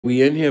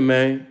We in here,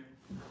 man.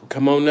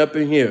 Come on up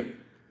in here.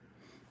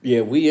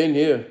 Yeah, we in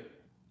here.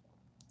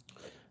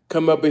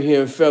 Come up in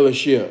here and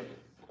fellowship.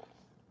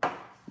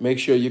 Make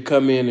sure you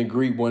come in and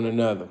greet one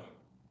another.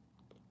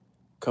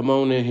 Come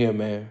on in here,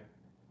 man.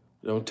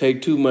 Don't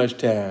take too much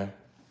time.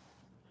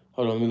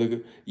 Hold on, let me look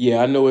at.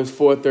 Yeah, I know it's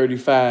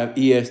 4:35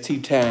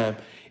 EST time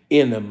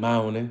in the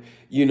morning.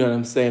 You know what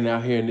I'm saying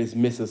out here in this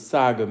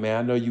Mississauga, man.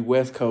 I know you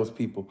West Coast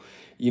people.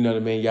 You know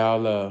what I mean,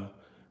 y'all.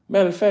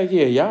 Matter of fact,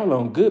 yeah, y'all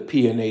on good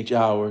PNH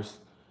hours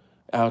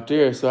out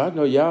there, so I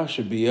know y'all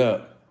should be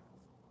up.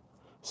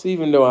 So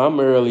even though I'm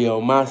early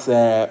on my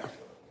side,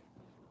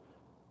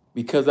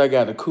 because I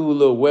got a cool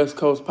little West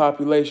Coast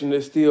population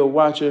that's still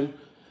watching,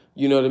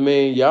 you know what I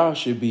mean? Y'all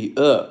should be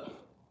up.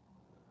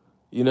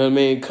 You know what I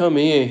mean? Come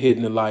in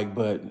hitting the like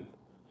button.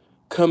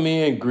 Come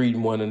in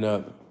greeting one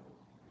another.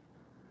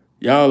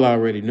 Y'all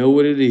already know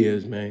what it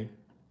is, man.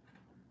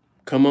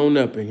 Come on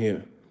up in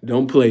here.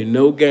 Don't play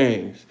no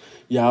games.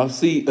 Y'all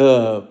see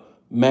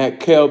Matt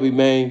Kelby,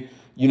 man,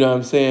 you know what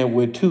I'm saying,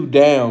 with 2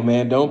 down,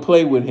 man. Don't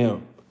play with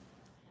him.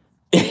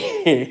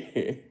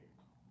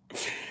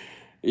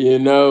 You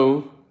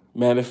know,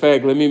 matter of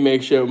fact, let me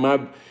make sure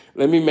mine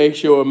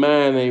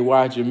ain't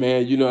watching,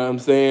 man. You know what I'm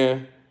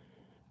saying?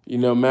 You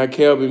know, Matt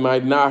Kelby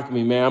might knock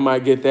me, man. I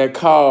might get that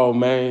call,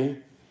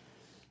 man.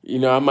 You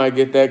know, I might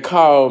get that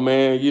call,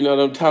 man. You know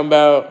what I'm talking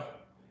about?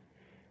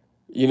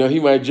 You know, he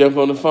might jump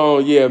on the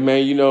phone. Yeah,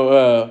 man, you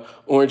know,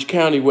 Orange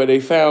County where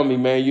they found me,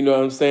 man. You know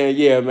what I'm saying?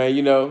 Yeah, man,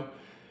 you know,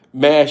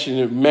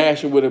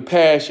 mashing with a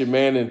passion,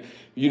 man. And,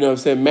 you know what I'm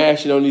saying,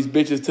 mashing on these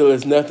bitches till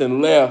there's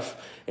nothing left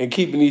and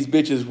keeping these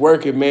bitches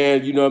working,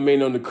 man. You know what I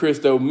mean? On the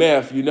crystal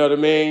meth, you know what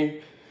I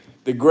mean?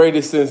 The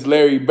greatest since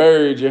Larry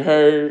Bird, you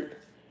heard?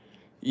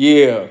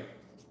 Yeah.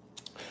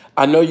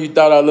 I know you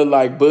thought I looked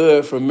like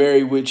Bud from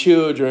Married with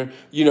Children,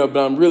 you know,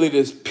 but I'm really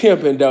just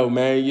pimping though,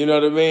 man. You know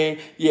what I mean?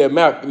 Yeah,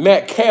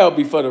 Matt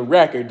Calby for the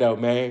record though,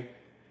 man.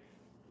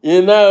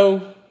 You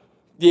know?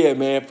 Yeah,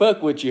 man,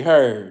 fuck what you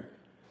heard.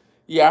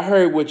 Yeah, I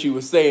heard what you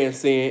were saying,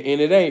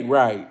 and it ain't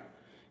right.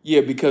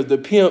 Yeah, because the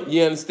pimp,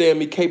 you understand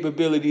me,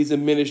 capabilities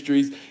and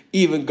ministries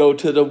even go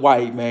to the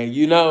white man,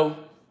 you know?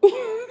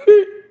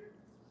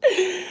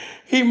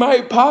 He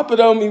might pop it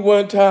on me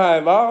one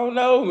time. I don't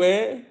know,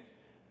 man.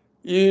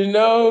 You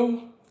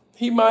know,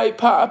 he might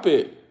pop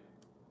it.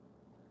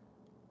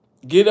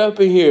 Get up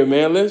in here,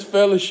 man. Let's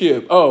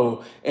fellowship.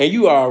 Oh, and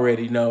you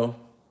already know,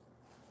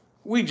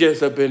 we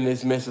just up in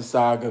this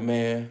Mississauga,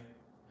 man.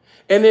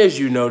 And as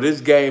you know,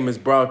 this game is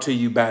brought to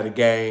you by the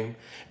game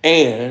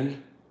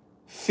and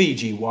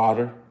Fiji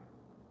water.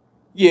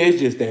 Yeah, it's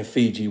just that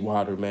Fiji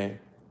water, man.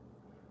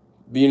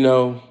 You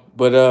know,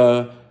 but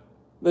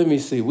let me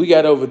see. We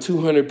got over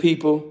 200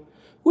 people.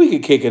 We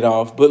could kick it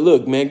off. But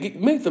look, man,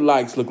 make the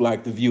likes look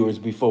like the viewers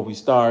before we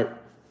start.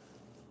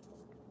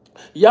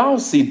 Y'all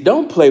see,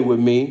 don't play with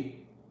me.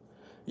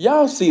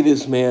 Y'all see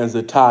this man's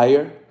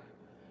attire.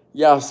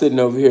 Y'all sitting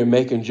over here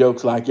making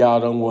jokes like y'all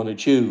don't want to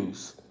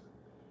choose.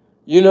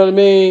 You know what I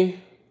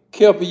mean?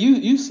 Kelpy,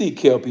 you see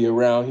Kelpy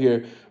around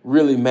here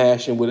really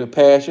mashing with a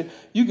passion.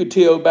 You could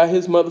tell by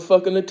his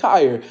motherfucking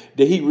attire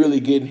that he really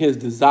getting his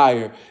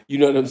desire, you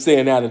know what I'm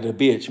saying, out of the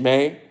bitch,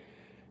 man.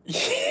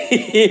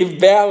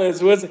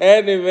 Balance, what's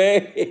happening,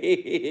 man?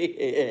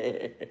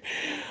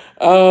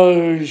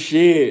 Oh,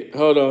 shit.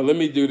 Hold on, let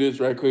me do this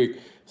right quick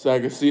so I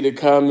can see the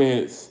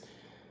comments.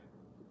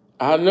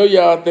 I know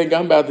y'all think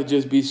I'm about to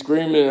just be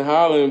screaming and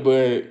hollering,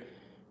 but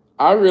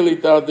I really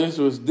thought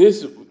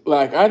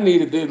like I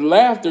needed this.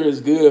 Laughter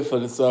is good for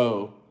the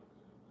soul.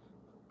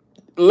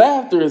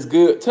 Laughter is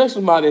good. Touch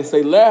somebody and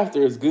say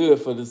laughter is good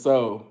for the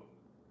soul.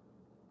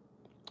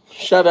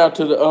 Shout out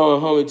to the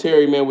homie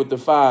Terry, man, with the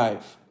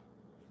 5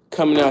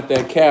 coming out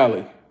that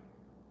Cali.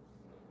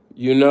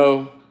 You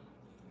know,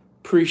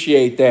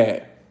 appreciate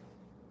that.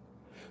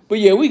 But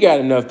yeah, we got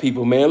enough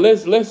people, man.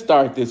 Let's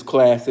start this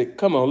classic.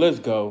 Come on, let's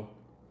go.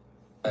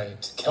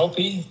 Right,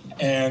 Kelpy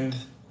and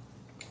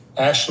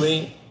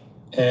Ashley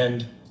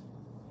and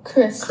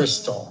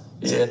Crystal.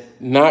 Yeah,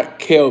 not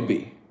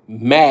Kelby.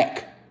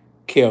 Mac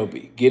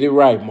Kelby. Get it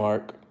right,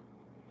 Mark.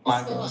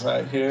 Michael's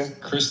right here.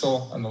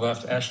 Crystal on the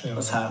left. Ashley on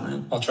the right. What's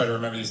happening? I'll try to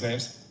remember these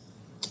names.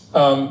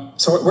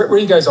 So where are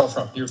you guys all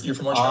from? You're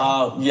from Orange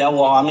County? Yeah,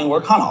 well, I mean,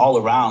 we're kind of all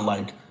around.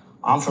 Like,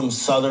 I'm from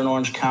Southern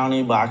Orange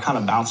County, but I kind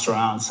of bounced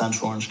around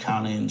Central Orange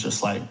County and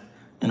just like,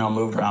 you know,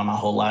 moved around my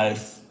whole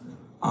life.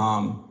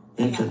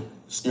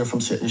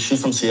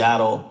 She's from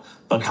Seattle,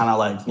 but kind of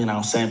like, you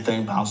know, same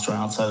thing, bounced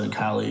around Southern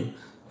Cali.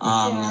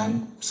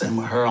 And same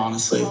with her,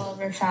 honestly. All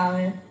over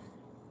Cali.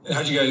 And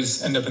how'd you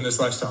guys end up in this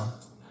lifestyle?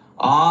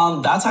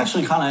 That's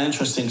actually kind of an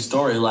interesting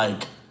story.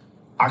 Like,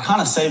 I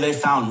kind of say they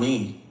found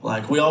me.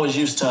 Like, we always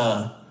used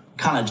to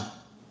kind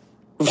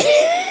of...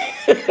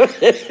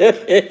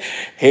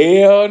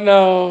 Hell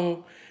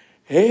no.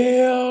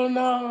 Hell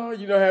no.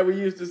 You know how we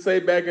used to say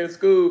back in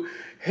school,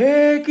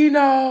 heck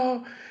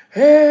no.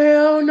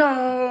 Hell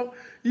no.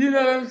 You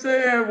know what I'm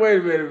saying? Wait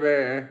a minute,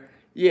 man.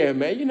 Yeah,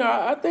 man. You know,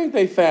 I think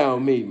they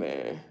found me,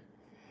 man.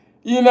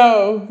 You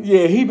know,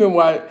 yeah,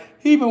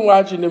 he been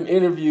watching them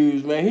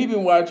interviews, man. He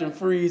been watching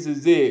Freeze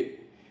Is It.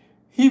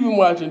 He been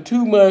watching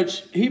too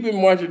much. He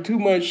been watching too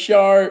much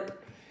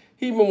Sharp.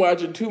 He been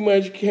watching too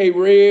much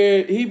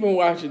K-Red. He been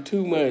watching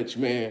too much,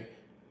 man.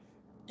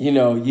 You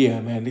know,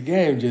 yeah, man, the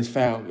game just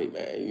found me,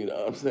 man. You know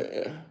what I'm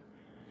saying?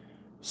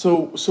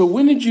 So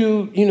when did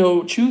you,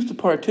 choose to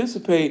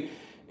participate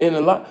in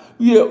a lot?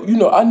 Yeah,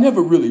 I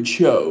never really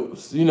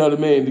chose. You know what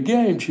I mean? The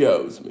game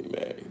chose me,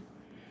 man.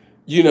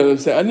 You know what I'm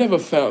saying? I never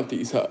found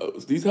these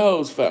hoes. These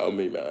hoes found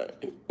me, man.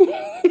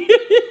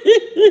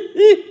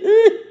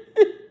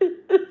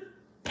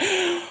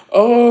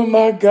 Oh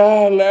my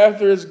God,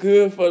 laughter is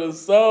good for the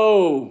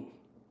soul.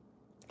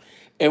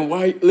 And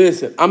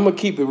listen, I'm gonna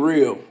keep it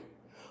real.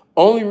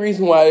 Only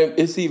reason why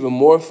it's even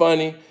more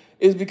funny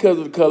is because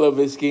of the color of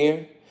his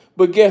skin.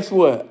 But guess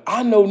what?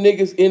 I know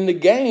niggas in the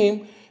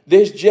game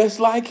that's just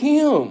like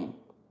him.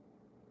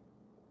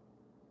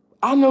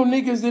 I know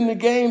niggas in the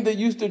game that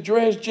used to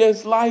dress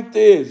just like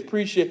this.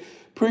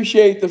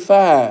 Appreciate the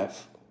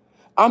 5.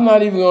 I'm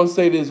not even gonna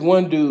say this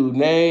one dude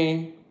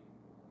name,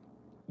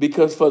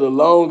 because for the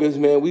longest,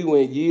 man, we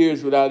went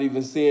years without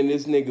even seeing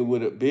this nigga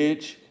with a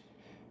bitch.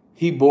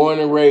 He born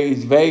and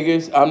raised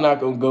Vegas. I'm not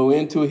gonna go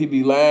into it. He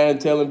be lying,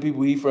 telling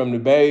people he from the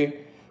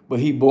Bay, but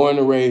he born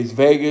and raised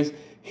Vegas.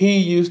 He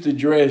used to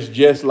dress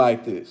just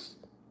like this.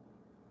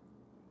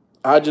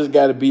 I just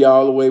gotta be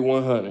all the way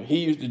 100. He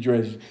used to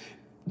dress.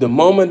 The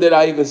moment that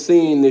I even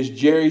seen this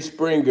Jerry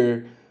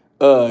Springer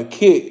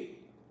kick,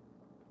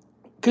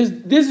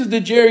 because this is the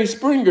Jerry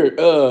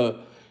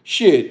Springer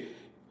shit.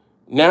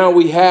 Now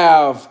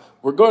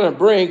we're gonna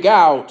bring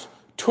out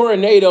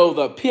Tornado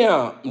the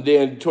Pimp.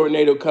 Then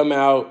Tornado come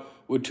out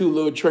with 2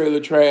 little trailer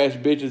trash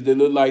bitches that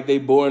look like they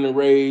born and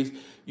raised,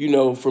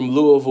 from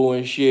Louisville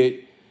and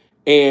shit.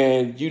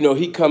 And,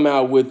 he come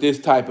out with this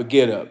type of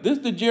getup. This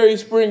is the Jerry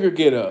Springer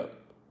getup.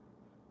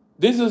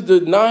 This is the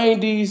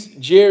 90s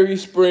Jerry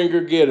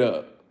Springer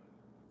getup.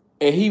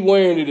 And he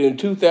wearing it in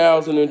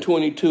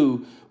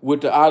 2022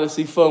 with the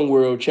Odyssey Fun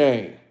World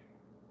chain.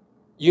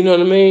 You know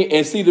what I mean?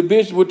 And see the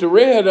bitch with the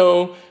red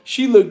on,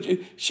 she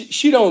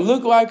don't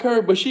look like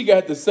her, but she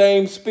got the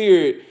same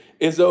spirit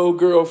as the old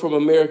girl from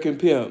American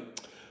Pimp.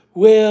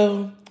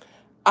 Well,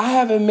 I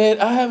haven't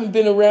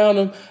been around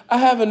him. I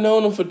haven't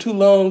known him for too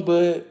long,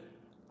 but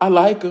I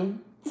like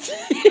him.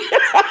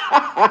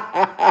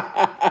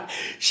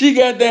 She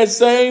got that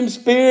same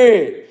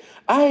spirit.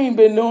 I ain't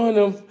been knowing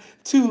him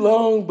too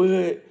long,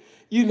 but,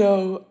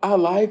 I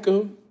like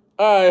him.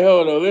 All right,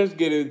 hold on. Let's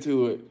get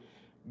into it.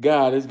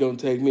 God, it's going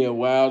to take me a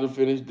while to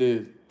finish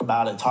this.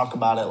 Talk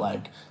about it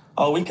like,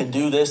 oh, we could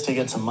do this to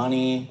get some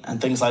money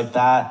and things like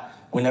that.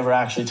 We never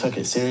actually took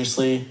it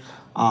seriously.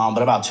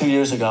 But about 2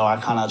 years ago, I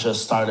kind of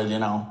just started,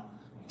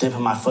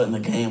 dipping my foot in the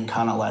game,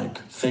 kind of like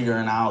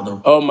figuring out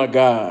the... Oh, my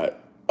God.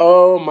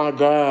 Oh, my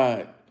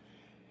God.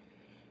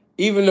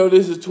 Even though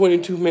this is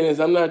 22 minutes,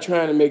 I'm not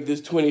trying to make this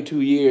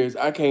 22 years.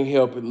 I can't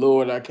help it,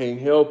 Lord. I can't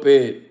help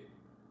it.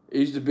 It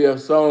used to be a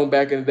song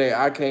back in the day.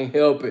 I can't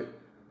help it.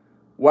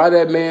 Why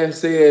that man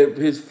said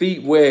his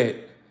feet wet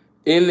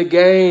in the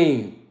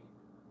game.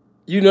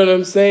 You know what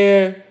I'm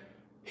saying?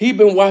 He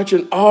been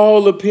watching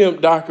all the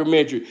Pimp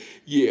documentary.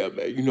 Yeah,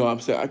 man, you know what I'm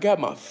saying? I got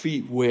my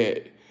feet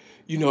wet.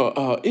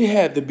 It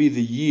had to be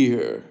the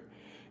year,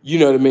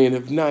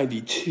 of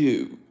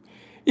 92.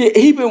 Yeah,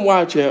 he been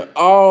watching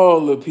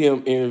all the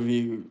Pimp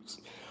interviews,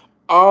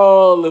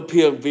 all the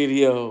Pimp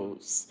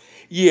videos.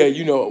 Yeah,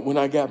 when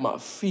I got my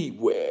feet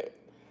wet.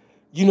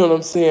 You know what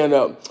I'm saying?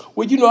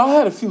 I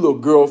had a few little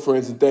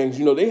girlfriends and things.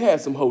 They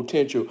had some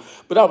potential,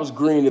 but I was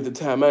green at the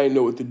time. I didn't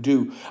know what to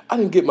do. I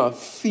didn't get my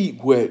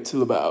feet wet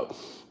till about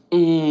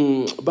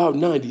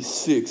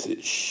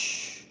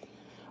 96-ish.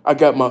 I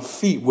got my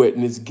feet wet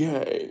in this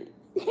game.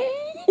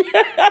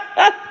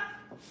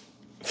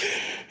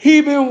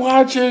 He been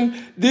watching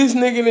this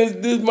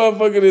nigga, this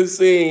motherfucker done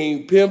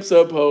seen Pimps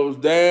Up, Hoes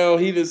Down.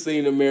 He done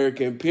seen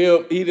American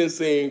Pimp. He done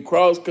seen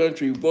Cross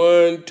Country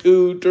 1,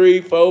 2, 3,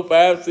 4,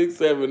 5, 6,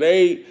 7,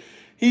 8.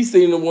 He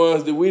seen the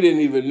ones that we didn't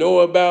even know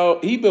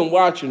about. He been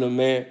watching them,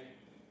 man.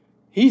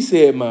 He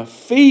said, my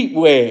feet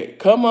wet.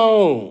 Come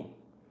on.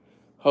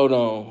 Hold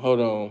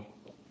on.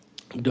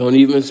 Don't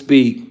even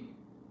speak.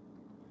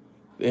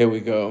 There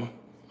we go.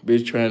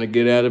 Bitch trying to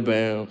get out of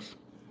bounds.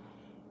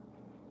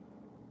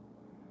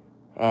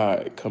 All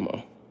right, come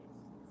on.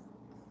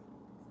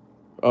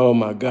 Oh,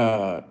 my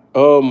God.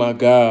 Oh, my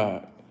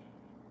God.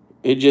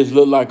 It just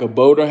looked like a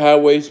Boulder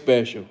Highway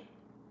special.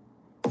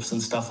 And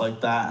stuff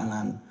like that, and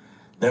then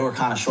they were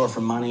kind of short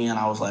for money, and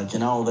I was like,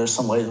 there's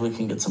some ways we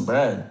can get some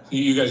bread.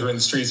 You guys were in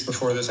the streets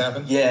before this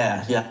happened?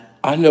 Yeah.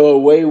 I know a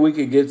way we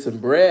could get some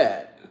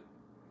bread.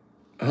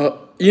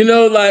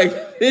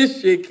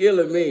 This shit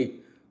killing me.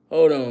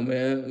 Hold on,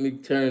 man. Let me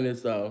turn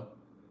this off.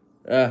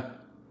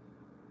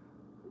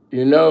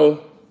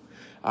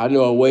 I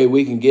know a way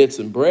we can get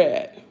some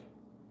bread.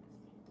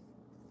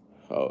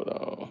 Hold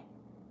on.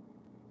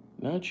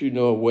 Not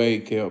a way,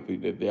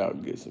 Kelpy, that y'all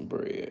can get some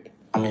bread.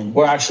 I mean,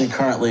 we're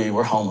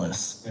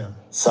homeless. Yeah.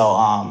 So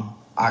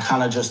I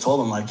kind of just told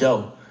him, like,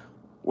 yo.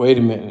 Wait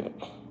a minute.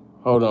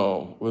 Hold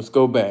on. Let's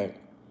go back.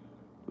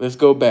 Let's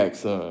go back,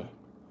 son.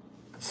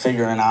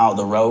 Figuring out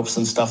the ropes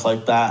and stuff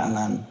like that, and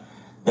then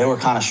they were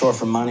kind of short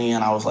for money,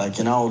 and I was like,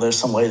 there's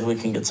some ways we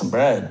can get some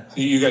bread.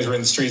 You guys were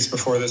in the streets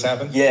before this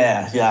happened?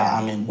 Yeah.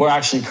 I mean, we're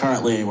actually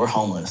we're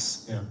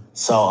homeless. Yeah.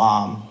 So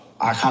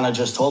I kind of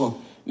just told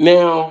them.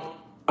 Now,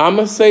 I'm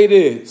going to say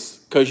this,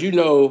 because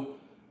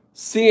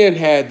Sin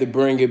had to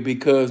bring it,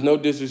 because no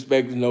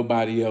disrespect to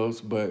nobody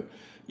else, but,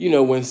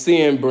 when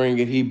Sin bring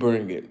it, he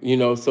bring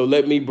it. So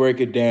let me break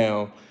it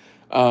down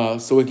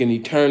so it can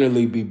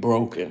eternally be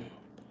broken.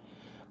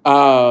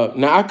 Now,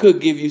 I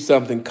could give you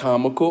something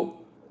comical,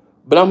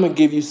 but I'm going to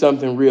give you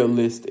something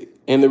realistic.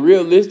 And the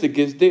realistic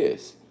is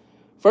this.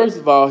 First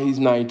of all, he's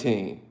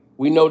 19.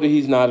 We know that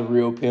he's not a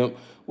real pimp.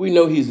 We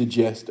know he's a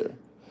jester.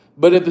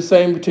 But at the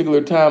same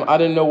particular time, I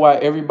didn't know why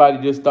everybody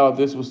just thought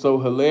this was so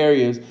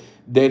hilarious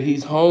that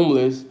he's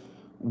homeless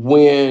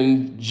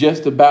when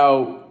just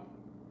about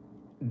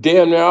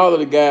damn near all of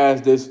the guys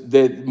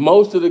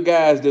most of the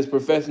guys that's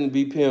professing to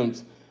be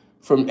pimps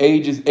from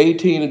ages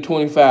 18 to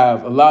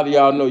 25, a lot of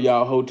y'all know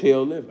y'all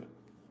hotel living.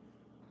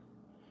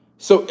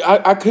 So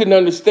I couldn't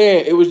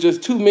understand. It was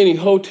just too many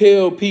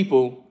hotel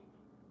people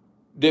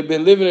that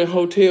been living in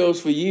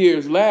hotels for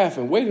years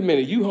laughing. Wait a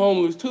minute, you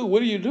homeless too?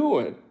 What are you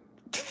doing?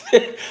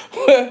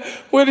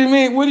 What do you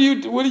mean? What are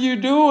you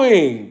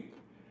doing?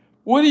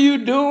 What are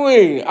you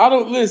doing? I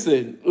don't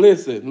listen.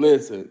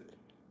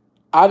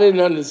 I didn't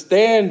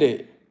understand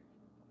it.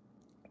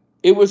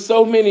 It was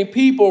so many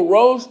people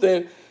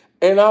roasting,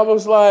 and I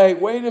was like,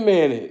 wait a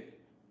minute.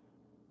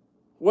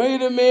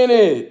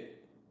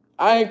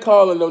 I ain't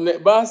calling no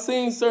name, but I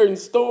seen certain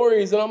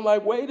stories, and I'm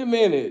like, wait a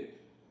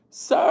minute.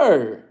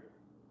 Sir,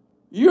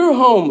 you're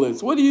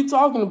homeless. What are you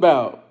talking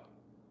about?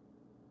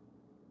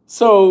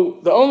 So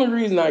the only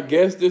reason I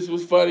guess this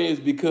was funny is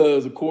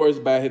because, of course,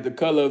 by the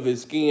color of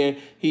his skin,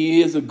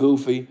 he is a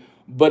goofy.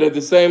 But at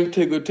the same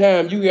particular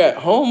time, you got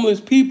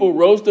homeless people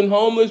roasting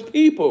homeless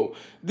people.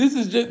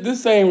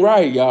 This ain't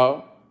right,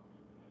 y'all.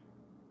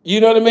 You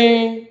know what I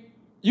mean?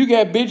 You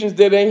got bitches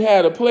that ain't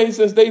had a place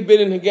since they been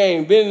in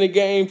the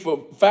game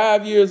for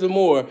 5 years or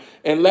more,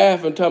 and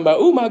laughing, talking about,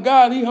 oh my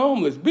God, he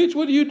homeless. Bitch,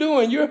 what are you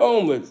doing? You're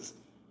homeless.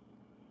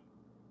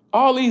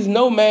 All these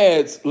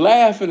nomads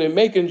laughing and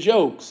making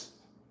jokes.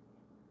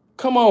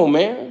 Come on,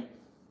 man.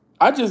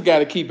 I just got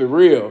to keep it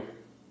real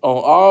on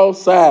all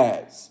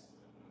sides.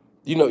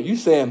 You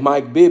saying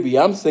Mike Bibby.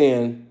 I'm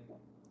saying,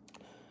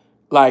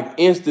 like,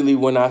 instantly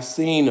when I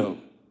seen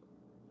him,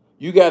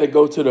 you got to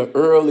go to the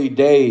early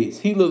days.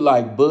 He looked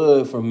like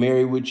Bud from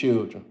Married with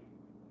Children.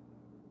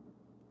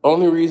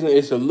 Only reason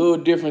it's a little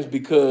difference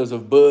because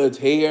of Bud's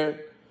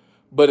hair.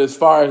 But as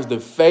far as the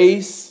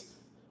face,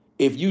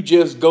 if you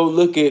just go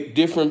look at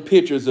different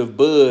pictures of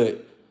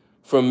Bud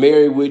from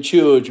Married with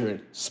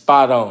Children,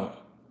 spot on.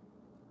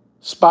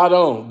 Spot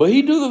on. But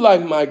he do look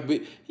like Mike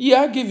Bibby.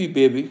 Yeah, I give you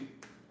Bibby.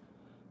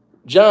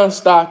 John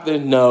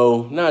Stockton,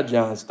 no, not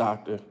John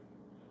Stockton.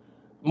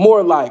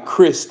 More like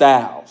Chris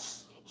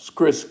Styles.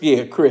 Chris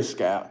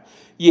Styles.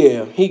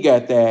 Yeah, he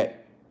got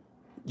that.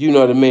 You know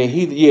what I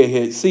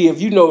mean? See,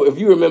 if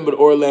you remember the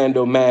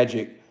Orlando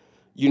Magic,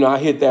 I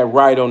hit that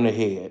right on the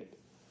head.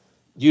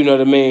 You know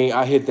what I mean?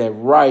 I hit that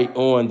right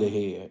on the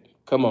head.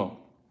 Come on.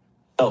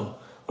 Oh,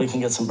 we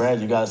can get some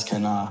bread. You guys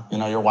can,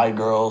 you're white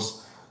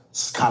girls.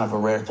 It's kind of a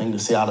rare thing to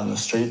see out on the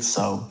streets.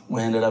 So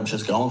we ended up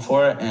just going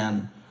for it.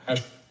 And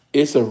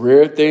it's a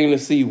rare thing to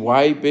see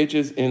white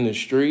bitches in the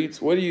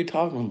streets? What are you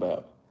talking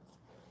about?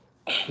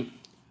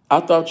 I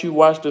thought you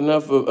watched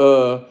enough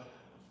of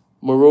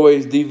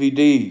Maroy's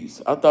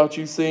DVDs. I thought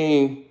you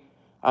seen,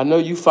 I know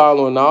you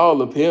following all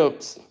the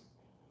pimps.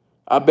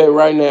 I bet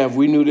right now if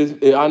we knew this,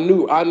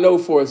 I know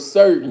for a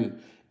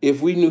certain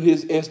if we knew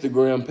his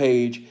Instagram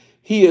page,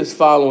 he is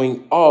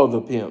following all the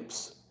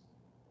pimps.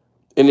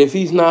 And if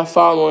he's not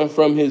following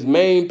from his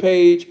main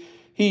page,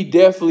 he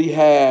definitely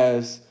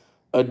has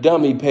a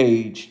dummy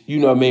page,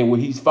 where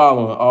he's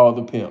following all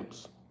the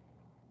pimps.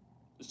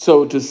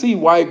 So to see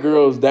white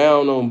girls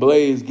down on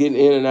Blaze getting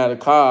in and out of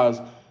cars,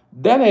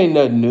 that ain't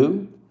nothing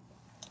new.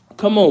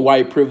 Come on,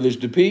 white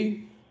privilege to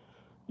P.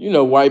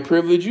 White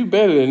privilege, you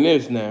better than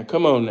this now.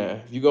 Come on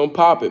now. If you gonna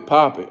pop it,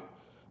 pop it.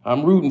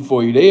 I'm rooting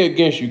for you. They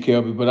against you,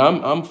 Kelpy, but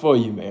I'm for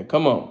you, man.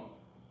 Come on.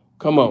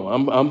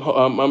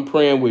 I'm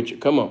praying with you.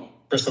 Come on.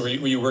 Crystal, were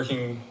you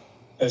working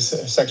as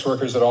sex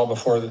workers at all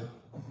before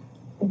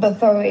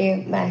Before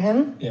we met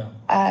him? Yeah.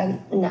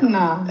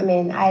 No. I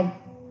mean,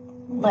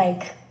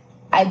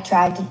 I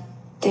tried to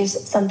do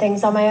some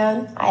things on my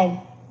own.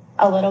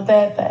 A little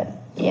bit, but,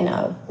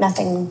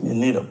 nothing. You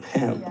need a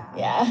pimp.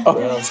 Yeah.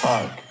 Real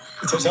talk.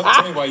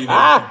 Tell me why you need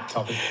a pimp,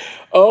 Kelpy.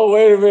 Oh,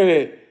 wait a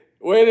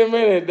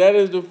minute. That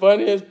is the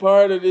funniest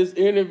part of this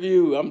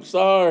interview. I'm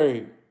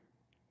sorry.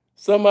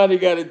 Somebody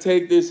got to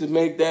take this and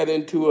make that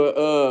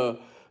into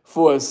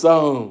for a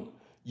song.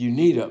 You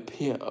need a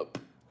pimp.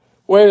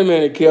 Wait a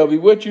minute, Kelpy.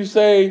 What you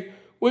say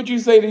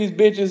these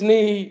bitches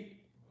need?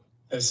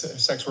 As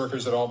sex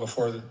workers at all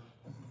before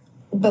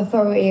Before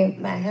we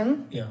met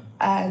him? Yeah.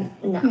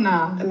 No.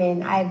 I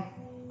mean, I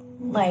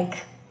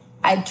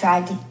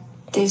tried to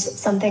do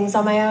some things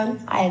on my own.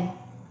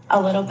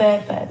 A little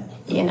bit, but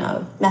you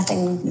know,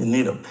 nothing. You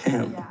need a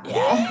pimp.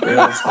 Yeah.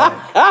 Real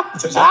talk.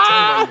 Tell me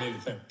why you need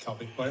a pimp,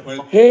 Kelpy.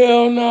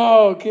 Hell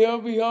no,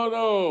 Kelpy, hold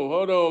on.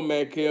 Hold on,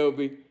 Matt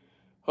Kelpy.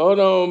 Hold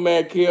on,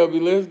 Matt Kelpy.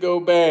 Let's go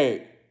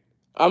back.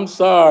 I'm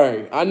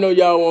sorry. I know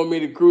y'all want me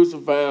to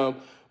crucify him,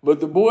 but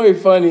the boy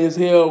funny as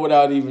hell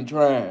without even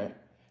trying.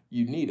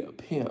 You need a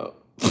pimp.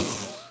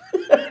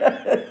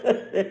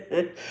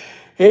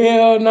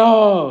 Hell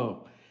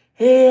no.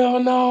 Hell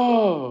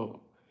no.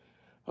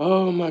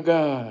 Oh my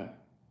God.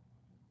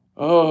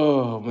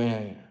 Oh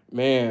man.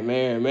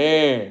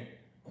 Man.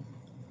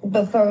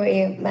 Before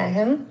we met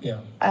him? Yeah.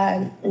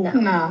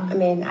 No. I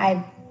mean,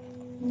 I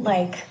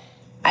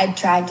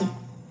tried to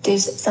do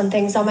some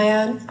things on my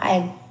own.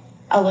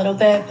 A little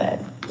bit, but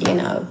you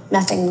know,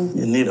 nothing.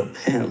 You need a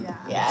pimp.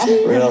 Yeah.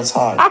 Real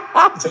talk.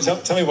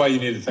 Tell me why you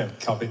need a pimp,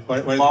 Kelpy.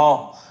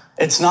 Well,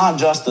 it's not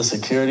just the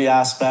security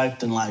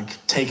aspect and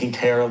like taking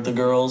care of the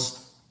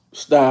girls.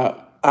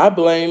 Stop. I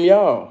blame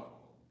y'all.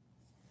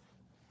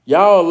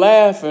 Y'all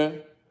laughing,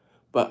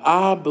 but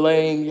I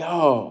blame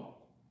y'all.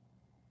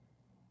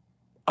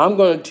 I'm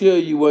going to tell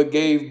you what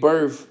gave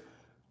birth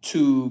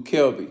to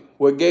Kelpy.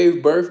 What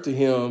gave birth to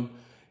him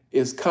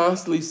is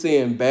constantly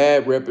seeing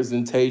bad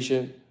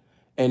representation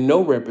and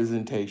no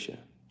representation.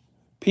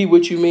 P,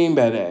 what you mean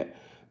by that?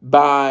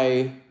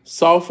 By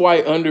soft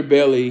white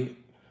underbelly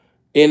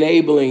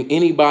enabling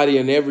anybody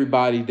and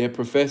everybody that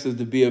professes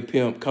to be a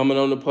pimp coming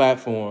on the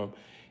platform,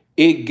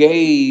 it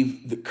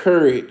gave the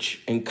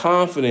courage and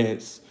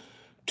confidence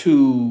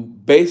to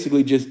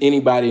basically just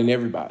anybody and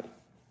everybody.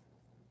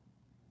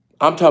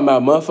 I'm talking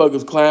about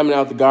motherfuckers climbing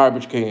out the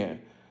garbage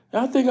can.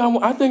 I think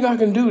I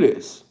can do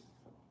this.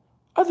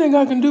 I think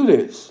I can do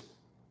this.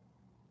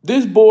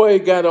 This boy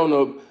got on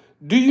a...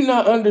 Do you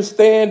not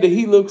understand that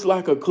he looks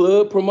like a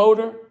club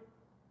promoter?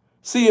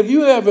 See, if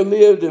you ever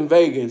lived in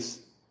Vegas,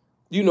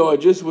 you know, I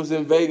just was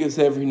in Vegas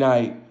every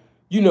night.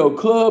 You know,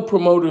 club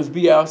promoters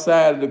be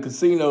outside of the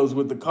casinos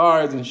with the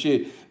cars and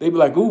shit. They be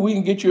like, ooh, we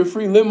can get you a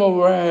free limo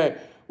ride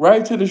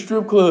right to the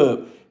strip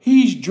club.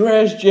 He's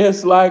dressed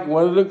just like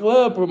one of the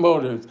club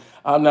promoters.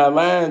 I'm not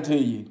lying to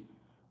you.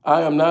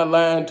 I am not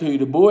lying to you.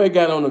 The boy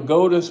got on a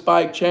golden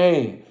spike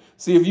chain.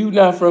 See, if you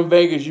not from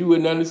Vegas, you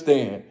wouldn't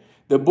understand.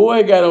 The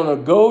boy got on a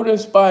golden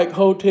spike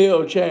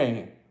hotel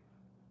chain.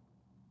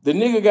 The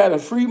nigga got a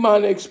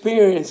Fremont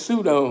Experience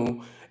suit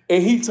on,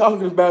 and he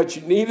talking about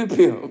you need a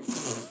pimp.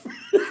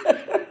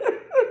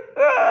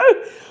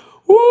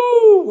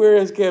 Woo! Where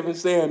is Kevin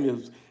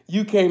Samuels?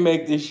 You can't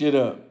make this shit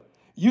up.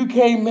 You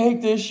can't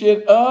make this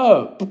shit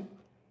up.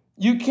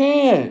 You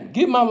can.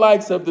 Get my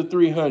likes up to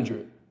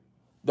 300.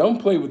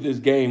 Don't play with this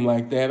game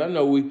like that. I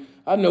know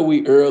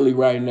we early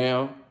right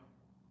now.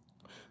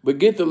 But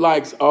get the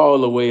likes all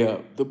the way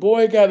up. The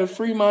boy got a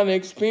Fremont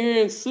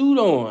Experience suit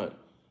on.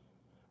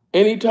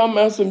 And he talking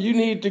about you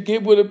need to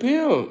get with a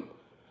pimp.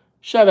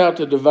 Shout out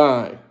to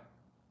Divine.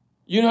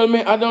 You know what I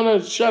mean? I don't know.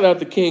 Shout out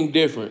to King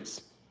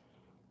Difference.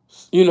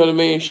 You know what I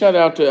mean? Shout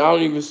out to, I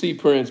don't even see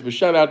Prince, but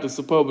shout out to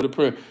Sapoba the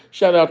Prince.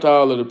 Shout out to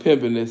all of the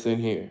pimping that's in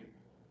here.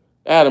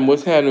 Adam,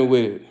 what's happening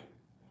with it?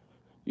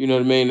 You know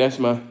what I mean? That's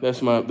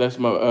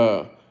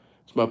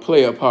my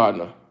player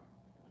partner.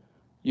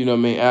 You know what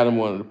I mean? Adam,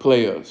 one of the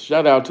players.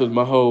 Shout out to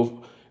my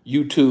whole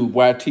YouTube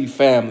YT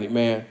family,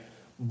 man.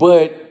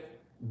 But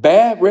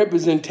bad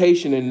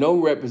representation and no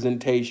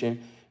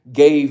representation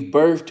gave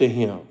birth to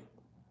him.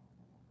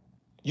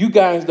 You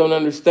guys don't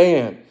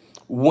understand.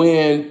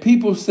 When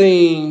people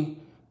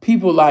sing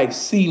people like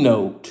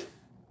C-Note,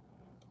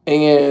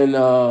 and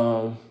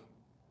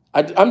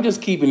I'm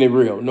just keeping it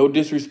real, no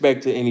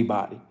disrespect to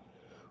anybody,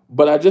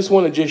 but I just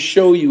want to just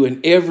show you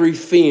in every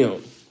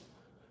film,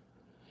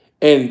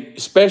 and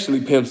especially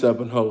Pimps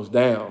Up and Hoes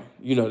Down,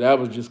 you know, that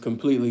was just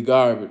completely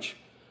garbage.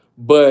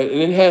 And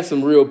it had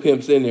some real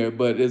pimps in there,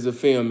 but as a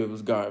film, it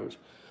was garbage.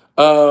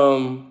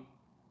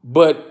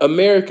 But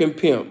American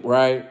Pimp,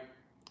 right?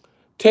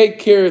 Take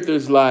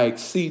characters like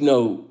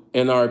C-Note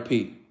and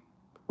RP,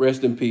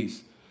 rest in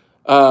peace.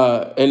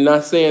 And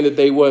not saying that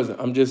they wasn't.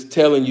 I'm just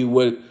telling you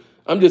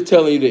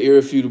the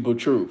irrefutable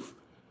truth.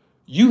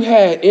 You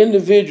had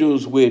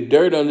individuals with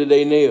dirt under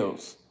their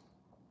nails,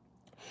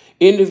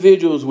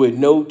 individuals with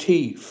no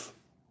teeth,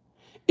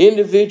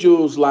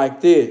 individuals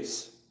like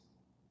this,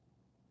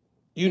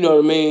 you know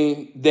what I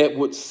mean, that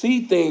would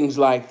see things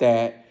like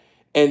that,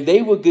 and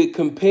they would get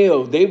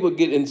compelled, they would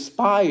get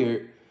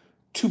inspired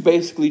to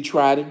basically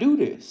try to do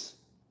this.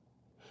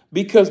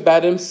 Because by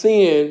them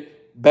seeing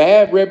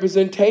bad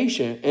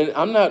representation, and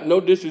I'm not, no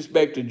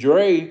disrespect to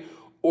Dre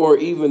or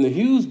even the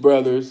Hughes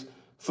brothers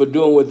for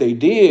doing what they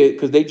did,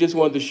 because they just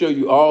wanted to show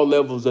you all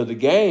levels of the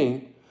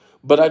game.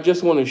 But I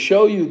just want to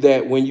show you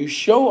that when you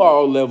show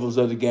all levels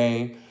of the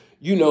game,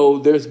 you know,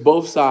 there's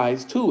both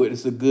sides to it.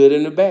 It's a good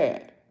and a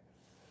bad.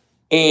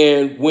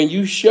 And when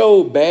you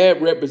show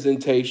bad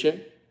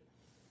representation,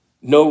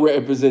 no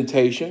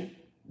representation,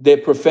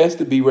 that profess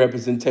to be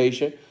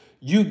representation,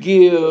 you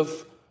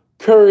give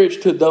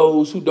courage to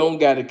those who don't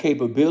got a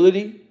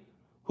capability,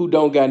 who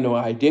don't got no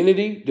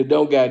identity, that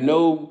don't got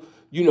no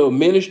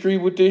ministry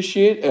with this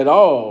shit at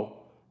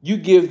all, you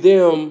give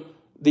them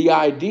the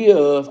idea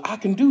of, I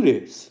can do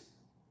this.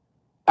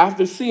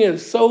 After seeing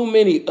so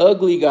many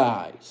ugly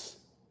guys,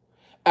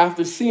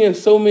 after seeing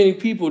so many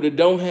people that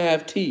don't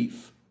have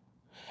teeth,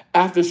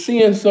 after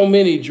seeing so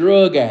many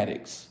drug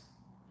addicts,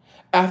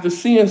 after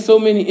seeing so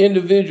many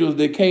individuals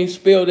that can't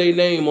spell their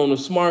name on a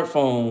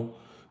smartphone,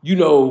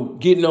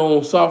 getting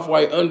on soft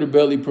white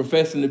Underbelly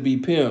professing to be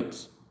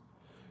pimps,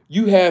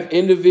 you have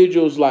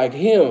individuals like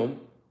him,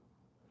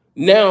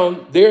 now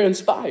they're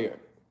inspired.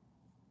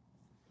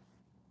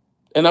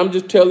 And I'm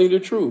just telling you the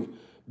truth.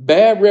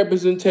 Bad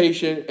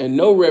representation and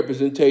no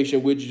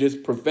representation, which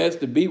just profess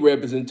to be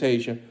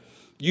representation,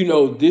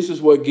 this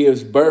is what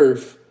gives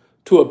birth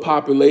to a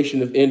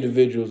population of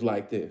individuals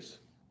like this.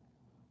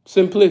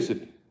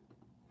 Simplicity.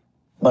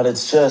 But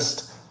it's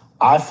just,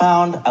 I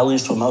found, at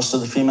least with most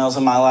of the females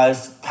in my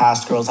life,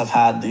 past girls I've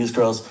had, these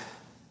girls,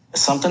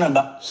 something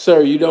about...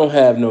 Sir, you don't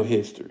have no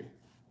history.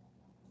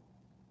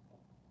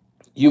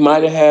 You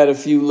might have had a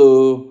few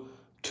little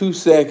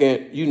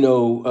 2-second,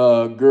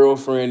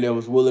 girlfriend that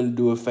was willing to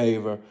do a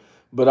favor.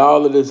 But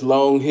all of this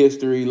long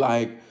history,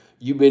 like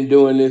you've been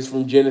doing this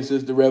from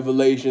Genesis to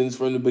Revelations,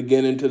 from the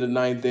beginning to the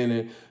 9th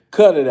inning,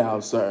 cut it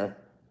out, sir.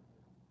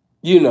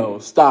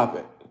 Stop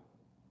it.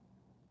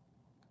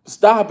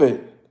 Stop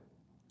it.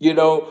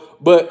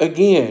 But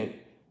again,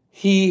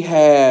 he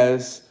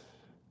has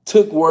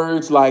took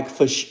words like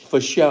for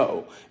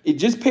show.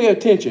 Just pay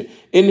attention.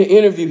 In the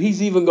interview,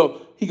 he's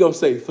gonna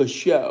say for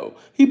show.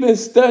 He been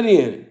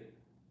studying.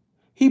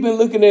 He been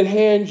looking at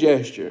hand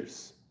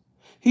gestures.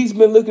 He's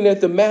been looking at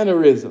the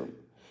mannerism.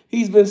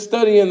 He's been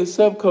studying the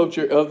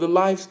subculture of the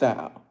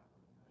lifestyle.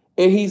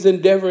 And he's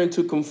endeavoring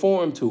to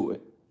conform to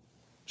it.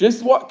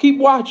 Just keep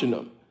watching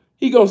him.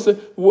 He's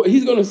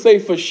gonna say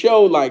for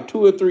show like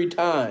 2 or 3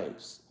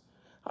 times.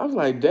 I was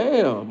like,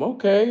 damn,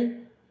 okay.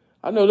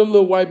 I know them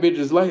little white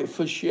bitches like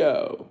for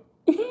show.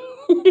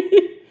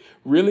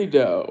 Really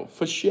though,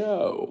 for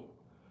show.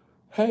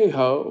 Hey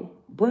ho,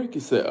 break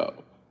yourself,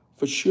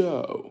 for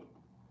show.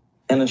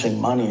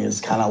 Managing money is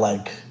kind of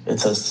like,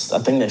 it's a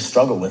thing they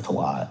struggle with a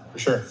lot. For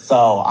sure.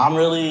 So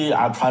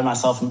I pride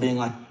myself in being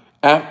like...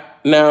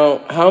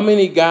 Now, how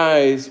many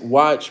guys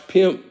watch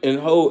Pimp and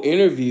Ho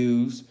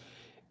interviews,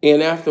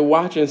 and after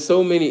watching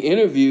so many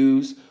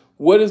interviews,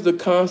 what is the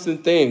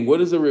constant thing?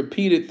 What is the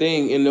repeated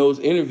thing in those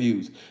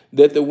interviews?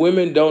 That the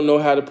women don't know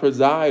how to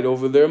preside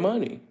over their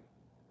money.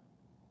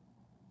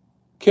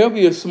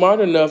 Kelpy is smart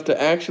enough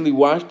to actually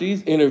watch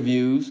these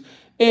interviews,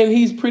 and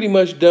he's pretty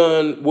much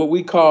done what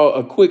we call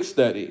a quick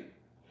study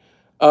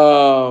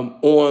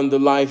on the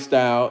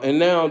lifestyle. And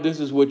now this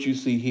is what you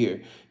see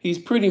here. He's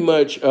pretty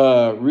much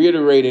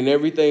reiterating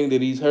everything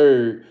that he's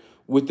heard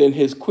within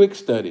his quick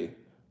study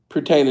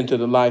pertaining to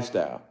the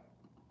lifestyle.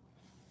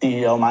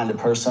 CEO-minded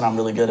person. I'm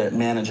really good at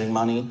managing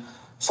money.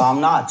 So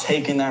I'm not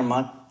taking their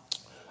money.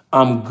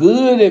 I'm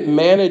good at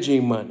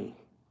managing money.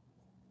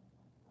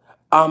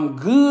 I'm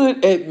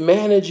good at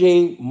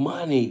managing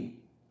money.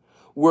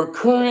 We're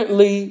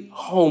currently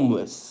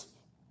homeless.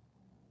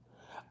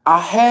 I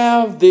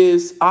have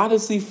this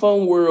Odyssey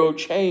Fun World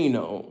chain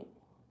on.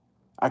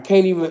 I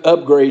can't even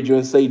upgrade you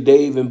and say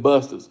Dave and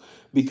Buster's,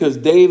 because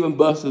Dave and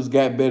Buster's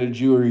got better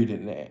jewelry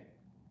than that.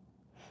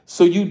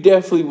 So you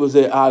definitely was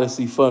at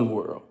Odyssey Fun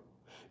World.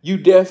 You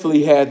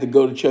definitely had to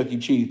go to Chuck E.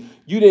 Cheese.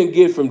 You didn't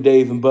get from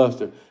Dave and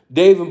Buster.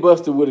 Dave and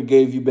Buster would have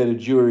gave you better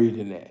jewelry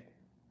than that.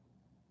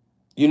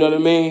 You know what I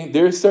mean?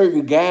 There are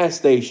certain gas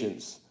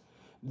stations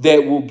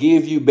that will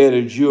give you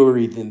better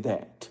jewelry than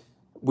that.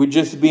 We're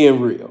just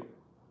being real.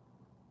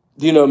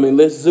 You know what I mean?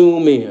 Let's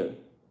zoom in.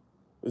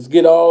 Let's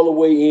get all the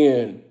way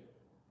in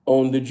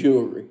on the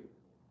jewelry.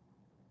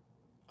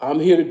 I'm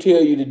here to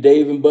tell you that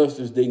Dave and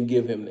Buster's didn't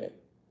give him that.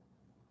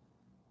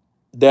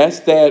 That's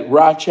that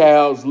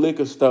Rothschild's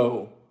liquor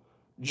store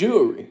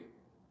jewelry.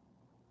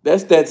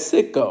 That's that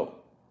sicko.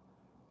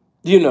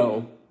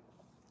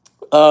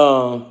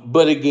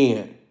 But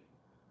again,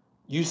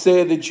 you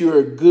said that you're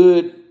a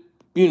good,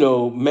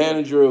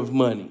 manager of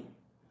money.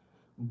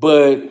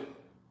 But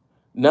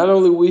not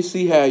only we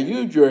see how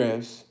you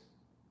dress,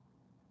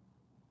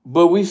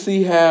 but we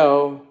see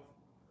how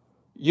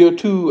your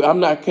two,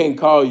 can't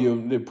call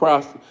you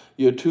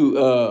your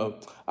two,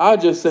 I'll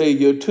just say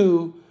your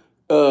two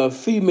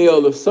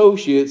female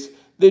associates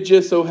that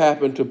just so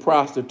happen to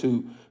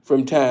prostitute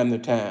from time to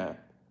time.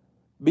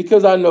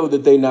 Because I know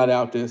that they're not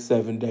out there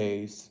 7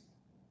 days.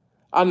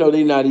 I know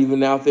they're not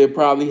even out there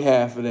probably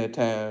half of that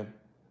time.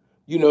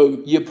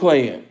 You're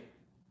playing.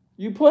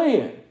 You're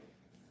playing.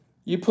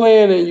 You're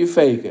playing and you're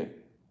faking.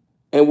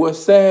 And what's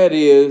sad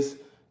is,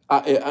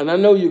 and I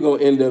know you're going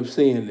to end up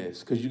seeing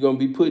this, because you're going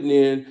to be putting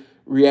in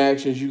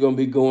reactions you're going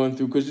to be going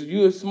through, because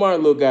you're a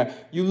smart little guy.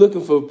 You're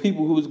looking for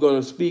people who's going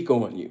to speak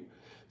on you.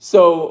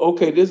 So,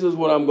 okay, this is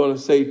what I'm going to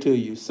say to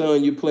you.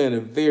 Son, you're playing a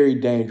very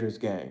dangerous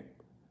game.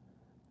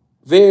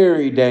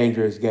 Very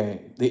dangerous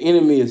game. The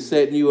enemy is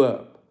setting you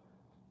up.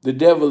 The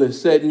devil is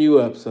setting you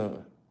up,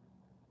 son.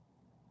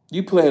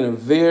 You're playing a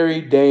very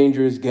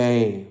dangerous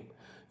game.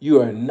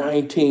 You are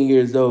 19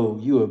 years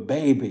old. You're a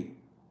baby.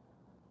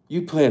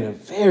 You playing a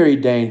very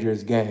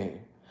dangerous game.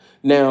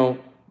 Now,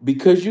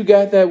 because you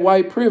got that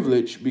white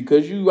privilege,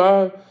 because you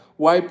are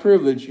white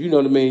privilege, you know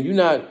what I mean? You're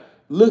not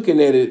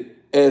looking at it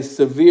as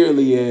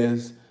severely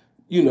as,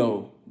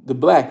 the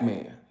black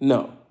man.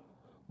 No.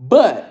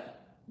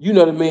 But, you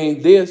know what I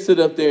mean? They'll sit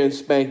up there and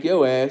spank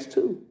your ass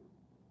too.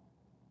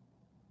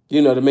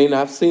 You know what I mean?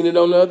 I've seen it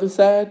on the other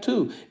side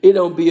too. It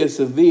don't be as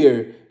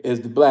severe as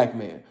the black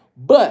man.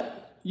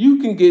 But you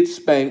can get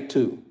spanked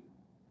too.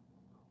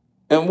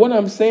 And what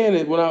I'm saying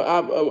is,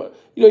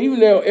 even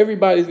though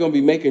everybody's going to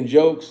be making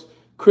jokes,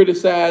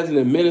 criticizing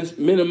and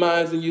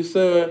minimizing you,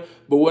 son,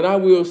 but what I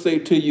will say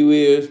to you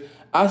is,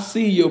 I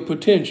see your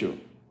potential.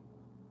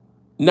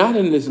 Not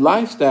in this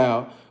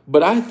lifestyle,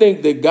 but I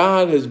think that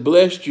God has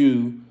blessed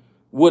you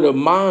with a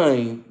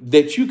mind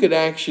that you could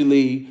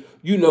actually,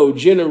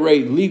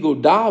 generate legal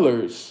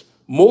dollars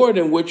more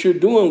than what you're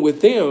doing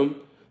with them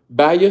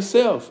by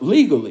yourself,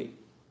 legally.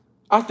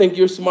 I think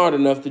you're smart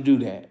enough to do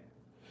that.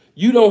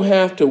 You don't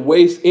have to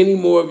waste any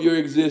more of your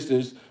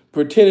existence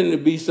pretending to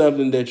be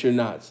something that you're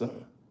not,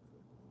 son.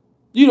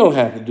 You don't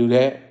have to do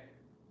that.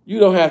 You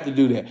don't have to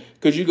do that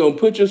because you're going to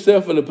put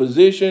yourself in a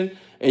position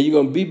and you're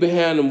going to be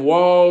behind them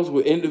walls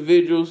with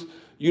individuals,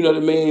 you know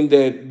what I mean,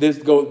 that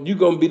you're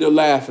going to be the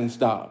laughing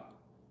stock.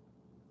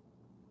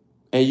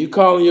 And you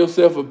calling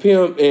yourself a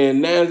pimp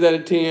and 9 out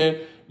of 10,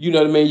 you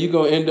know what I mean, you're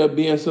going to end up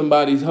being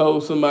somebody's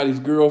hoe, somebody's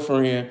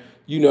girlfriend,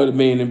 you know what I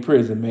mean, in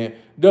prison, man.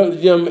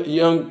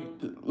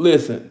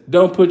 Listen,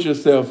 don't put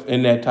yourself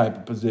in that type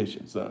of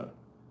position, son.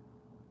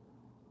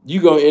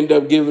 You're going to end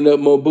up giving up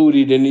more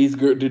booty than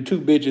the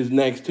 2 bitches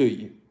next to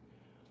you.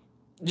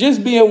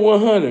 Just being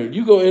 100,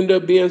 you're going to end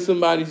up being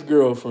somebody's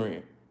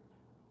girlfriend.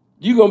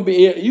 You're going to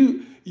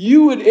be,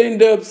 you would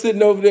end up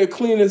sitting over there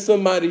cleaning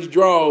somebody's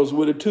drawers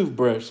with a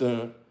toothbrush,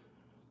 son.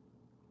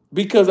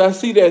 Because I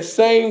see that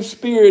same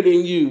spirit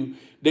in you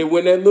that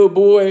when that little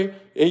boy,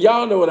 and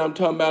y'all know what I'm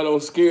talking about on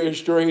Scared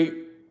Straight,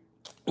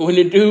 when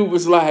the dude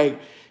was like,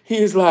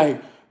 he's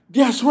like,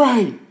 that's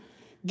right,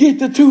 get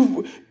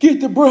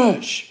the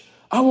brush.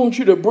 I want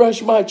you to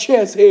brush my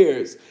chest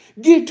hairs.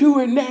 Get to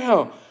it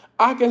now.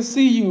 I can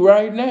see you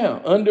right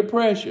now under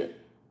pressure.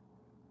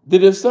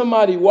 That if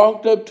somebody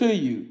walked up to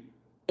you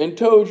and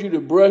told you to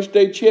brush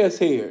their chest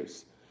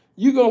hairs,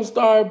 you're going to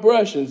start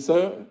brushing,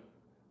 son.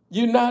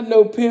 You're not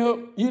no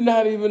pimp. You're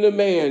not even a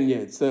man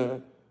yet,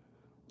 son.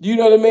 You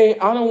know what I mean?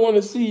 I don't want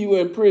to see you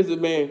in prison,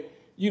 man.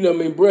 You know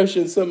what I mean?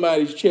 Brushing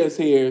somebody's chest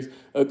hairs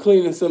or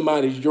cleaning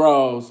somebody's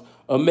drawers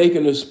or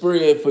making a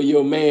spread for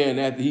your man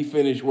after he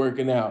finished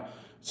working out.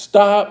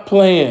 Stop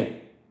playing.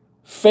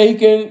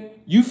 Faking.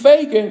 You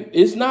faking.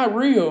 It's not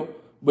real,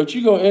 but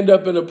you're going to end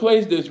up in a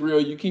place that's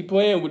real. You keep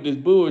playing with this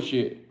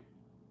bullshit.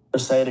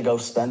 Say to go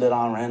spend it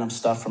on random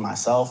stuff for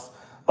myself,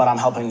 but I'm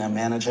helping them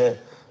manage it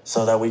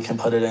so that we can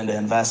put it into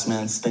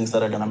investments, things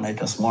that are going to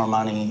make us more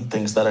money,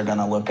 things that are going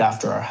to look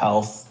after our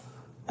health,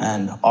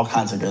 and all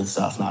kinds of good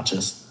stuff, not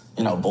just,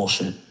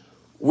 bullshit.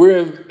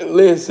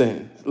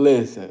 Listen.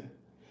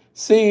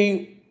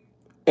 See,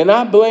 and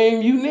I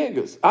blame you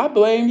niggas. I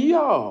blame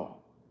y'all.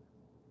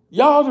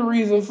 Y'all the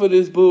reason for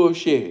this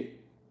bullshit.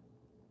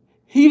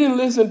 He didn't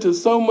listen to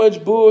so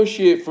much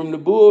bullshit from the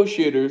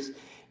bullshitters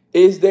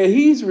is that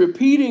he's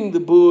repeating the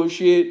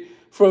bullshit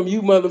from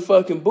you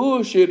motherfucking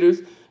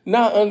bullshitters,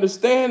 not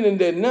understanding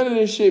that none of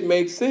this shit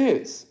makes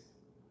sense.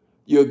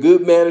 You're a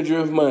good manager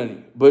of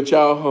money, but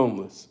y'all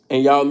homeless,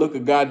 and y'all look a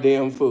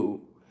goddamn fool.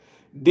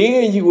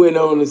 Then you went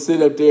on to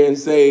sit up there and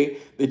say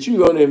that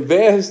you're going to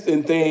invest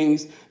in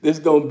things that's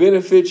going to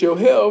benefit your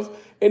health,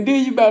 and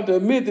then you about to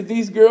admit that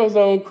these girls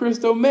are on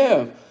crystal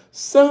meth.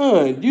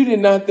 Son, you did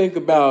not think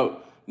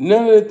about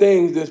none of the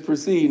things that's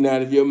proceeding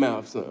out of your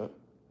mouth, son.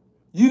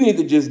 You need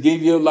to just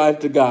give your life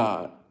to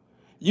God.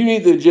 You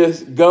need to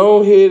just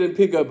go ahead and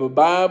pick up a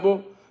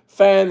Bible,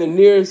 find the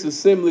nearest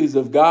assemblies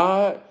of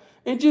God,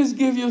 and just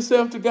give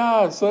yourself to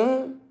God,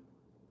 son.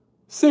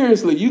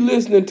 Seriously, you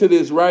listening to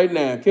this right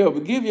now,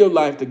 Kelpy, give your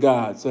life to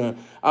God, son.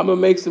 I'm going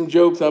to make some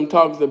jokes, I'm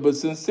talking to, but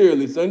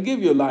sincerely, son,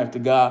 give your life to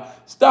God.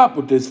 Stop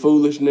with this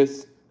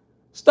foolishness.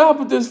 Stop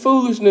with this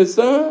foolishness,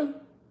 son.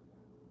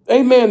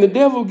 Amen, the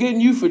devil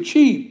getting you for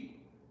cheap.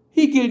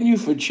 He getting you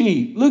for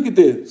cheap. Look at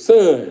this,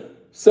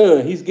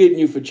 son, he's getting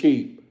you for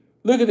cheap.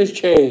 Look at this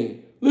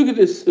chain. Look at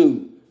this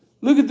suit.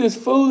 Look at this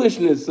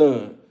foolishness,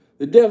 son.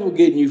 The devil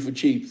getting you for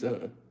cheap,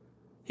 son.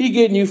 He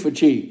getting you for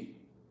cheap.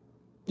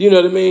 You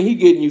know what I mean? He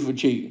getting you for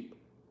cheap.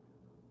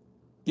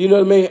 You know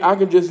what I mean? I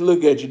can just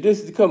look at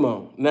you. Come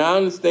on. Now, I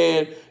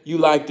understand you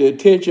like the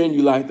attention,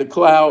 you like the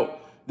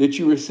clout that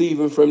you're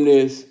receiving from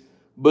this.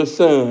 But,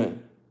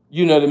 son,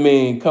 you know what I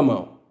mean? Come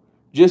on.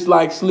 Just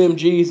like Slim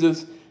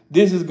Jesus,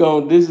 this is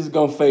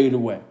gonna fade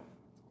away.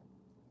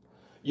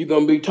 You're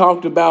going to be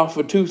talked about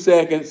for 2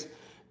 seconds.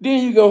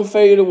 Then you're going to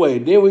fade away.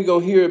 Then we're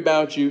going to hear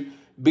about you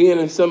being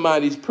in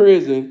somebody's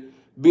prison,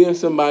 being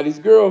somebody's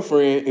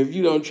girlfriend if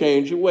you don't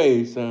change your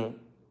ways, son.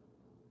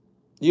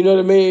 You know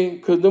what I mean?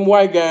 Because them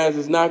white guys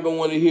is not going to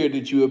want to hear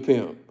that you a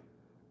pimp.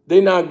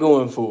 They're not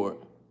going for it.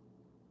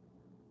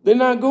 They're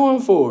not going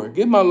for it.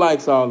 Get my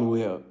likes all the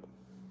way up.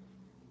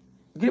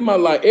 Get my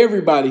like.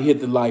 Everybody hit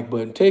the like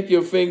button. Take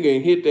your finger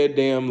and hit that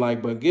damn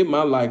like button. Get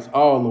my likes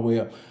all the way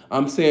up.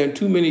 I'm saying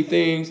too many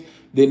things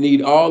that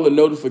need all the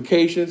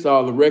notifications,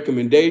 all the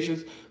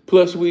recommendations.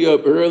 Plus, we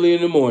up early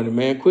in the morning,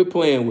 man. Quit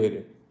playing with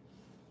it.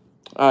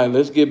 All right,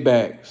 let's get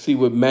back. See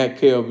what Matt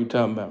Kelpy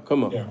talking about.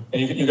 Come on. Yeah,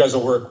 and you guys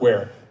will work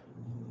where?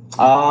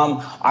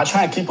 I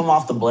try and keep them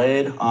off the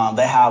blade.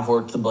 They have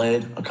worked the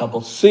blade a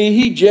couple. See,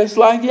 he just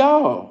like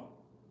y'all.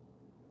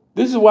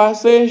 This is why I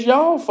say it's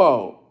y'all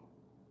fault.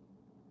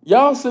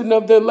 Y'all sitting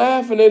up there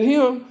laughing at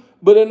him,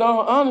 but in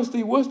all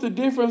honesty, what's the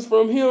difference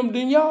from him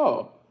than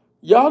y'all?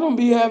 Y'all don't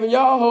be having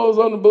y'all hoes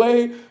on the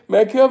blade.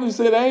 Matt Kelpy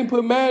said, I ain't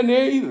put mine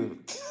there either.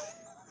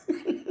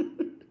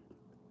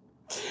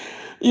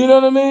 You know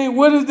what I mean?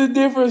 What is the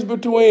difference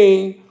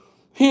between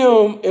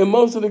him and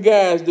most of the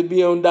guys that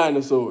be on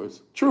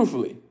dinosaurs?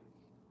 Truthfully.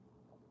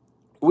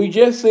 We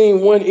just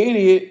seen one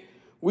idiot.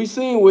 We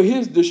seen what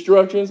his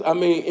instructions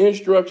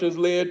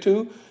led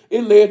to.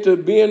 It led to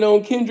being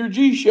on Kendra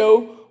G's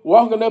show,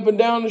 walking up and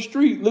down the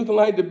street, looking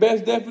like the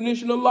best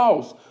definition of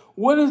lost.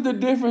 What is the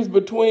difference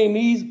between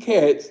these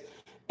cats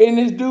and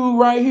this dude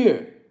right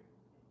here?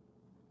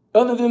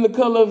 Other than the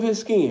color of his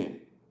skin.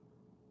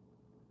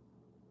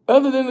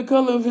 Other than the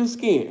color of his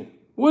skin.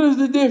 What is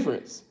the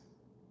difference?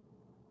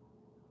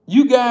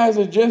 You guys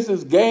are just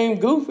as game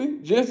goofy,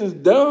 just as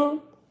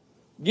dumb,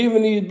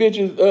 giving these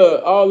bitches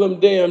all them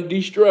damn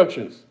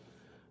destructions.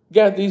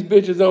 Got these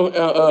bitches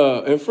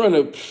on in front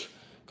of,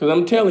 because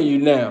I'm telling you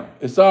now,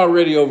 it's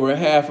already over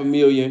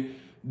 500,000.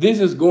 This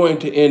is going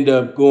to end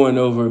up going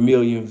over 1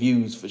 million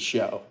views for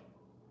sure.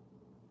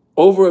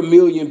 Over 1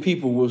 million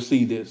people will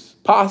see this,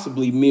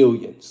 possibly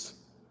millions.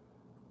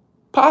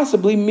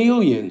 Possibly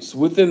millions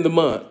within the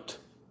month.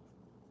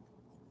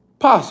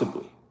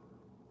 Possibly.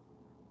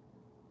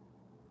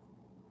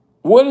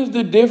 What is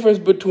the difference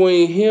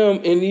between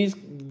him and these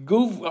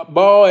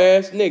goofball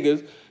ass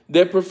niggas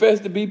that profess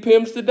to be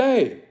pimps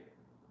today?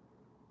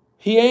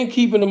 He ain't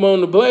keeping them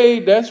on the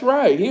blade. That's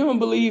right. He don't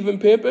believe in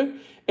pimping.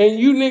 And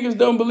you niggas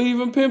don't believe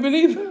in pimping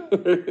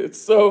either.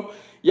 So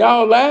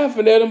y'all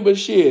laughing at him, but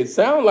shit,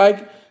 sound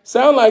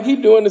like he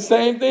doing the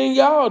same thing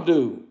y'all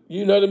do.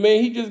 You know what I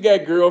mean? He just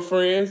got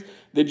girlfriends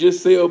that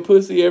just sell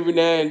pussy every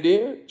now and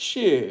then.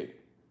 Shit.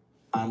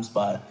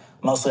 But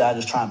mostly I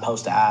just try and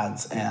post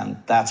ads,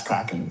 and that's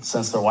cracking.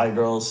 Since they're white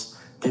girls,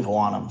 people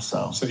want them.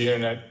 So the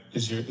internet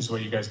is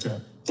what you guys do?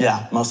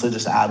 Yeah, mostly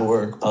just ad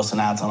work, posting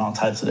ads on all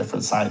types of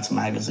different sites and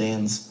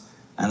magazines,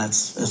 and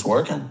it's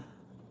working.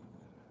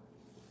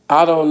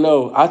 I don't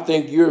know. I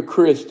think you're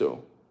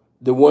Crystal,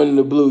 the one in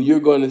the blue. You're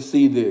going to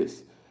see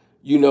this.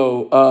 You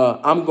know,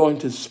 I'm going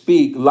to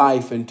speak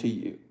life into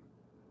you.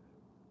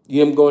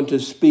 I'm going to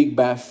speak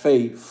by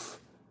faith.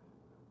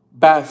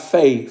 By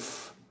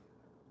faith,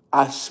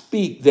 I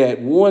speak that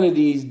one of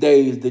these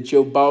days that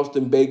your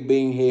Boston baked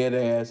bean head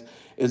ass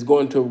is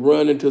going to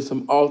run into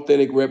some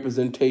authentic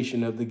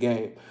representation of the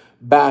game.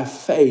 By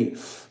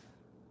faith.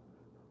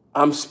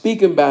 I'm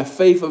speaking by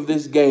faith of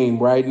this game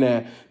right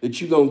now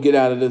that you're going to get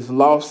out of this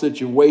lost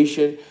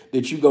situation,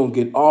 that you're going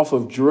to get off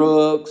of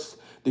drugs,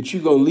 that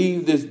you're going to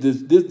leave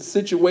this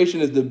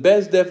situation is the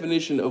best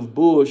definition of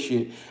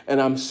bullshit.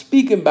 And I'm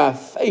speaking by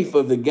faith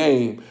of the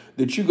game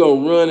that you're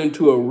going to run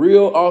into a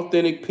real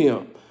authentic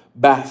pimp.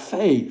 By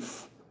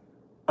faith,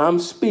 I'm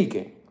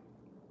speaking.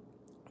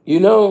 You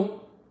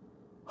know,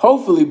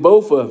 hopefully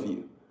both of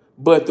you.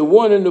 But the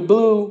one in the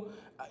blue,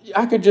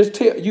 I could just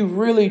tell you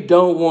really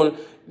don't want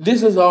to.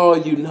 This is all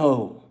you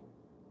know.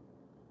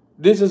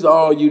 This is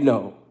all you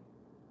know.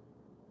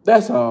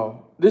 That's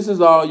all. This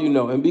is all you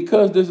know. And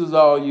because this is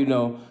all you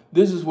know,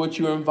 this is what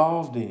you're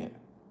involved in.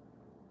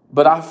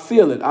 But I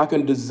feel it. I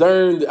can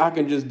discern. I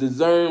can just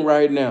discern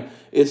right now.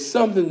 It's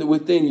something that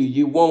within you.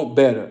 You want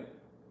better.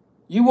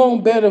 You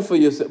want better for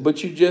yourself,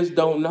 but you just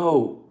don't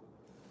know.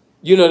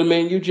 You know what I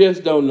mean? You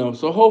just don't know.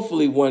 So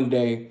hopefully one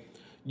day,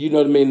 you know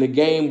what I mean, the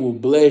game will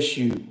bless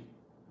you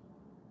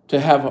to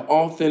have an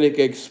authentic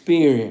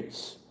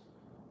experience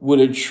with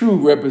a true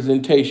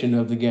representation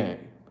of the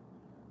game.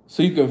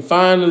 So you can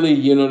finally,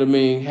 you know what I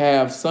mean,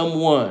 have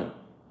someone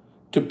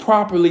to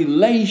properly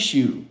lace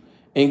you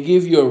and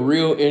give you a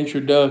real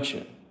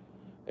introduction.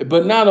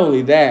 But not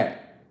only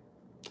that,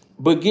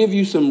 but give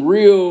you some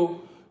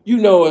real, you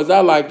know, as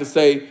I like to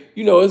say,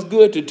 you know, it's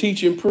good to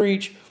teach and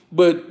preach,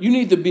 but you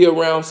need to be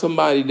around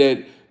somebody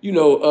that, you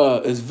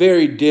know, is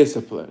very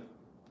disciplined.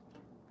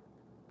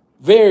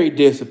 Very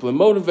disciplined.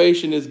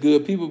 Motivation is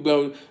good. People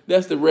go,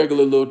 that's the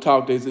regular little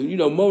talk. They say, you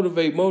know,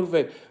 motivate.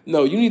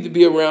 No, you need to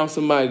be around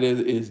somebody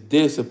that is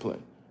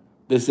disciplined,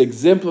 that's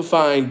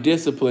exemplifying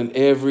discipline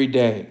every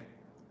day.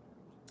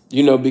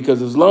 You know,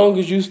 because as long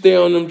as you stay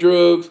on them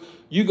drugs,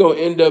 you're going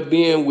to end up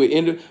being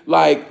with,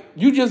 like,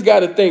 you just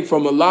got to think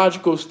from a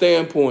logical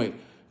standpoint.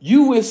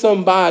 You with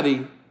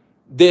somebody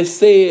that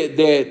said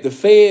that the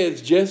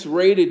feds just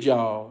raided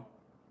y'all,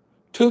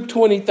 took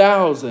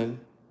 20,000,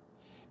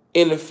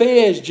 and the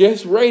feds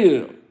just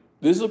raided him.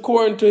 This is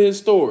according to his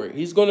story.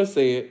 He's going to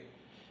say it.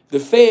 The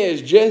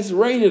feds just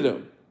raided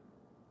him.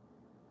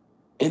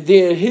 And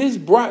then his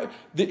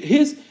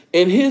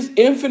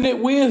infinite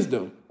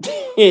wisdom,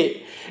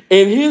 in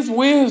his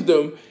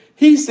wisdom,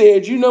 he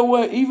said, you know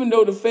what? Even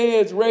though the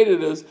feds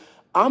raided us,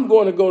 I'm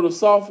going to go to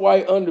Soft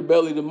White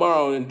Underbelly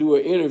tomorrow and do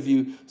an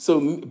interview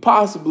so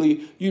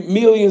possibly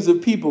millions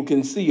of people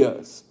can see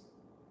us.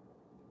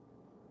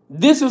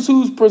 This is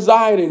who's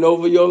presiding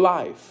over your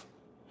life.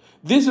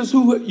 This is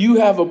who you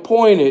have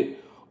appointed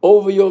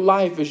over your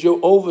life as your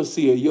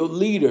overseer, your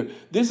leader.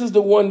 This is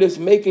the one that's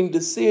making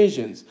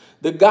decisions.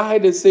 The guy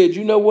that said,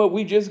 you know what,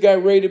 we just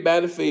got raided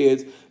by the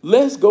feds.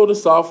 Let's go to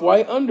Soft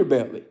White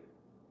Underbelly.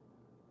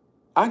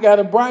 I got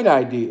a bright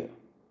idea.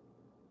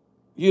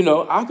 You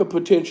know, I could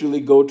potentially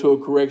go to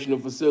a correctional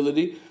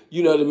facility,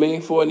 you know what I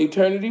mean, for an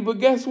eternity. But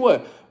guess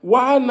what?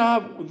 Why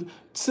not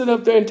sit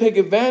up there and take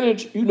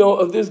advantage, you know,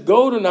 of this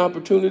golden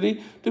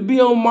opportunity to be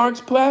on Mark's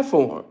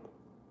platform?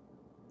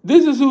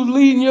 This is who's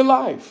leading your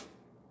life.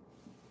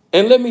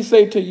 And let me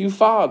say to you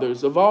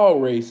fathers of all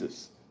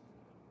races,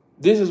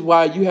 this is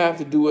why you have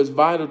to do what's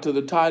vital to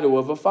the title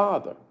of a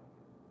father.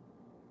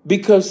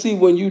 Because see,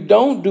 when you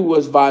don't do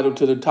what's vital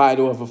to the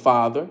title of a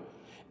father,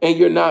 and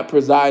you're not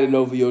presiding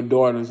over your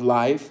daughter's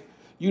life,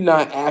 you're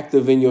not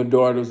active in your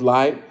daughter's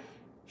life,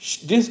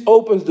 this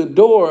opens the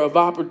door of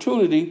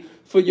opportunity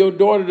for your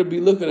daughter to be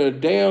looking a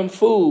damn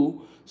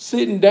fool,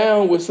 sitting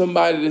down with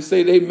somebody to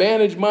say they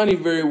manage money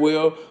very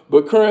well,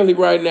 but currently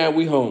right now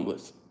we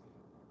homeless.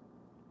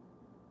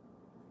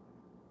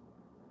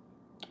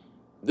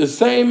 The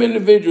same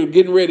individual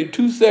getting ready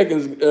 2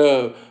 seconds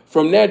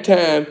from that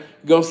time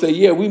gonna say,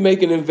 yeah, we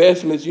making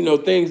investments, you know,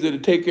 things that'll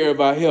take care of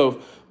our health,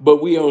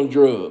 but we on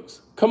drugs.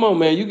 Come on,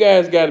 man. You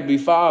guys got to be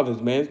fathers,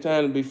 man. It's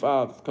time to be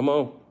fathers. Come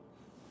on.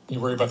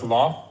 You worry about the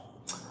law?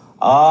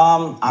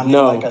 I mean,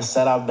 No. like I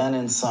said, I've been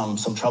in some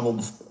trouble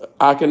before.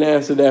 I can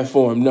answer that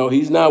for him. No,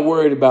 he's not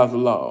worried about the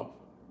law.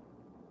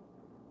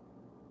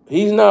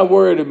 He's not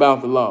worried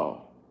about the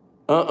law.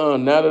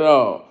 Not at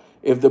all.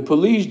 If the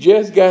police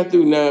just got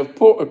through, now,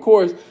 of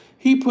course,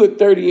 he put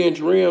 30-inch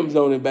rims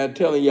on it by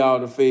telling y'all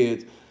the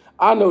feds.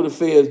 I know the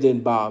feds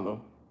didn't bother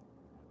him.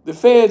 The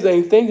feds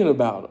ain't thinking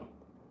about him.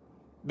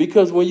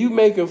 Because when you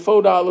making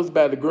 $4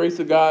 by the grace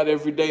of God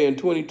every day and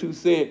 22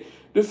 cents,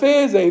 the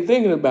feds ain't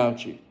thinking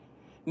about you.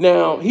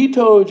 Now, he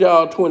told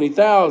y'all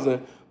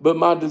 20,000, but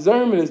my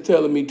discernment is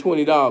telling me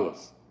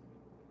 $20.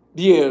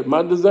 Yeah,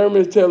 my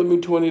discernment is telling me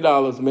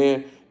 $20,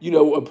 man. You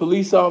know, a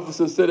police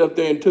officer sat up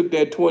there and took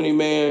that 20,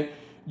 man,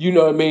 you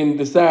know what I mean,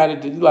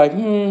 decided to like,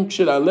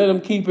 should I let him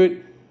keep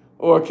it?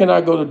 Or can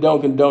I go to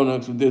Dunkin'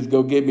 Donuts with this,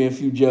 go get me a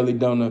few jelly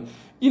donuts?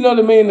 You know what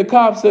I mean? The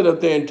cops sat up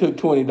there and took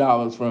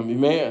 $20 from me,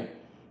 man.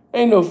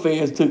 Ain't no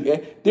feds took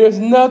that. There's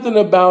nothing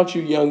about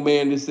you, young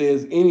man, that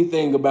says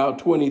anything about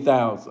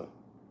 20,000.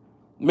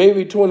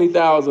 Maybe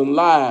 20,000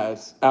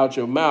 lies out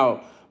your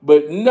mouth,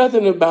 but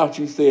nothing about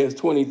you says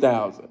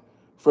 20,000.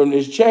 From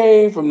this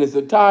chain, from this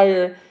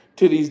attire,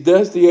 to these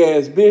dusty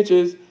ass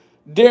bitches,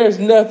 there's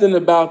nothing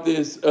about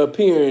this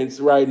appearance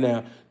right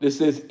now that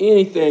says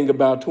anything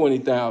about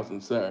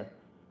 20,000, sir.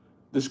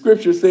 The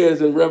scripture says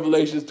in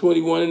Revelations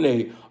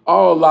 21:8,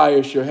 all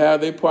liars shall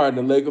have their part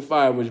in the lake of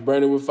fire, which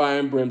burning with fire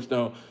and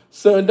brimstone.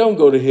 Son, don't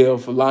go to hell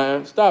for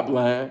lying. Stop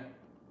lying.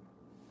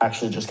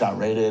 Actually just got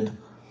raided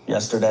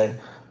yesterday.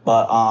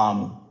 But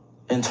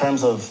in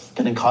terms of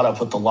getting caught up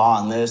with the law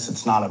on this,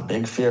 it's not a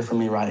big fear for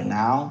me right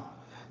now,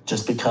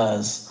 just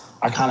because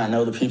I kind of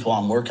know the people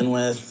I'm working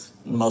with.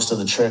 Most of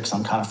the tricks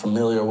I'm kind of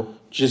familiar with.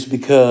 Just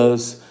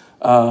because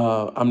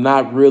I'm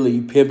not really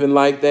pimping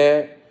like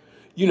that.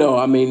 You know,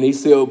 I mean, they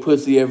sell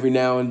pussy every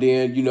now and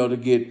then, you know, to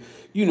get,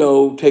 you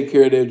know, take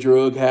care of their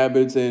drug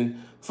habits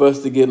and for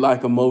us to get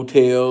like a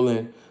motel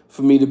and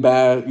for me to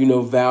buy, you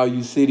know,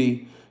 Value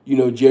City, you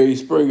know, Jerry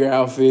Springer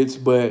outfits.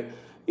 But,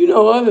 you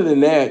know, other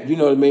than that, you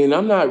know what I mean?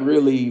 I'm not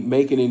really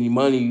making any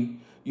money,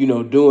 you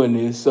know, doing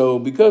this. So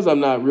because I'm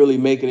not really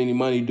making any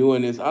money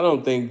doing this, I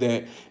don't think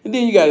that. And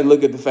then you got to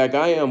look at the fact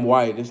I am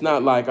white. It's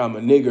not like I'm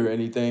a nigger or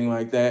anything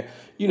like that.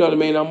 You know what I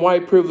mean? I'm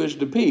white privileged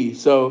to P.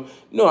 So,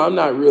 no, I'm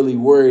not really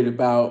worried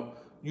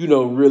about, you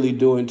know, really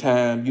doing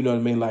time, you know what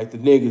I mean, like the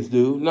niggas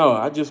do. No,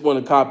 I just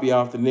want to copy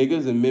off the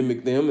niggas and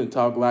mimic them and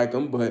talk like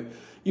them. But,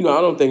 you know,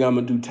 I don't think I'm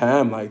going to do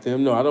time like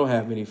them. No, I don't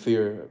have any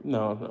fear.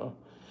 No,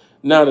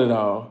 not at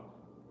all.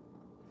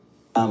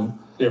 You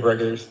have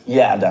regulars?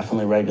 Yeah,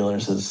 definitely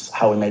regulars is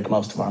how we make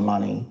most of our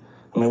money.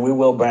 I mean, we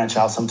will branch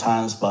out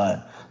sometimes,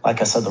 but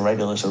like I said, the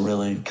regulars are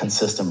really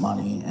consistent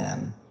money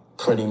and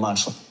pretty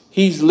much.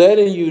 He's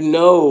letting you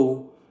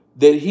know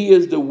that he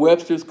is the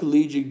Webster's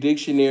Collegiate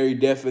Dictionary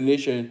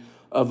definition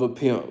of a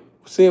pimp.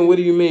 Saying, what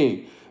do you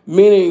mean?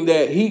 Meaning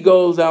that he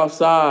goes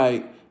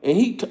outside and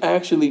he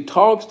actually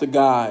talks to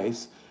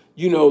guys,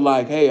 you know,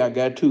 like, hey, I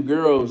got 2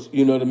 girls,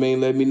 you know what I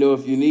mean? Let me know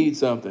if you need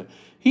something.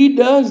 He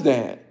does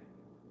that.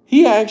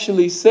 He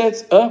actually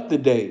sets up the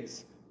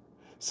dates.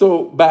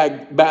 So by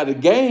the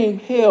game,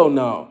 hell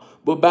no.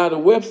 But by the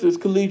Webster's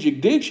Collegiate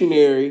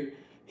Dictionary,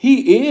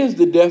 he is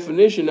the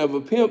definition of a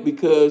pimp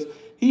because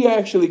he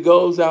actually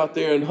goes out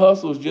there and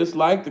hustles just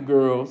like the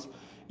girls,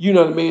 you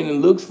know what I mean,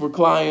 and looks for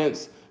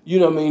clients, you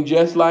know what I mean,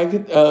 just like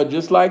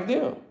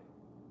them.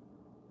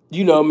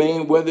 You know what I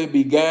mean? Whether it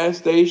be gas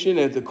station,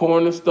 at the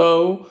corner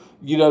store,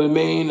 you know what I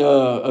mean?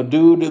 A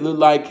dude that look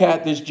like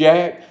Cactus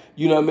Jack,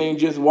 you know what I mean?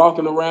 Just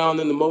walking around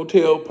in the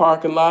motel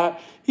parking lot.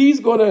 He's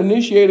going to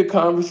initiate a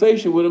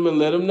conversation with him and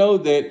let him know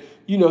that,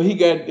 you know, he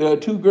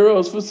got 2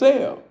 girls for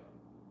sale.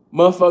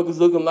 Motherfuckers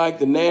looking like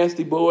the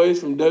Nasty Boys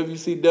from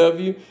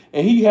WCW,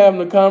 and he having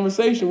a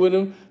conversation with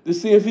him to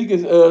see if he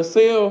can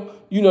sell,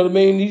 you know what I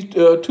mean, these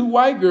 2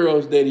 white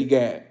girls that he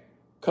got.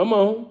 Come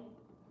on.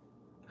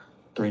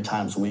 3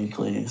 times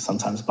weekly,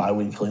 sometimes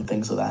bi-weekly,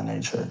 things of that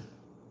nature.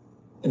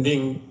 And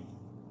being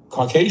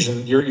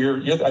Caucasian,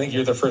 I think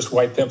you're the first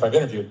white pimp I've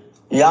interviewed.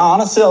 Yeah,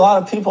 honestly, a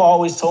lot of people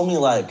always told me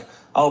like,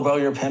 oh, bro,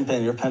 you're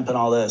pimping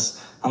all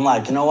this. I'm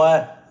like, you know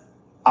what?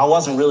 I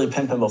wasn't really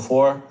pimping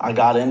before I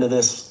got into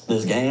this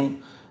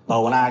game,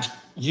 but when I actually...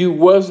 You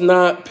was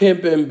not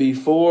pimping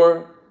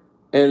before,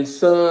 and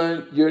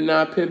son, you're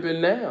not pimping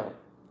now.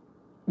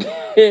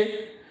 Yeah,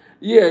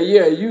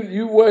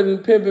 you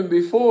wasn't pimping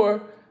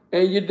before,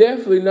 and you're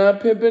definitely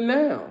not pimping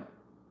now.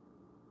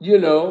 You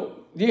know,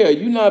 yeah,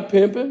 you're not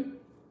pimping,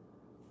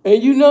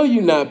 and you know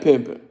you're not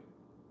pimping.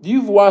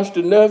 You've watched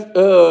enough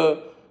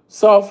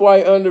soft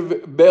white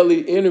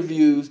underbelly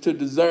interviews to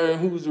discern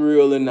who's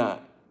real and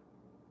not.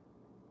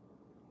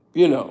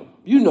 You know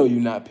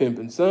you're not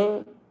pimping,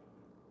 son.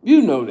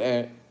 You know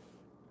that.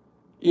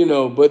 You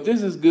know, but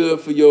this is good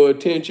for your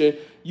attention.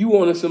 You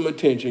wanted some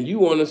attention. You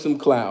wanted some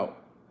clout.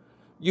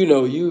 You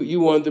know,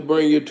 you wanted to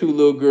bring your 2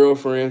 little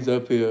girlfriends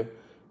up here,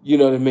 you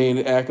know what I mean,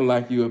 acting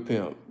like you a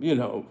pimp, you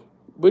know.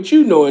 But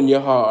you know in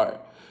your heart,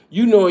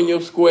 you know in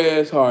your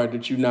square's heart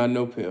that you're not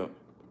no pimp.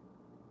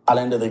 Got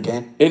into the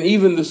game. And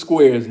even the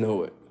squares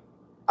know it.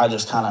 I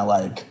just kind of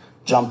like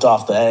jumped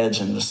off the edge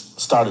and just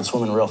started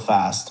swimming real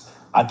fast.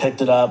 I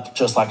picked it up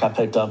just like I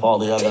picked up all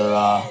the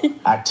other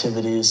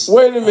activities.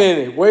 Wait a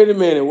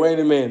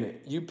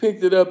minute. You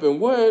picked it up in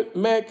what,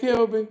 Matt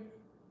Kelpy?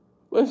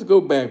 Let's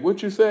go back.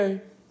 What you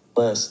say?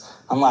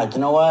 I'm like, you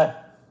know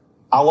what?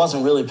 I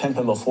wasn't really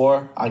pimping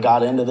before I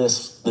got into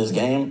this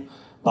game,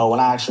 but when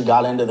I actually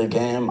got into the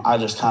game, I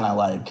just kind of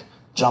like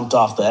jumped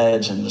off the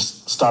edge and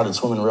just started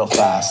swimming real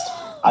fast.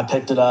 I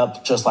picked it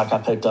up just like I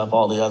picked up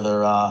all the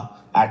other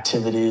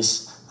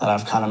activities that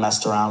I've kind of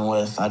messed around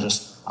with.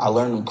 I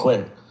learned them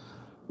quick.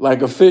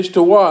 Like a fish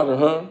to water,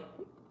 huh?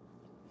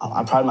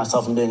 I pride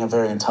myself in being a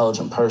very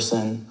intelligent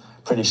person,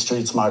 pretty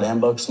street smart and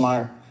book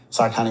smart.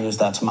 So I kind of use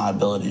that to my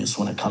abilities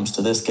when it comes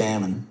to this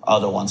game and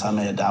other ones I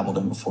may have dabbled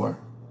in before.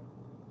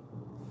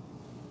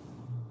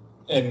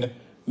 And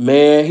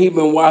man, he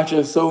been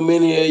watching so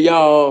many of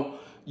y'all,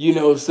 you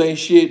know, say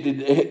shit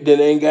that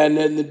ain't got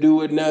nothing to do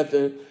with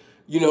nothing,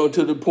 you know,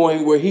 to the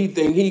point where he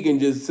think he can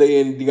just say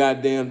any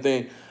goddamn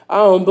thing. I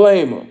don't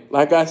blame him.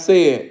 Like I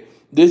said,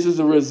 this is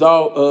a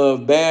result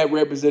of bad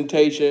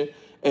representation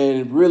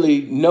and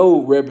really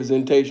no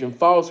representation,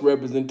 false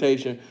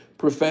representation,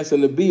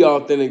 professing to be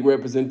authentic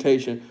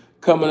representation,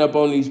 coming up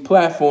on these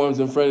platforms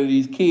in front of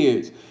these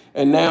kids.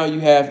 And now you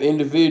have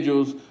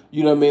individuals,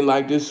 you know what I mean,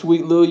 like this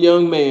sweet little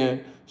young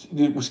man,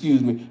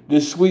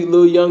 this sweet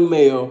little young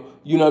male,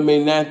 you know what I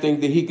mean, not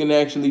think that he can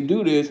actually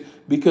do this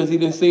because he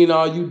done seen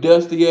all you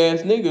dusty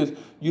ass niggas,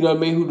 you know what I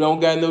mean, who don't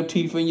got no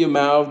teeth in your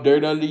mouth,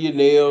 dirt under your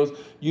nails,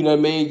 you know what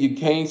I mean, you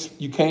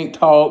can't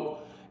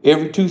talk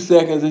every 2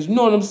 seconds. You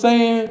know what I'm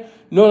saying?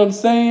 Know what I'm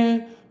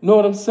saying? Know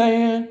what I'm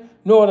saying?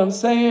 Know what I'm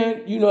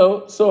saying? You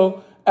know,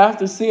 so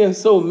after seeing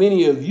so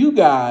many of you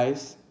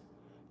guys,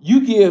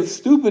 you give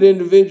stupid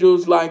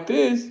individuals like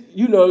this,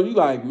 you know, you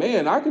like,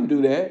 man, I can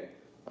do that.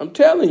 I'm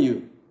telling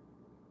you.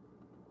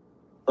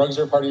 Drugs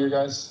are a part of your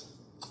guys?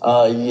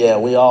 Yeah,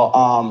 we're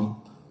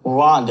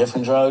on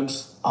different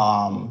drugs.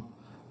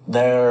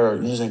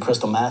 They're using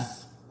crystal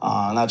meth,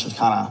 and that just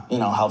kind of, you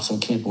know, helps them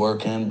keep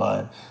working.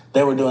 But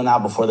they were doing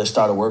that before they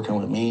started working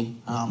with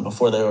me,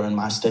 before they were in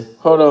my stick.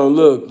 Hold on,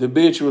 look, the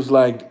bitch was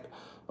like,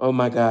 oh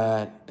my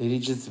God, did he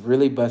just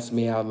really bust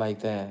me out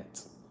like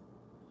that?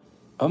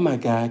 Oh my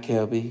God,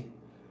 Kelpy,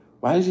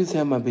 why did you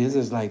tell my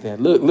business like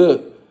that? Look how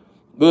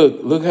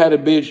the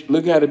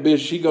bitch,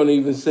 she gonna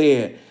even say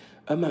it.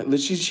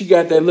 She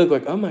got that look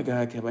like, oh my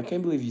God, Kelpy, I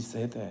can't believe you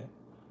said that.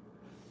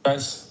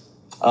 Guys?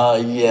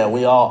 Yeah,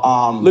 we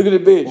all, look at the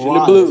bitch in the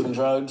blue. Different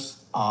drugs.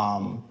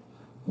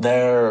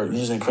 They're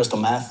using crystal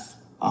meth,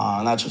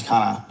 and that just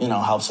kind of, you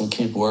know, helps them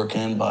keep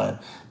working.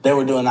 But they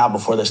were doing that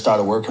before they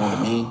started working with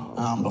me.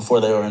 Before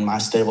they were in my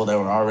stable, they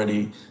were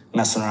already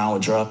messing around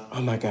with drugs.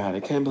 Oh my God, I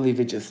can't believe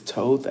it just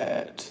told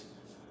that.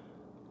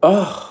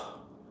 Oh,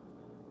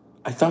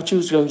 I thought you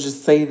was gonna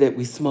just say that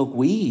we smoke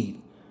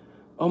weed.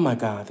 Oh my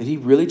God, did he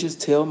really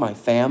just tell my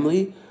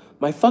family?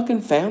 My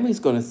fucking family's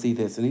gonna see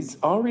this, and he's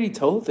already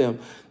told them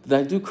that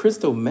I do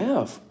crystal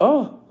meth.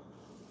 Oh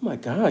my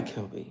God,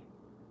 Kelpy.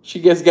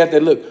 She just got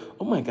that look.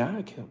 Oh my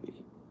God, Kelpy.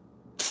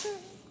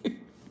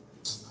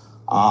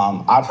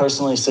 I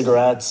personally,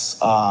 cigarettes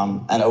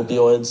and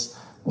opioids,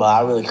 but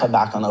I really cut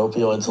back on the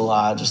opioids a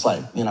lot, just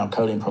like, you know,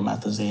 codeine,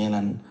 promethazine,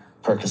 and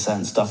Percocet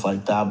and stuff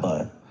like that.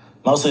 But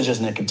mostly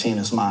just nicotine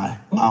is my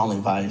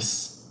only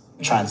vice.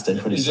 I try and stay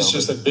pretty sober. Is this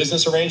just a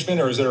business arrangement,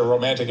 or is there a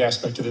romantic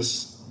aspect to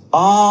this?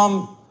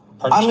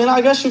 I mean,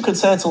 I guess you could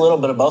say it's a little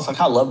bit of both. Like,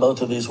 I love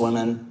both of these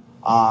women.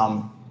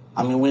 I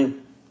mean, we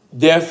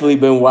definitely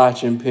been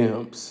watching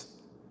Pimps.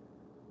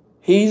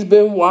 He's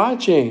been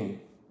watching.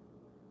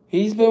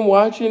 He's been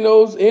watching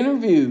those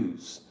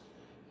interviews.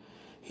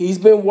 He's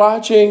been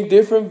watching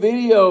different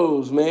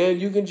videos, man.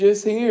 You can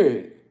just hear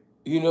it.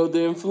 You know,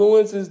 the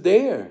influence is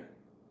there.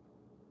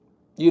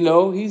 You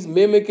know, he's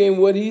mimicking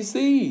what he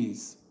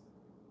sees.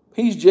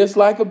 He's just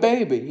like a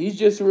baby. He's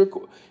just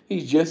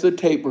a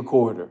tape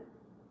recorder,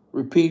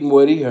 repeating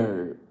what he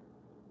heard.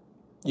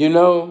 You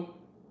know,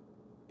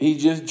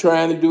 he's just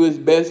trying to do his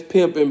best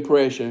pimp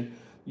impression,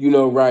 you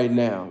know, right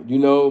now. You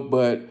know,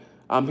 but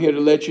I'm here to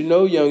let you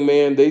know, young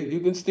man, you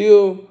can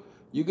still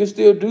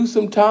do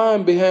some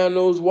time behind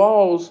those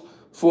walls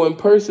for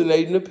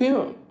impersonating a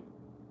pimp.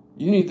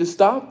 You need to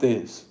stop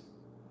this.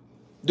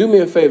 Do me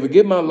a favor,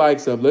 get my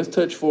likes up. Let's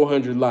touch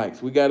 400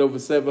 likes. We got over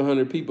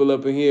 700 people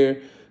up in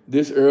here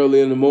this early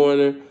in the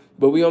morning,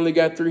 but we only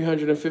got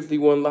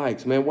 351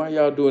 likes, man. Why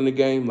y'all doing the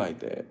game like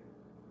that?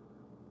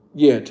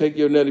 Yeah, take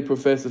your nutty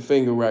professor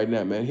finger right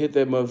now, man. Hit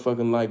that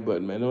motherfucking like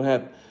button, man.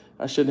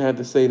 I shouldn't have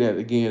to say that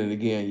again and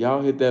again.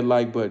 Y'all hit that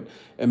like button.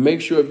 And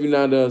make sure if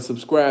you're not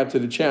subscribed to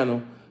the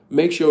channel,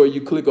 make sure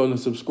you click on the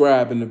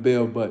subscribe and the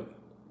bell button.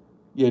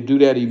 Yeah, do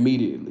that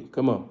immediately.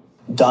 Come on.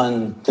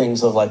 Done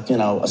things of like, you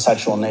know, a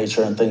sexual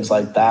nature and things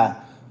like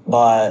that.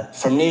 But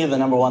for me, the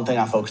number one thing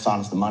I focus on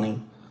is the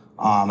money.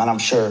 And I'm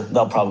sure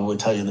they'll probably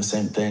tell you the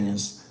same thing,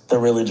 is they're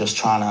really just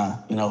trying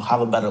to, you know,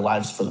 have a better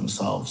lives for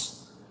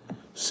themselves.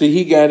 See,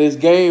 he got his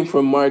game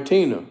from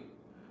Martina.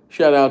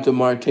 Shout out to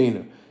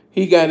Martina.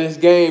 He got his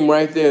game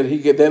right there. He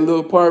get that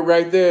little part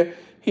right there.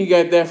 He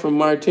got that from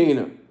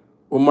Martina.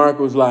 Where Mark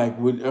was like,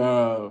 you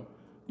know,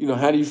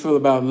 how do you feel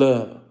about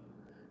love?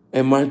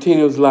 And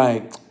Martina was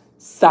like,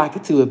 sock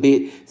it to a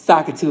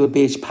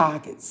bitch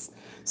pockets.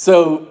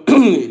 So,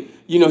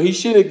 you know, he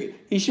should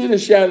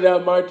have shouted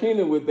out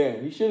Martina with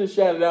that. He should have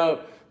shouted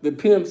out the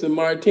Pimps and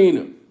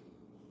Martina.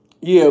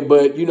 Yeah,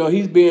 but, you know,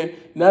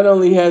 not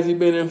only has he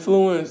been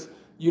influenced,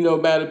 you know,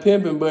 by the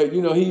pimping, but,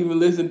 you know, he even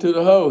listened to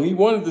the hoe. He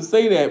wanted to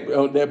say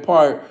that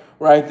part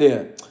right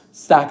there.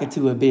 Sock it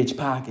to a bitch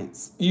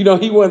pockets. You know,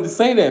 he wanted to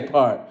say that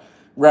part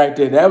right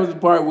there. That was the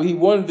part where he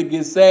wanted to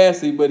get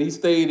sassy, but he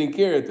stayed in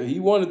character. He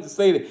wanted to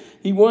say that.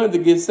 He wanted to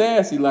get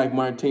sassy like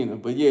Martina.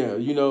 But, yeah,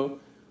 you know,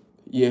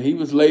 yeah, he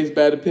was laced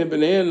by the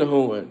pimping and the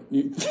horn.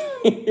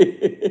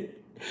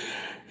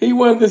 He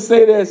wanted to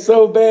say that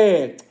so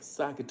bad.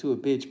 Sock it to a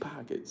bitch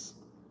pockets.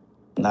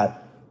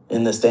 That,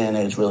 in this day and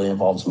age, really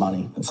involves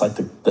money. It's like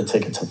the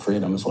ticket to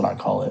freedom is what I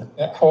call it.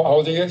 Yeah, how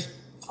old are you guys?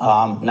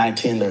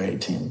 19, they're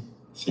 18.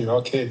 So you're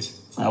all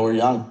kids. We're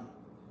young.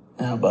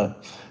 Yeah,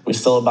 but we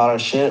still about our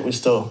shit. We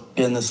still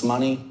getting this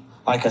money.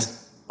 Like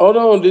us. Hold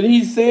on, did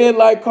he say it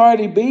like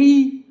Cardi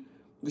B?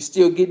 We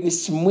still getting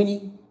this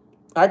money?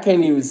 I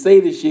can't even say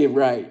this shit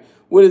right.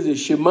 What is it,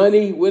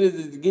 shmoney? What is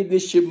it, getting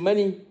this shit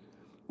money?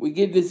 We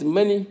get this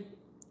money.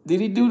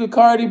 Did he do the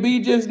Cardi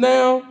B just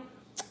now?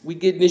 We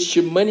getting this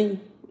shit money,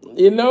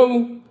 you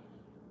know?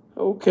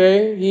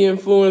 Okay, he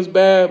influenced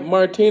by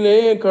Martina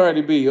and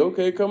Cardi B.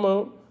 Okay, come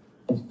on.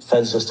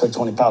 Feds just took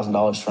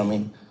 $20,000 from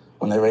me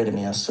when they raided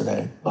me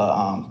yesterday. But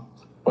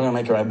we're going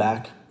to make it right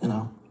back, you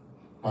know.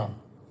 Wow.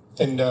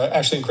 And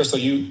Ashley and Crystal,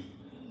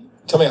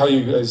 tell me how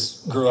you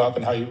guys grew up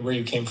and where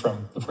you came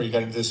from before you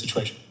got into this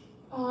situation.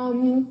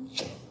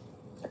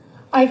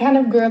 I kind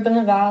of grew up in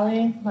the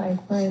valley, like,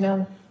 you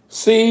know.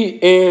 See,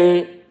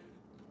 and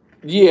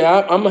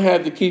yeah, I'm going to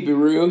have to keep it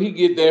real. He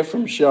get that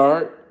from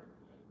Shark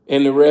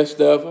and the rest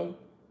of them.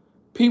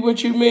 Pete,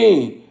 what you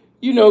mean?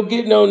 You know,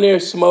 getting on there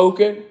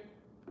smoking.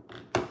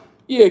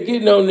 Yeah,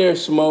 getting on there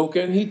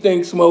smoking. He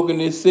thinks smoking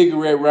this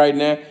cigarette right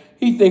now.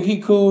 He think he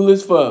cool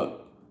as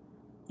fuck.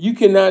 You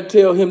cannot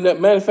tell him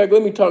that. Matter of fact,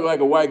 let me talk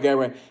like a white guy,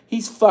 right?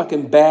 He's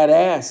fucking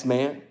badass,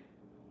 man.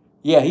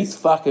 Yeah, he's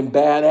fucking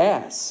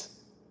badass.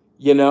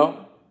 You know?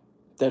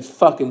 That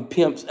fucking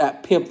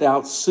pimped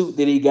out suit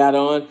that he got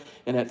on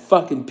and that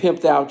fucking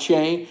pimped out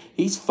chain.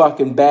 He's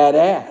fucking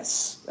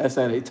badass. That's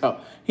how they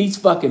talk. He's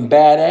fucking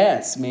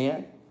badass,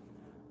 man.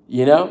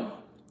 You know?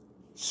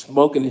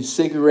 Smoking his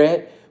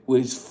cigarette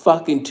with his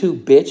fucking two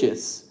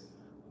bitches.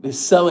 They're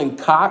selling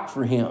cock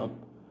for him.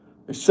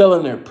 They're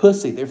selling their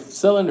pussy. They're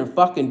selling their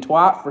fucking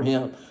twat for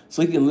him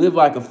so he can live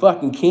like a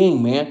fucking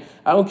king, man.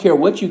 I don't care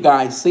what you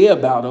guys say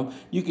about him.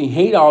 You can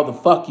hate all the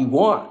fuck you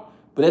want.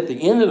 But at the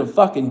end of the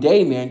fucking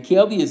day, man,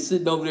 Kelpy is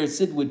sitting over there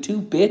sitting with two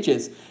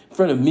bitches in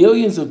front of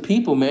millions of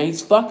people, man.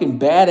 He's fucking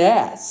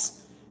badass.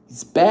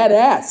 He's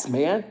badass,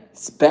 man.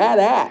 He's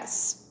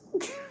badass.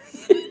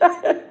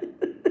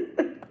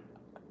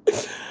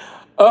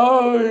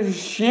 Oh,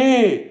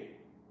 shit.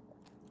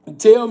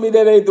 Tell me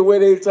that ain't the way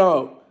they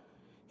talk.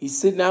 He's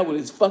sitting out with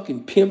his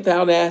fucking pimped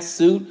out ass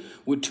suit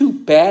with two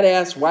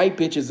badass white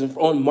bitches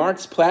on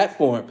Mark's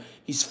platform.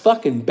 He's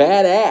fucking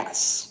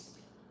badass.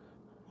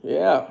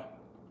 Yeah.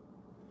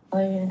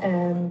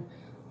 And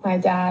my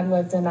dad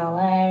lived in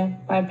LA.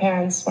 My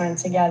parents weren't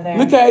together.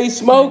 Look how he's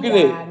smoking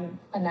my dad,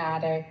 an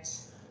addict.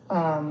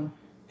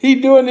 He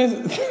doing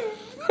this.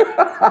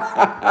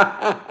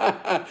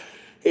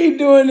 He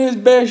doing his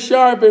best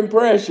Sharp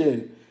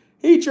impression.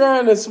 He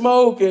trying to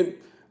smoke and,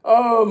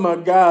 oh my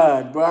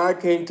God, bro, I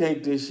can't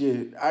take this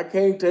shit. I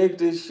can't take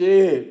this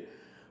shit.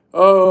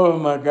 Oh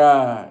my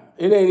God.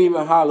 It ain't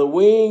even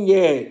Halloween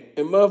yet.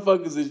 And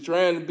motherfuckers is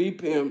trying to be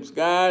pimps.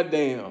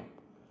 Goddamn.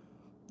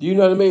 You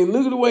know what I mean?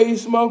 Look at the way he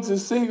smokes a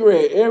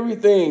cigarette,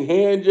 everything,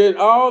 hand jet,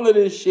 all of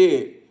this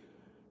shit.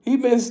 He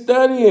been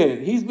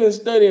studying. He's been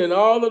studying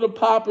all of the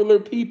popular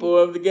people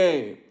of the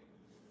game.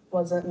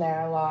 Wasn't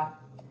there a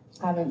lot.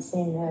 Haven't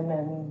seen him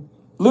in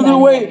Look at the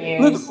way.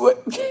 years.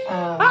 Look at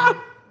what.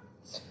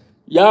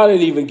 Y'all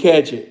didn't even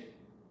catch it.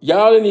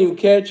 Y'all didn't even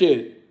catch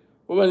it.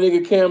 What my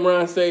nigga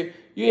Cameron say?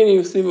 You didn't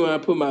even see me when I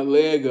put my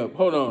leg up.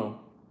 Hold on.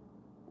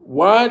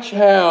 Watch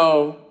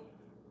how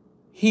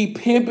he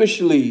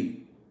pimpishly.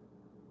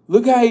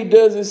 Look how he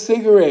does his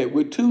cigarette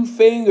with 2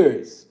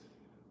 fingers.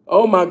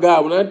 Oh my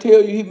God, when I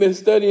tell you he been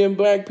studying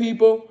black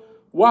people,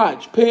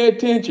 watch, pay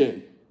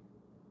attention.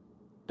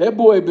 That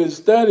boy been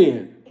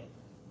studying.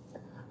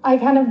 I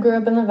kind of grew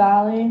up in the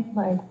Valley,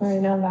 like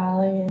Merino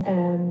Valley,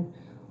 and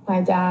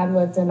my dad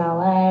lived in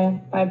LA.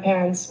 My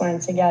parents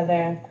weren't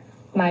together.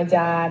 My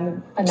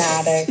dad, an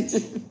addict,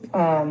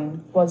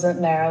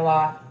 wasn't there a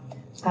lot.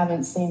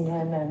 Haven't seen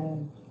him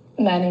in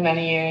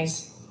many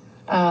years.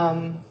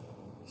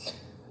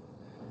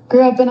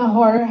 Grew up in a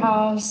hoarder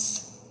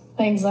house,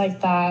 things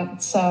like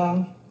that,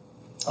 so.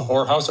 A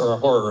whorehouse or a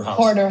horror house?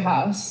 Hoarder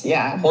house,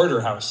 yeah.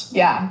 Hoarder house.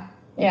 Yeah.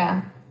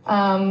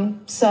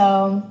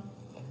 So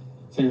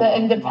the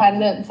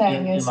independent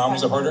thing is. Your mom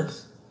was a hoarder?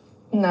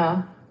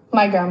 No,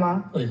 my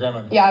grandma. Oh, your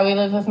grandma. Yeah, we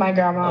lived with my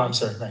grandma. Oh, I'm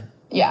sorry, right.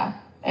 Yeah,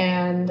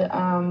 and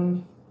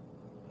then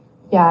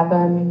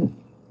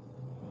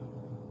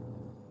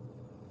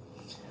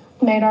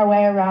made our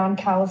way around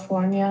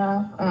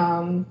California.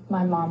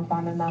 My mom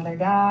found another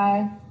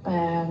guy,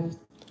 and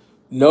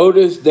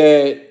notice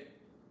that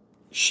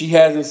she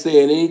hasn't said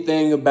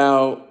anything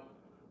about,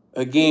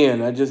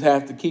 again, I just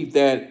have to keep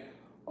that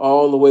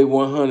all the way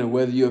 100,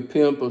 whether you're a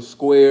pimp or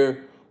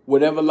square,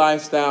 whatever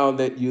lifestyle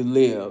that you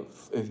live.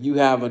 If you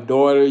have a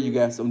daughter, you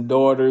got some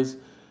daughters,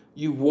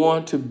 you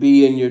want to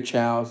be in your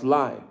child's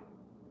life.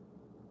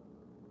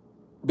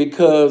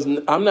 Because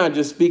I'm not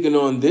just speaking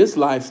on this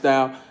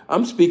lifestyle,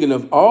 I'm speaking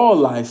of all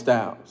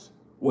lifestyles.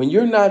 When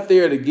you're not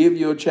there to give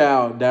your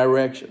child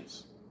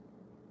directions,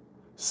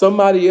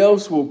 somebody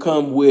else will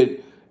come with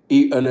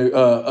an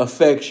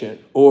affection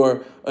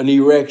or an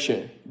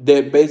erection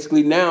that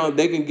basically now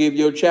they can give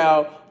your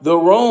child the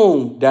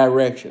wrong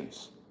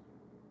directions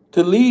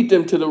to lead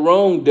them to the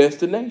wrong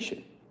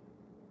destination.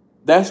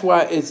 That's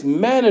why it's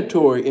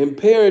mandatory,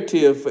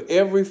 imperative for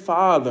every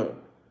father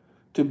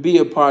to be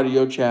a part of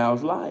your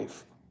child's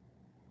life.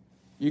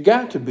 You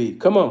got to be.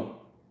 Come on.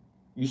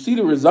 You see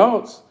the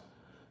results.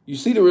 You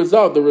see the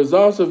result. The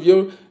results of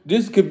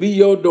this could be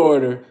your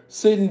daughter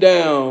sitting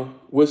down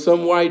with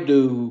some white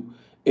dude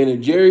in a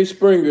Jerry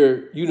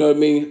Springer, you know what I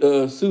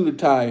mean, suit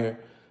attire,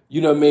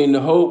 you know what I mean,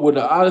 the whole with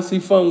the Odyssey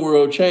Fun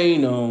World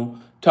chain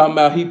on, talking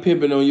about he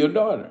pimping on your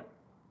daughter.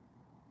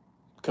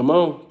 Come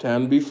on,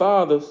 time to be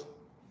fathers.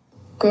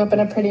 Grew up in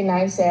a pretty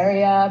nice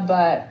area,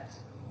 but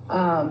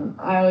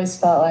I always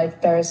felt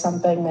like there was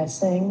something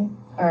missing,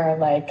 or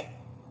like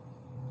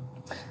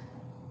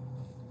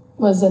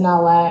was in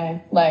LA.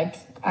 Like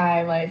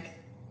I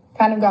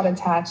kind of got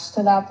attached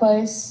to that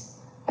place.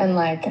 And,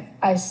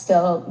 I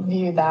still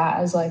view that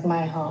as,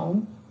 my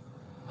home.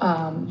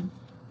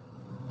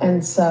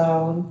 And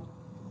so.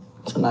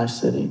 It's a nice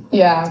city.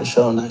 Yeah. For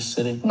sure, a nice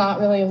city. Not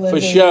really living.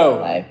 For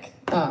sure.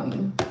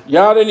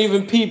 Y'all didn't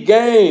even peep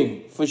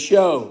game. For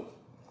sure.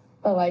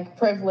 A,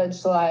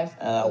 privileged life.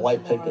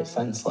 White picket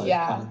fence life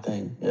kind of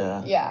thing.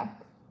 Yeah. Yeah.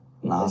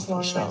 Nah, it's for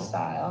more sure. my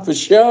style. For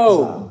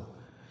sure.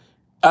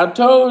 I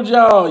told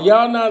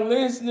y'all not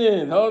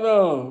listening. Hold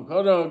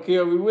on,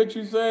 Kelpy. What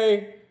you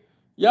say?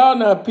 Y'all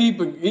not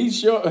peeping. He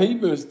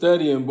been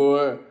studying,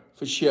 boy,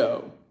 for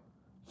sure.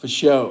 For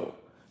sure.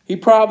 He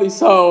probably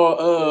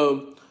saw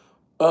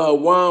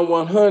Juan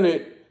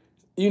 100.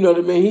 You know what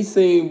I mean? He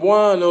seen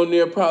Juan on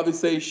there probably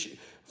say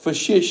for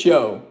shit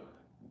show.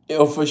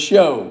 Or for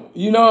show.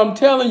 You know, I'm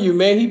telling you,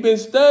 man, he been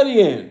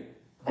studying.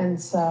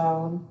 And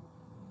so.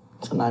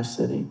 It's a nice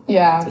city.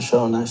 Yeah. For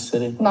sure, a nice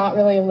city. Not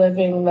really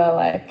living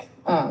the,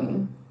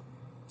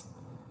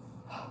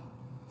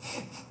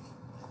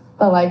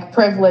 the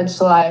privileged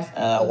life.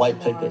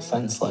 White picket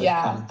fence life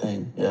kind of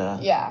thing. Yeah.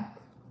 Yeah.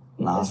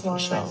 Nah, it's for more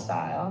sure. my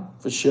style.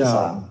 For sure.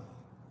 So.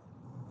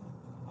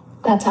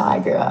 That's how I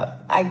grew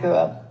up. I grew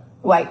up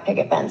white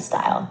picket fence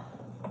style.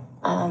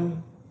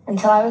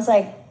 Until I was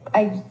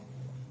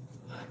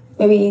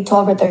maybe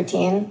 12 or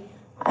 13.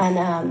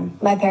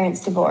 And my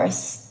parents'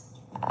 divorce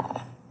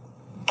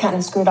kind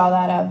of screwed all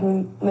that up.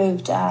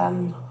 Moved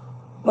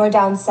more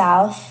down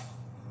south,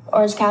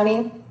 Orange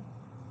County.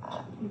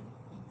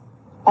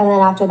 And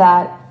then after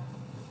that,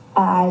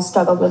 I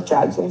struggled with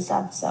drugs and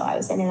stuff, so I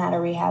was in and out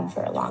of rehab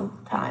for a long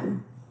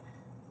time.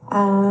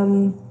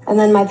 And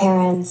then my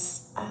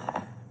parents,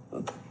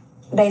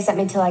 they sent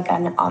me to an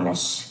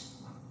Amish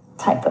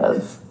type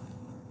of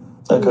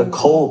Like a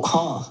cold,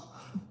 huh?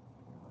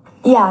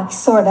 Yeah,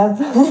 sort of.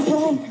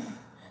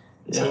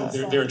 So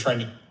they were trying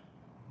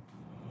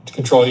to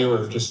control you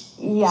or just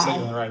set you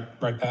on the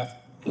right path?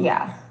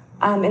 Yeah.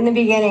 In the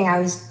beginning, I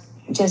was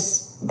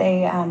just,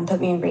 they put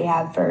me in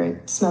rehab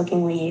for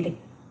smoking weed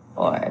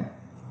or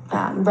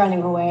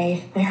running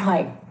away. They're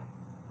like,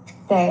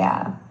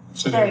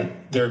 So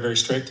they were very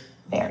strict?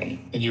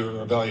 Very. And you were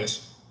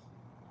rebellious?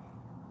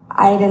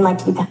 I didn't like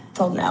to be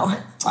told no.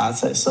 I'd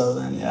say so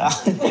then, yeah.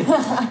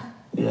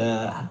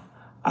 Yeah.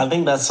 I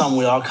think that's something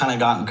we all kind of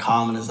got in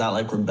common is that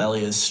like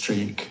rebellious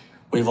streak.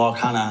 We've all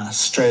kind of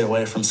strayed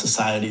away from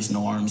society's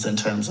norms in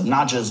terms of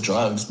not just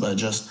drugs, but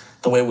just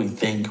the way we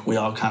think. We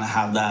all kind of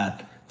have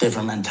that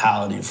different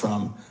mentality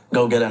from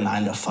go get a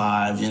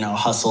 9-to-5, you know,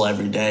 hustle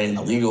every day in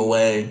a legal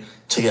way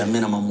to get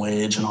minimum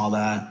wage and all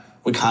that.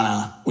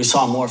 We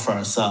saw more for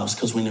ourselves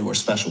because we knew we're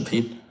special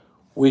people.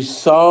 We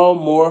saw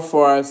more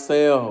for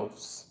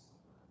ourselves.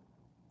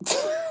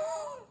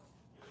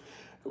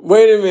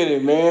 Wait a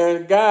minute,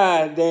 man.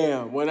 God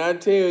damn. When I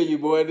tell you,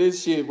 boy,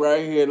 this shit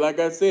right here, like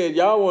I said,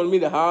 y'all want me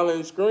to holler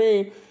and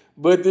scream,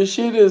 but this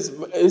shit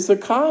it's a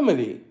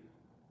comedy.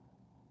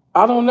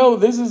 I don't know.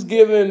 This is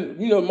given,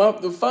 you know,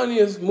 the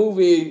funniest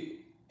movie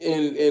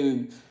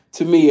to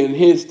me in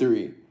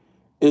history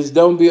is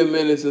Don't Be a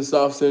Menace in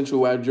South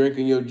Central while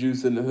drinking your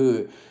juice in the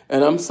hood.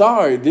 And I'm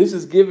sorry, this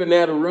is giving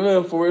that a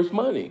run for its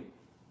money.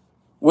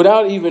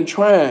 Without even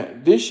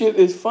trying. This shit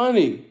is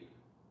funny.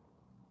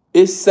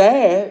 It's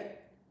sad.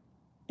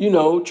 You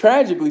know,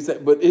 tragically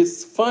sad, but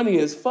it's funny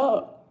as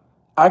fuck.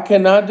 I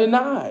cannot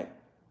deny.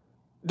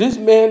 This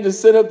man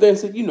just sit up there and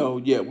said, you know,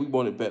 yeah, we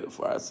want it better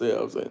for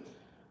ourselves. And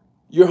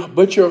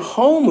you're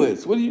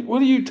homeless. What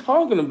are you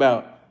talking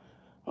about?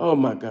 Oh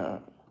my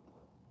God.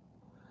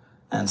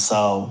 And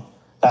so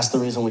that's the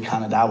reason we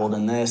kind of dabbled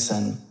in this.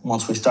 And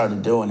once we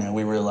started doing it,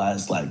 we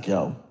realized like,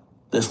 yo,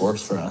 this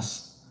works for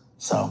us.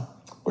 So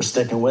we're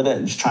sticking with it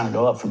and just trying to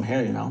go up from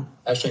here, you know?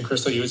 Ashley and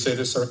Crystal, you would say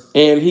this, sir?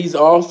 And he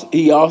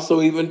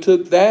also even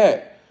took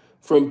that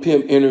from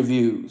Pimp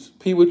interviews.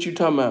 P, what you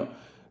talking about?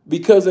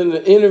 Because in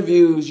the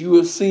interviews, you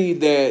will see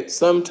that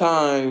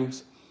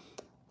sometimes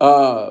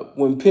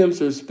when pimps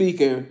are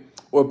speaking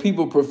or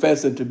people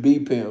professing to be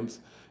pimps,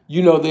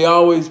 you know, they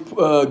always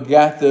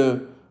got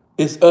the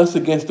 "it's us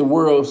against the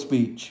world"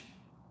 speech.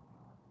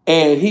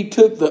 And he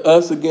took the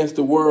 "us against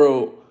the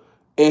world"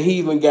 and he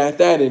even got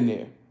that in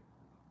there.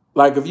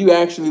 Like if you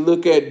actually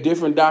look at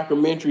different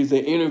documentaries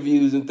and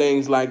interviews and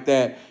things like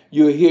that,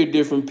 you'll hear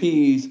different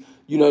P's,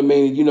 you know what I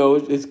mean? You know,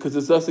 it's because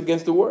it's us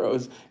against the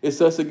world.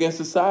 It's us against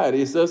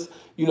society. It's us,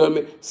 you know what I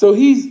mean? So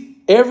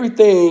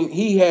everything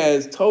he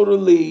has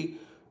totally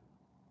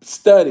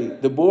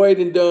studied. The boy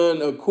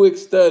done a quick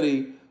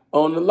study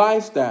on the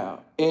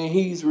lifestyle, and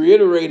he's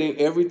reiterating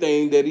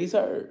everything that he's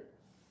heard.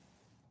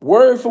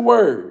 Word for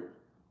word.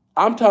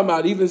 I'm talking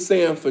about even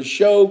saying for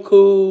show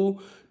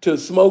cool, to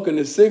smoking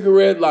a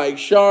cigarette like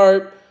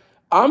Sharp.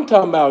 I'm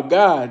talking about,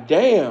 God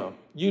damn.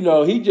 You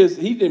know, he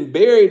done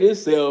buried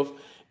himself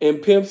in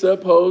Pimps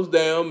Up, Hoes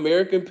Down,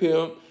 American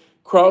Pimp,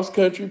 Cross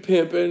Country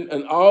Pimping,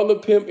 and all the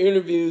pimp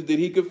interviews that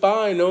he could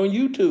find on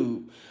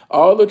YouTube.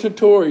 All the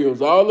tutorials,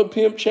 all the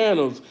pimp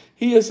channels.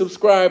 He is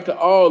subscribed to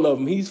all of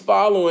them. He's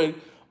following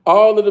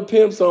all of the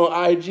pimps on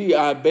IG,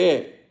 I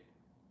bet.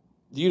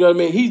 You know what I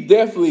mean? He's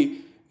definitely,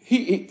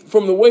 he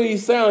from the way he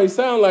sounds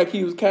like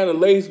he was kind of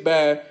laced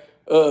by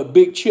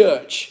Big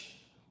Church.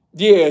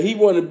 Yeah, he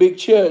wanted Big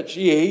Church.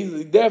 Yeah,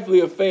 he's definitely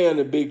a fan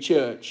of Big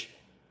Church.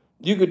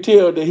 You could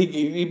tell that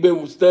he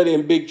been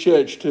studying Big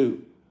Church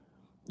too.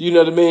 You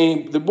know what I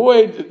mean? The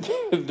boy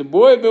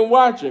been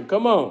watching.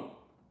 Come on.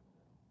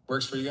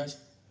 Works for you guys?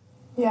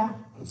 Yeah.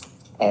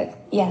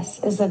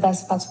 Yes, it's the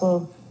best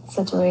possible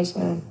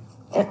situation.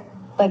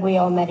 Like we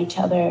all met each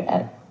other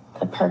at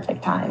the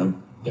perfect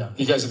time. Yeah.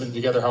 You guys have been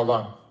together how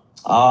long?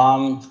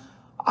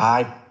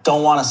 I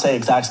don't want to say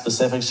exact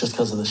specifics just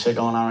because of the shit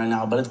going on right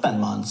now, but it's been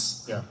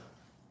months. Yeah.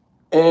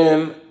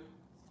 And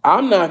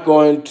I'm not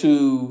going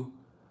to,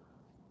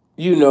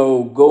 you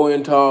know, go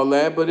into all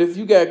that, but if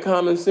you got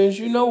common sense,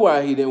 you know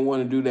why he didn't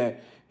want to do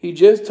that. He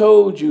just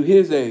told you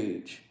his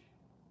age.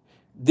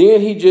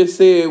 Then he just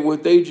said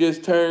what they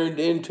just turned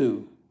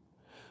into.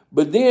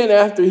 But then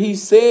after he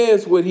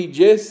says what he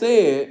just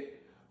said,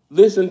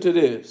 listen to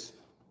this.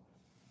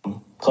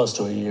 Close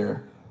to a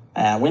year.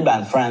 And we've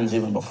been friends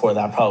even before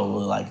that,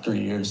 probably like 3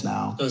 years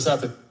now. So it's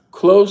not the...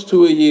 Close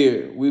to a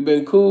year. We've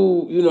been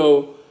cool, you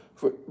know,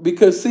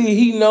 because see,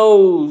 he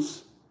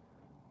knows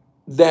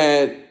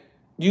that,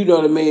 you know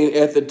what I mean,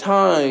 at the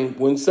time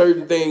when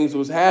certain things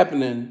was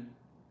happening,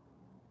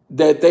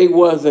 that they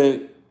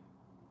wasn't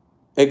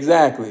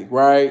exactly,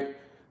 right?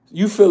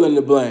 You fill in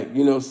the blank,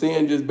 you know,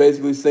 Sin just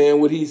basically saying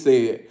what he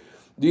said.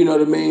 Do you know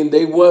what I mean?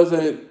 They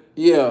wasn't,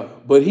 yeah,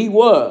 but he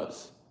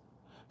was.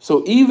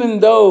 So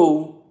even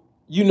though,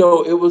 you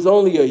know, it was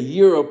only a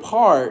year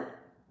apart,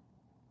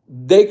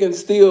 they can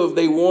still, if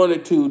they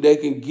wanted to, they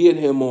can get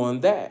him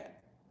on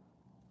that.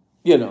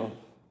 You know,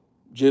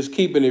 just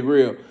keeping it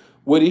real.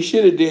 What he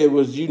should have did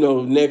was, you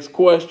know, next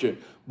question.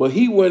 But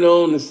he went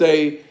on to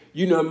say,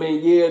 you know what I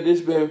mean, yeah,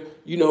 this been,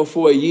 you know,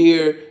 for a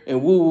year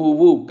and woo, woo,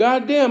 woo.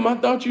 Goddamn, I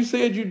thought you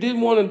said you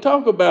didn't want to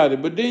talk about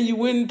it, but then you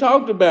went and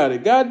talked about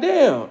it.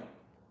 Goddamn.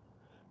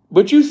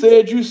 But you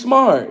said you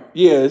smart.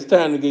 Yeah, it's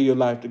time to give your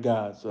life to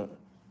God, son.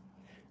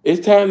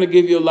 It's time to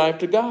give your life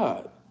to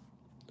God.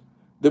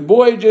 The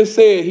boy just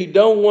said he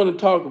don't want to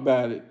talk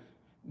about it.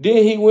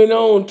 Then he went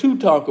on to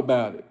talk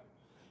about it.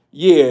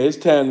 Yeah, it's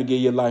time to give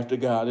your life to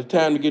God. It's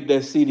time to get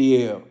that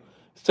CDL.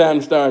 It's time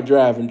to start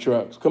driving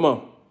trucks. Come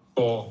on.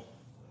 Full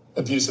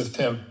abusive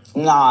pimp.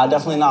 Nah,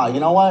 definitely not. You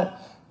know what?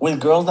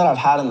 With girls that I've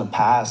had in the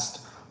past,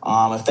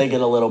 if they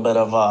get a little bit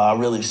of a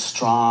really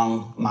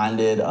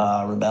strong-minded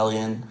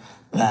rebellion,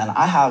 then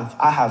I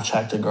have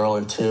checked a girl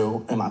or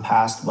two in my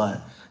past,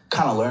 but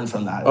kind of learned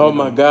from that. Oh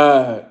my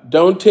God!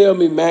 Don't tell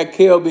me Matt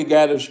Kelpy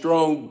got a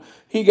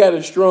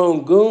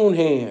strong goon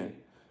hand.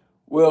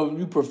 Well,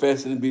 you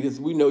professing to be this.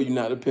 We know you're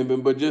not a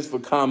pimping, but just for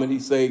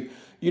comedy's sake,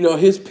 you know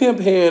his pimp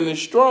hand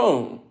is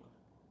strong.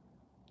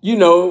 You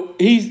know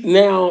he's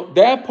now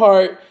that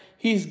part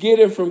he's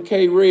getting from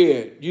K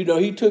Red. You know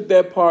he took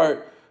that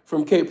part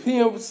from K.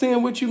 Pimp.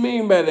 Seeing what you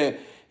mean by that.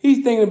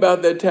 He's thinking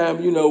about that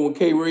time, you know, when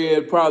K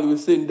Red probably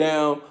was sitting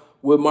down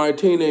with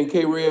Martina and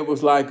K Red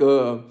was like,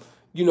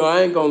 you know,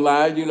 I ain't gonna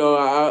lie,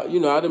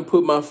 I done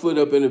put my foot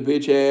up in a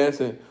bitch ass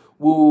and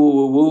woo, woo,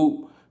 woo,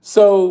 woo.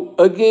 So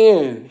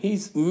again,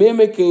 he's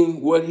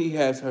mimicking what he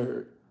has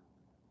heard.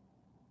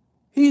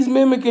 He's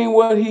mimicking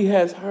what he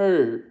has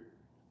heard.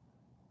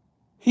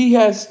 He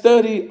has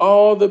studied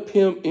all the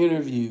pimp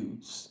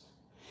interviews.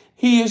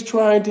 He is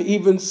trying to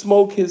even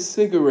smoke his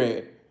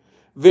cigarette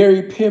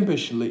very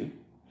pimpishly.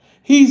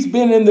 He's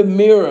been in the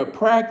mirror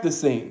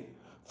practicing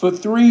for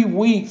 3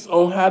 weeks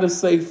on how to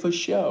say for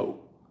show.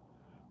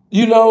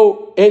 You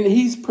know, and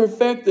he's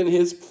perfecting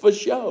his for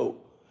show.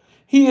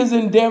 He is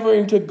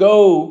endeavoring to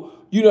go,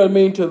 you know what I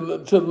mean,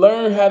 to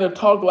learn how to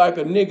talk like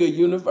a nigga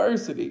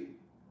university.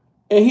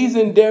 And he's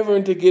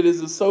endeavoring to get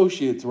his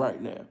associates right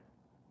now.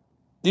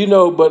 You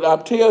know, but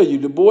I'll tell you,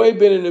 the boy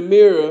been in the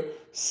mirror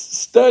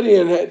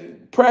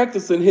studying,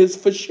 practicing his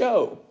for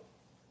show.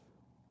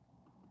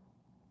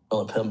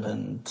 A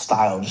pimping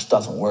style just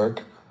doesn't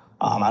work.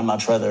 I'd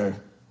much rather,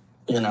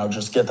 you know,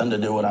 just get them to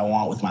do what I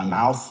want with my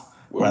mouth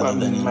rather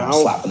than, you know,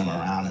 slapping them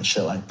around and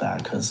shit like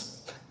that.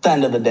 Because at the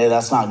end of the day,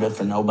 that's not good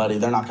for nobody.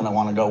 They're not going to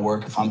want to go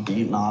work if I'm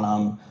beating on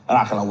them. They're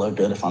not going to look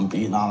good if I'm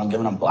beating on them,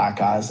 giving them black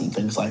eyes and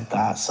things like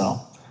that. So,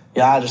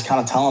 yeah, I just kind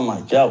of tell them,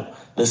 like, yo,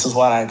 this is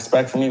what I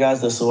expect from you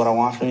guys. This is what I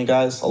want from you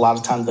guys. A lot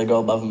of times they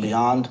go above and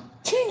beyond.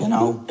 You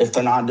know, if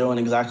they're not doing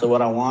exactly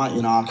what I want,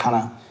 you know, I'll kind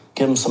of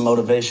give them some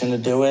motivation to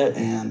do it.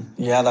 And,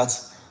 yeah,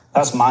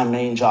 that's my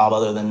main job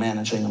other than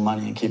managing the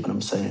money and keeping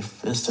them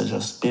safe, is to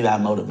just be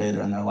that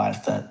motivator in their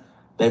life that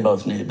they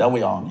both need, that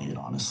we all need,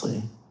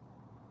 honestly.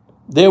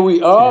 That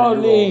we all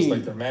need.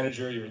 Like their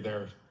manager, you're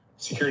their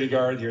security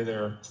guard, you're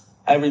their...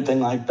 Everything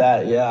like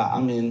that, yeah.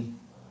 I mean,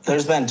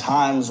 there's been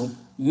times...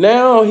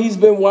 Now he's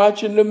been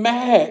watching the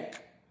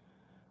Mac.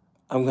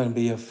 I'm going to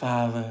be your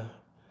father.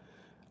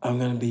 I'm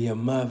going to be your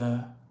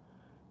mother,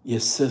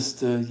 your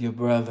sister, your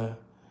brother.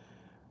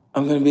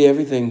 I'm going to be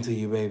everything to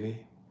you,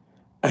 baby.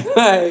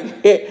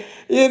 Like,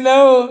 you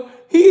know,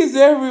 he's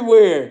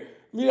everywhere.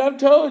 I mean, I've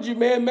told you,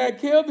 man, Matt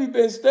Kelpy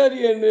been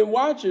studying and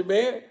watching,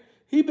 man.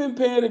 He been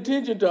paying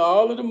attention to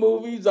all of the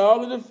movies,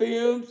 all of the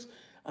films.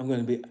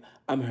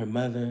 I'm her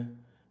mother,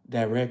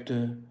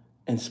 director,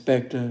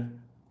 inspector,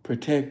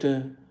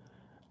 protector.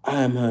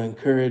 I am her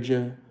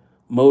encourager,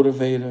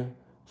 motivator,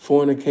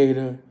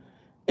 fornicator.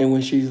 And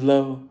when she's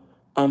low,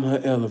 I'm her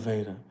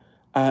elevator.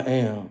 I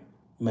am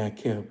Matt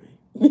Kelpy.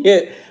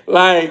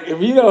 Like,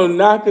 if you don't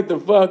knock it the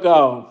fuck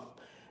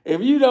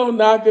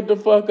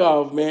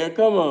off, man,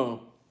 come on.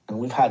 And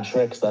we've had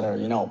tricks that are,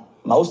 you know,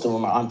 most of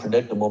them are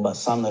unpredictable, but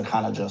some that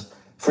kind of just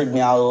freak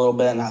me out a little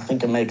bit. And I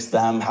think it makes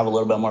them have a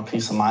little bit more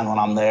peace of mind when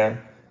I'm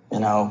there, you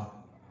know,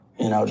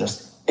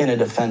 just in a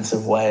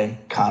defensive way,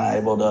 kind of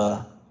able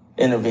to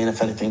intervene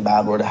if anything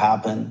bad were to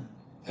happen.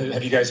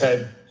 Have you guys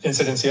had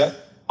incidents yet?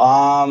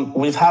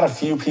 We've had a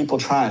few people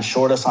try and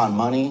short us on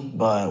money,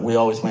 but we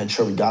always made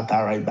sure we got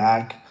that right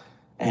back.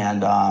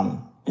 And,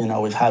 you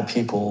know, we've had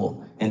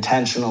people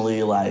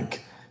intentionally,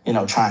 like, you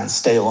know, try and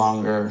stay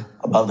longer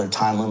above their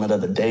time limit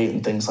of the date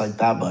and things like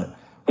that. But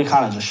we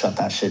kind of just shut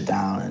that shit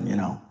down and, you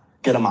know,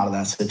 get them out of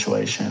that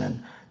situation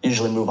and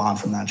usually move on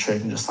from that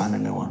trick and just find a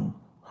new one.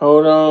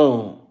 Hold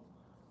on.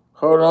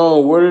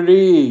 What are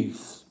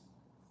these?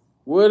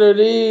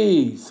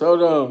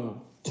 Hold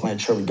on. Just made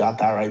sure we got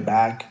that right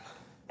back.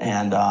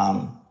 And,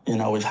 you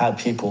know, we've had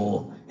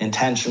people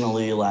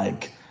intentionally,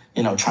 like,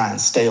 you know, try and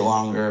stay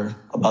longer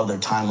above their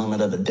time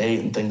limit of the date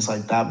and things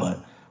like that. But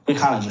we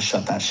kind of just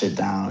shut that shit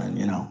down and,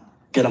 you know,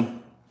 get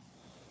them.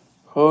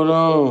 Hold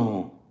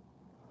on.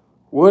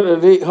 What are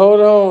they?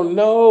 Hold on.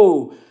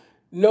 No,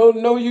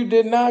 you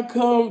did not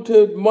come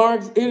to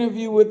Mark's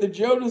interview with the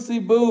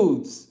Jodeci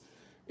Boots.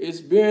 It's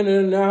been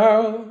an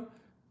hour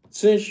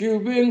since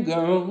you've been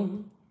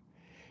gone,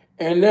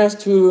 and that's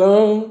too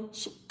long,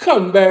 so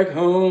come back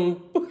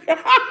home.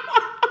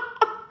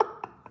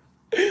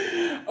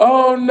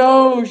 Oh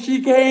no,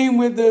 she came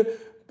with the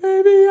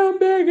baby, I'm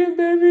begging,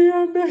 baby,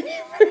 I'm begging.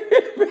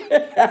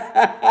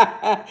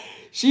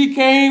 She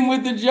came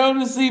with the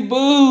Jodeci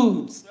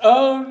boots.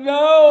 Oh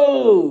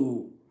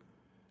no.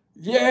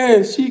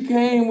 Yes, she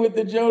came with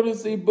the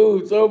Jodeci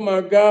boots. Oh my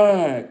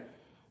God.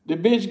 The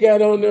bitch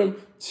got on them,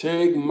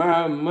 take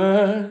my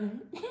money.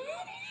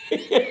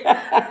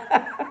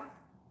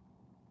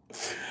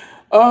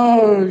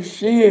 Oh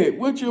shit,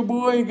 what your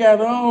boy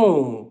got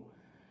on?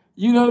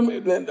 You know what I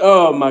mean?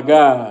 Oh my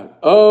God.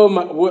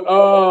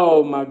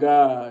 Oh my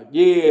God.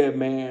 Yeah,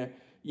 man.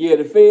 Yeah,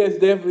 the feds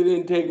definitely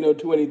didn't take no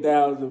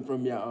 20,000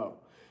 from y'all.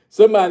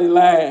 Somebody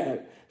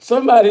lied.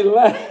 Somebody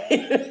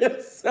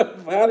lied.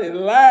 Somebody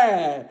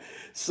lied.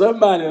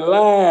 Somebody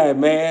lied,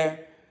 man.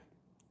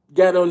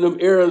 Got on them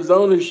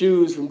Arizona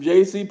shoes from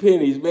J.C.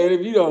 Penney's, man.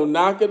 If you don't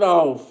knock it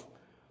off,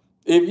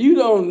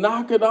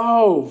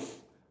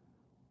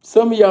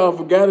 some of y'all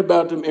forgot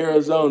about them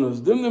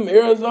Arizonas. Them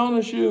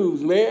Arizona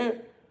shoes, man.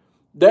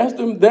 That's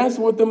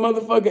what the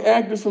motherfucking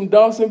actors from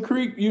Dawson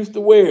Creek used to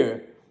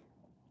wear.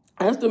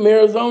 That's them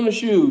Arizona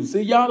shoes.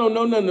 See, y'all don't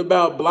know nothing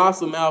about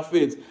Blossom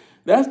outfits.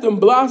 That's them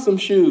Blossom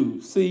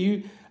shoes.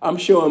 See, I'm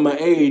showing my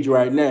age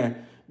right now.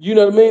 You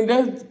know what I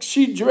mean?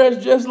 She dressed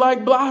just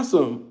like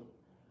Blossom.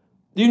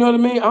 You know what I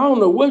mean? I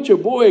don't know what your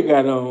boy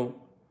got on.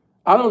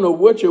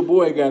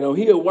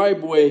 He a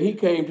white boy and he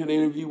came to the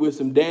interview with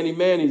some Danny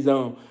Manny's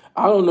on.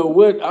 I don't know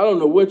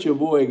what your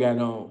boy got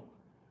on.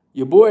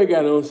 Your boy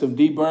got on some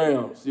D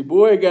Browns. Your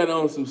boy got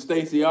on some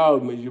Stacey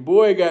Augmans. Your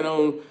boy got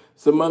on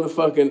some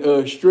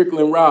motherfucking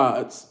Strickland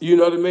rods. You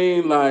know what I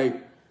mean? Like,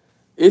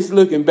 it's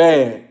looking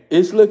bad.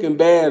 It's looking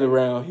bad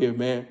around here,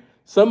 man.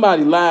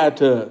 Somebody lied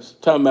to us,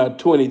 talking about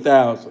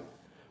 20,000.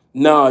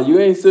 No, you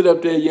ain't sit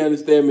up there, you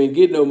understand me, and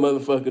get no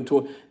motherfucking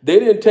 20. They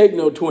didn't take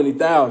no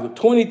 20,000.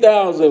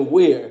 20,000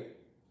 where?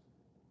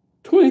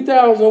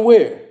 20,000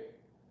 where?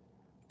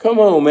 Come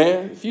on,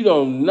 man. If you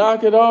don't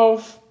knock it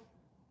off.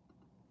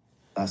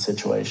 That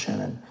situation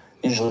and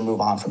usually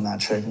move on from that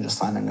trick and just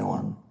find a new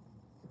one.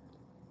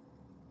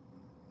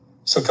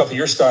 So, Kelpy,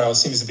 your style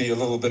seems to be a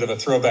little bit of a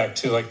throwback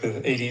to like the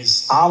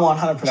 80s. I'm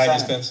 100%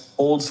 90s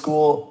old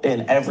school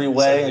in every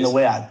way, 70s. In the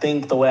way I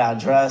think, the way I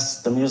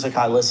dress, the music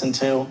I listen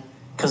to.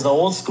 Because the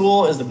old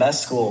school is the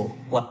best school.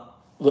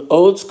 The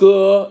old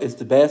school is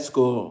the best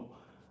school.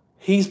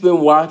 He's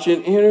been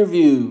watching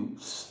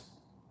interviews.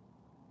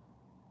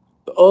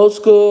 The old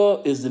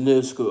school is the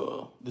new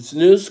school. This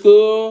new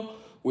school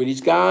where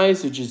these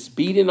guys are just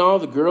beating all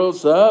the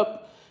girls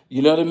up.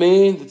 You know what I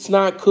mean? It's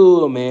not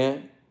cool,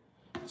 man.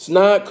 It's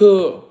not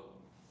cool.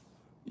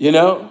 You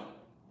know?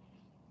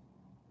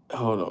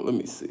 Hold on, let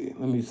me see.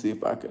 Let me see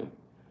if I can.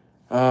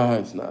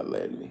 It's not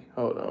letting me.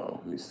 Hold on,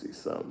 let me see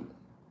something.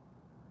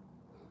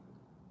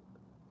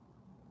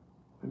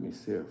 Let me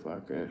see if I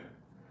can.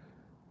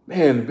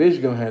 Man, the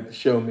bitch gonna have to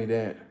show me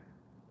that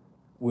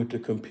with the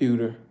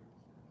computer.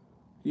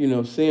 You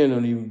know, Sin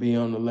don't even be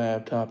on the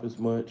laptop as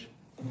much.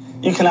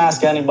 You can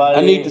ask anybody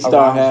I need to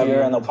start around having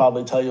here and they'll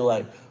probably tell you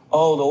like,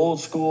 oh, the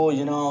old school,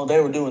 you know, they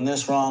were doing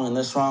this wrong and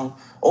this wrong.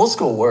 Old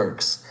school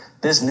works.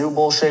 This new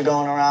bullshit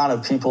going around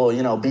of people,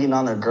 you know, beating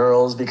on their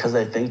girls because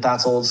they think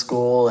that's old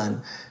school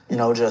and, you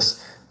know,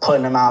 just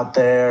putting them out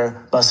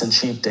there, busting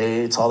cheap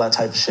dates, all that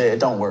type of shit. It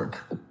don't work.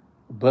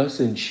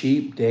 Busting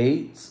cheap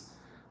dates?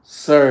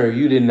 Sir,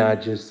 you did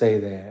not just say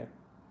that.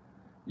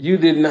 You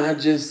did not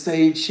just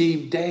say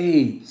cheap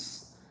dates.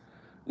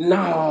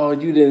 No,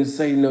 you didn't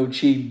say no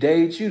cheap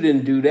dates. You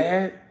didn't do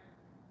that.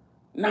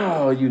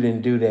 No, you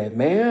didn't do that,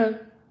 man.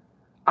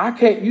 I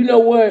can't, you know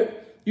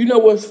what? You know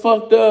what's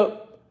fucked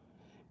up?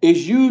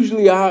 It's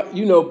usually,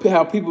 you know,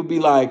 how people be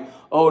like,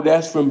 oh,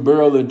 that's from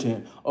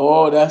Burlington.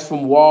 Oh, that's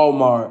from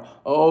Walmart.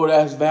 Oh,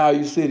 that's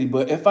Value City.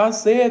 But if I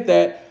said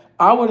that,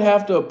 I would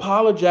have to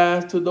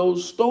apologize to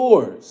those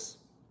stores.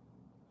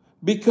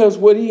 Because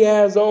what he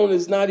has on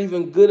is not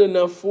even good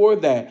enough for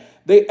that.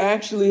 They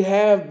actually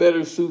have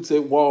better suits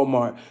at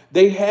Walmart.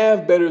 They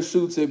have better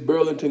suits at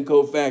Burlington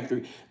Coat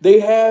Factory. They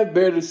have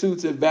better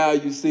suits at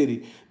Value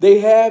City. They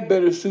have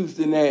better suits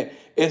than that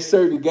at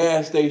certain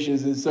gas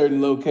stations in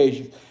certain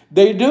locations.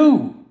 They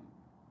do.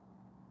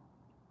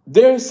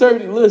 There's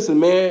certain, listen,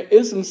 man,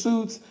 it's some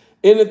suits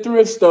in the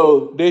thrift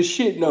store that's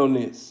shitting on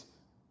this.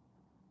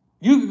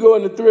 You could go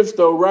in the thrift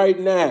store right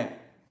now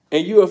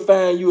and you'll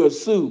find you a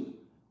suit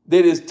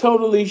that is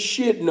totally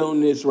shitting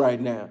on this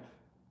right now.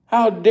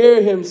 How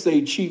dare him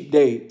say cheap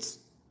dates?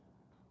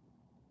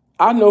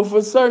 I know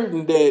for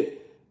certain that,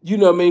 you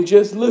know what I mean,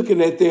 just looking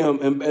at them,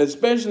 and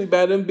especially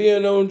by them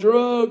being on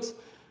drugs,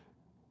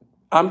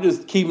 I'm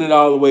just keeping it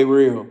all the way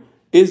real.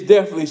 It's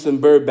definitely some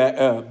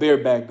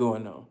bareback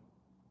going on.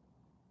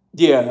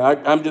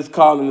 Yeah, I'm just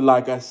calling it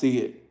like I see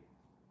it.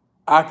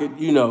 I could,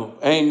 you know,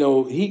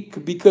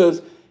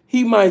 because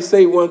he might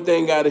say one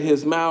thing out of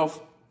his mouth,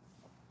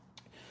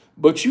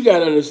 but you got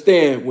to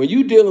understand, when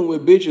you dealing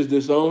with bitches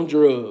that's on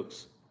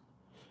drugs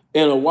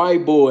and a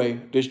white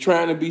boy that's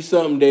trying to be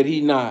something that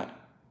he not,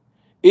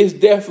 it's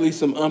definitely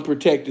some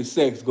unprotected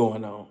sex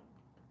going on.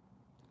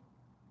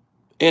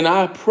 And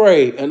I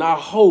pray and I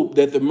hope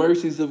that the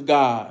mercies of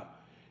God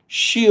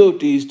shield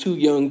these two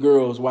young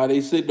girls while they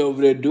sitting over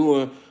there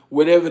doing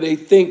whatever they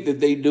think that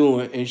they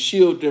doing, and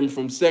shield them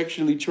from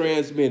sexually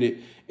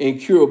transmitted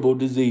incurable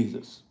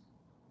diseases.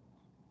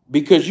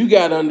 Because you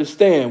got to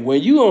understand,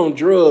 when you on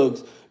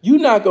drugs, you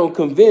not going to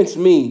convince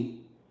me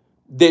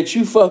that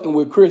you fucking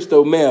with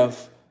crystal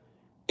meth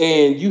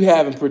and you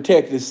having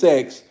protected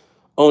sex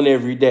on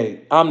every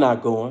day. I'm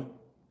not going.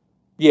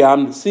 Yeah,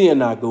 I'm seeing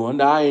not going.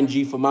 The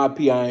ING for my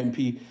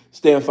PIMP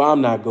stand for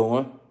I'm not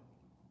going.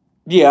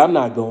 Yeah, I'm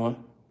not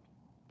going.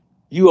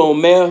 You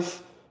on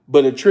meth,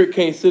 but a trick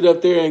can't sit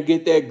up there and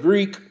get that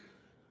Greek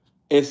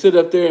and sit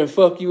up there and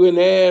fuck you in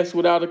the ass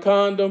without a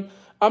condom.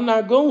 I'm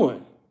not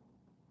going.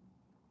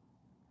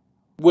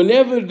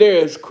 Whenever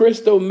there's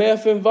crystal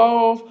meth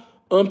involved,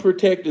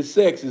 unprotected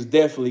sex is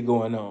definitely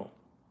going on.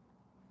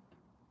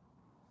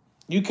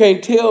 You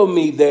can't tell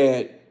me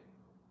that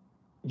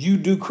you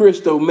do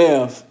crystal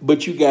meth,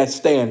 but you got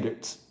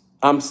standards.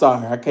 I'm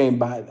sorry, I can't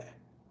buy that.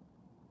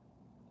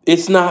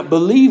 It's not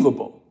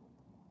believable.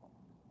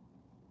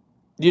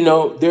 You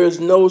know, there's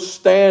no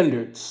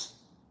standards.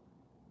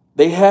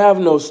 They have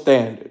no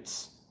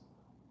standards.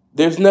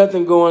 There's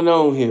nothing going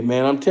on here,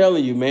 man. I'm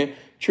telling you, man.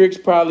 Tricks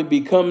probably be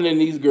coming in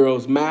these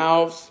girls'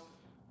 mouths.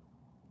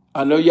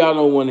 I know y'all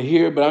don't want to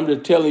hear it, but I'm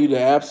just telling you the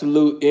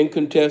absolute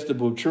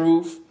incontestable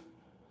truth.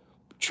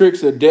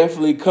 Tricks are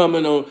definitely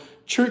coming on.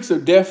 Tricks are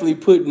definitely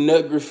putting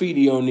nut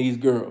graffiti on these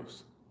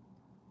girls.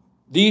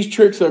 These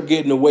tricks are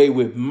getting away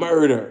with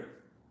murder.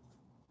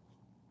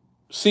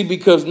 See,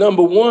 because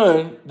number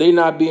one, they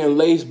not being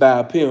laced by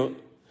a pimp,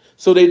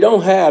 so they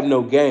don't have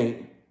no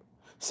game.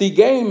 See,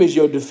 game is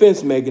your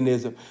defense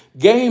mechanism.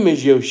 Game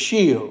is your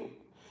shield.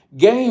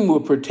 Game will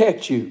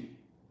protect you.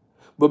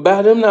 But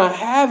by them not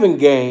having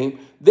game,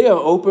 they're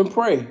open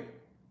prey.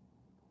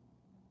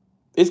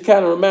 It's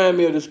kind of remind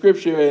me of the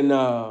scripture in,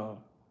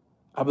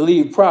 I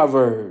believe,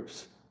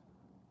 Proverbs.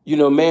 You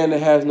know, man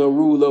that has no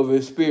rule over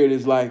his spirit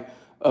is like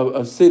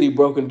a city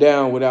broken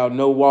down without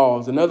no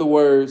walls. In other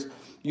words,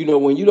 you know,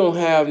 when you don't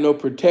have no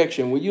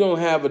protection, when you don't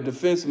have a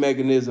defense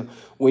mechanism,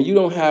 when you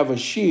don't have a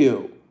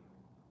shield,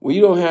 when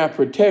you don't have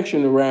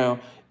protection around,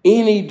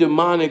 any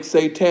demonic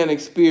satanic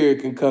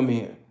spirit can come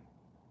in.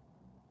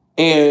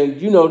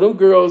 And, you know, them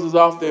girls is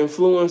off the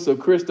influence of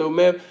crystal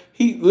meth.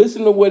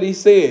 Listen to what he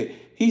said.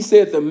 He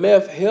said the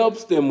meth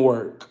helps them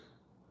work.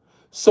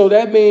 So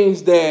that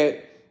means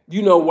that,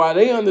 you know, while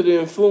they under the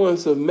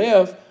influence of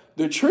meth,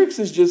 the tricks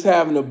is just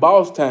having a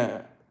boss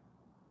time.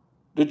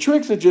 The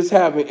tricks are just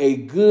having a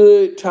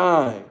good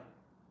time.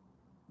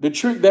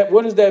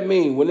 What does that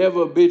mean?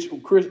 Whenever a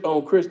bitch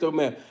on crystal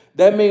meth,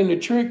 that means the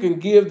trick can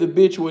give the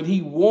bitch what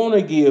he want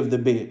to give the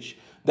bitch.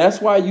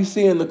 That's why you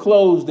seeing the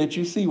clothes that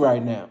you see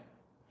right now.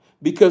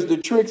 Because the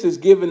tricks is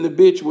giving the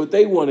bitch what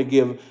they want to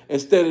give her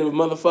instead of a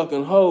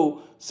motherfucking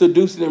hoe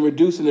seducing and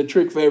reducing the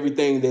trick for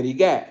everything that he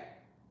got.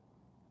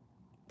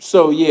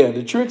 So, yeah,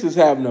 the tricks is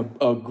having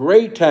a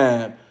great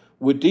time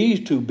with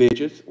these two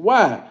bitches.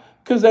 Why?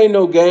 Because ain't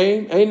no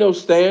game, ain't no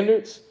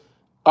standards.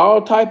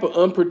 All type of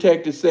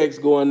unprotected sex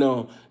going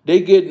on.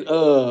 They getting,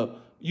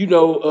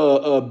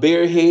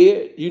 bare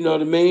head, you know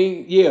what I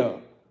mean? Yeah,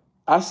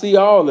 I see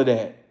all of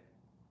that.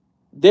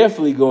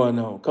 Definitely going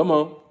on. Come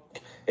on.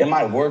 It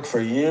might work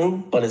for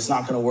you, but it's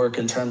not going to work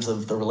in terms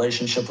of the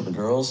relationship with the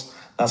girls.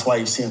 That's why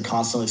you see them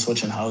constantly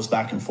switching hoes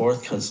back and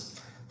forth,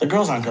 because the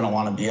girls aren't going to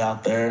want to be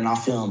out there not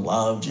feeling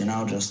loved, you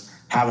know, just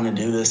having to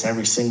do this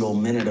every single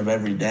minute of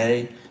every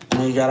day. You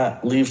know, you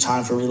got to leave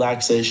time for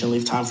relaxation,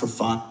 leave time for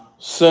fun.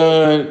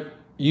 Son,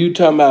 you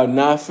talking about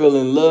not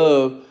feeling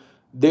love.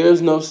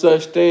 There's no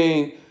such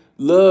thing.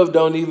 Love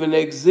don't even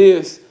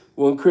exist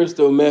when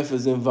crystal meth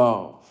is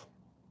involved.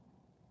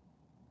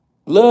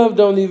 Love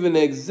don't even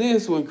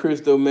exist when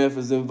crystal meth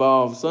is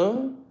involved,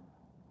 son.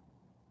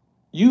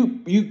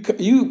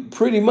 You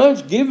pretty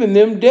much giving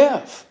them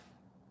death.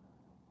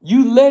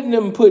 You letting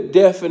them put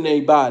death in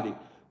their body.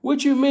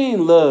 What you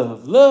mean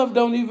love? Love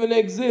don't even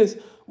exist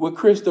with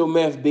crystal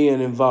meth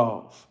being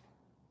involved.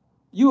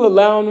 You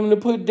allowing them to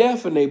put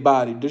death in their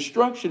body,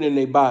 destruction in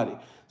their body.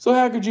 So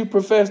how could you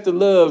profess to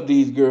love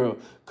these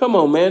girls? Come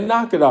on, man,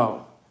 knock it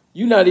off.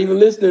 You're not even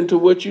listening to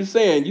what you're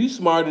saying. You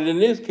smarter than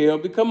this,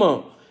 Kelpy. Come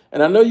on.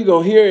 And I know you're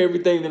going to hear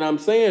everything that I'm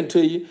saying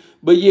to you.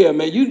 But yeah,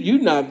 man,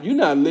 you're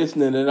not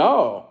listening at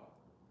all.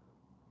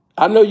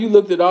 I know you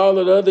looked at all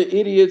of the other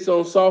idiots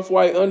on soft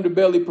white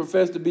underbelly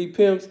profess to be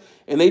pimps,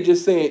 and they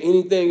just saying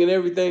anything and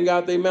everything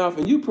out their mouth,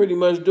 and you pretty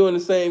much doing the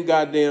same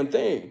goddamn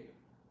thing.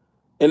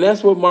 And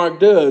that's what Mark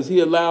does. He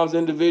allows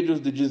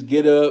individuals to just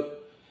get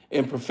up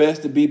and profess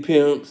to be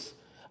pimps.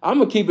 I'm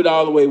going to keep it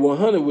all the way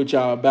 100 with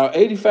y'all. About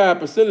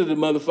 85% of the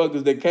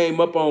motherfuckers that came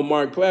up on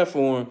Mark's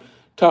platform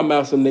talking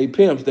about some they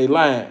pimps, they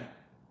lying.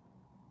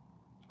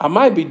 I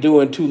might be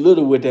doing too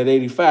little with that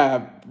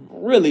 85,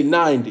 really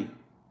 90.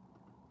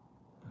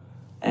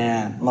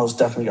 And most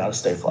definitely got to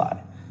stay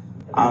fly.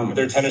 Are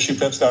there tennis shoe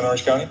pimps down in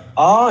Orange County?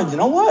 You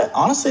know what?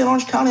 Honestly, in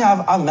Orange County,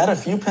 I've met a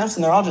few pimps,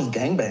 and they're all just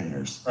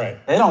gangbangers.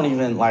 Right. They don't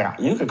even,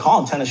 you could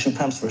call them tennis shoe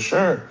pimps for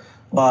sure,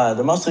 but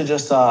they're mostly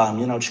just,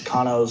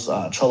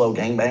 Chicanos, cholo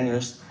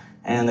gangbangers,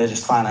 and they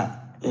just find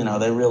You know,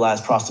 they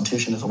realize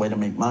prostitution is a way to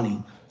make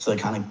money. So they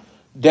kind of...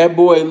 That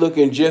boy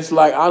looking just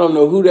like, I don't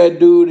know who that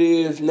dude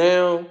is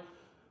now,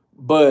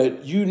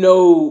 but you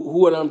know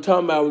what I'm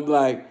talking about.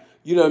 Like,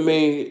 you know what I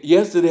mean?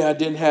 Yesterday I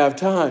didn't have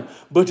time,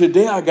 but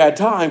today I got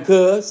time,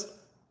 cuz.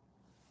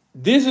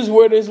 This is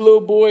where this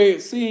little boy,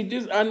 see,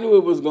 this, I knew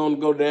it was going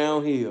to go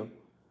downhill.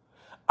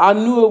 I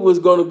knew it was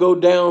going to go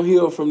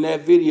downhill from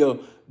that video.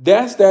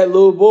 That's that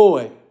little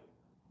boy.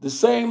 The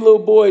same little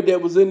boy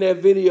that was in that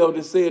video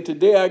that said,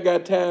 today I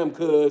got time,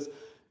 cuz.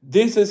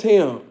 This is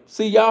him.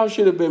 See, y'all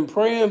should have been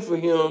praying for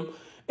him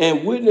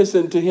and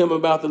witnessing to him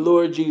about the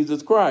Lord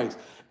Jesus Christ.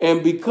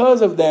 And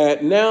because of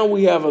that, now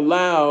we have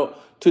allowed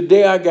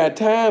today I got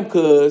time,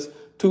 cuz,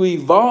 to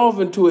evolve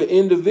into an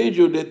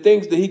individual that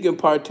thinks that he can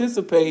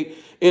participate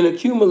and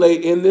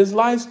accumulate in this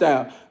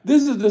lifestyle.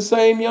 This is the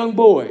same young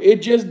boy.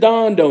 It just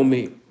dawned on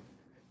me.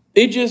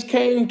 It just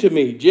came to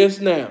me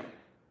just now.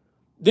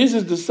 This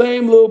is the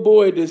same little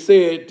boy that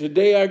said,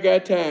 today I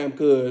got time,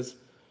 cuz.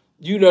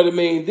 You know what I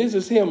mean? This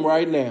is him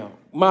right now.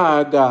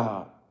 My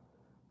God.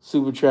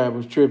 Super Trap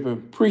was tripping.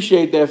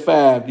 Appreciate that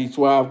 5, D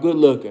Suave. Good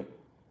looking.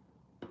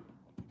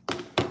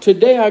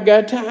 Today I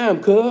got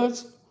time,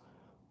 cuz.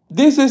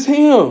 This is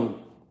him.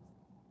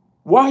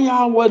 Why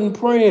y'all wasn't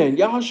praying?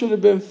 Y'all should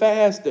have been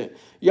fasting.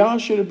 Y'all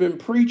should have been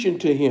preaching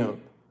to him.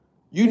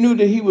 You knew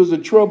that he was a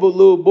troubled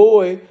little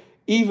boy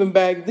even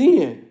back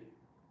then.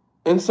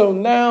 And so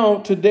now,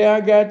 today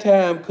I got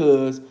time,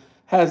 cuz,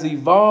 has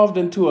evolved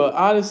into an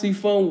Odyssey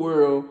Fun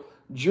World,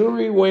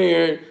 jewelry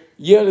wearing,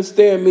 you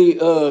understand me,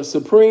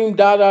 Supreme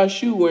Dada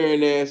shoe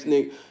wearing ass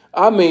nigga.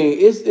 I mean,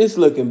 it's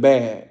looking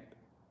bad.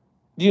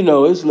 You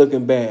know, it's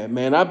looking bad,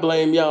 man. I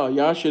blame y'all.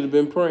 Y'all should have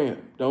been praying.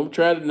 Don't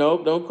try to,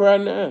 nope, don't cry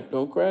now.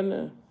 Don't cry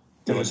now.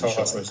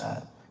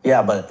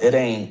 Yeah, but it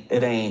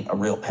ain't a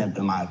real pimp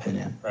in my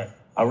opinion. Right.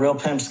 A real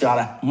pimp's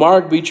gotta...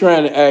 Mark be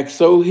trying to act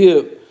so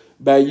hip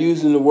by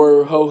using the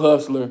word hoe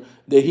hustler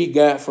that he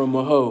got from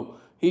a hoe.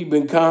 He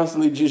been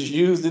constantly just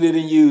using it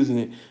and using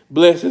it.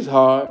 Bless his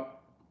heart.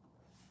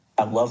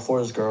 Have love for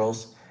his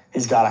girls.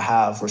 He's got to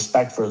have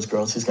respect for his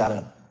girls. He's got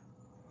to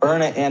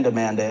earn it and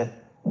demand it,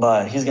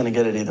 but he's going to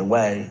get it either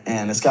way.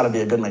 And it's got to be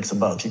a good mix of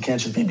both. You can't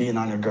just be beating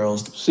on your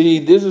girls. See,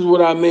 this is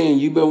what I mean.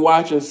 You've been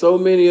watching so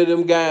many of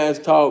them guys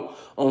talk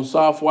on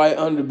Soft White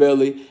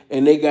Underbelly,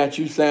 and they got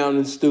you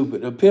sounding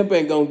stupid. A pimp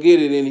ain't going to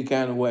get it any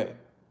kind of way.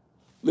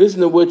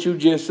 Listen to what you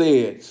just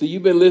said. So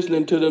you've been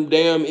listening to them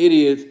damn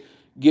idiots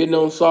getting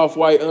on Soft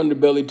White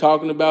Underbelly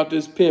talking about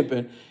this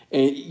pimping,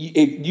 and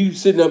you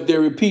sitting up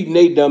there repeating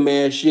they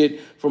dumbass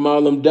shit from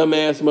all them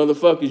dumbass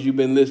motherfuckers you've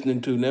been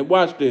listening to. Now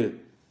watch this.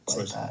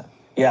 Like that.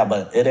 Yeah,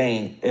 but it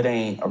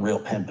ain't a real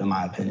pimp in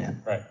my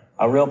opinion. Right.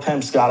 A real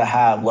pimp's got to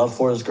have love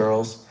for his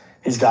girls.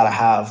 He's got to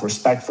have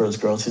respect for his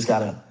girls. He's got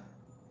to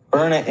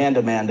earn it and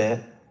demand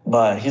it,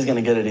 but he's going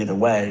to get it either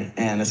way.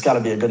 And it's got to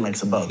be a good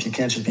mix of both. You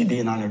can't just be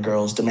beating on your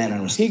girls,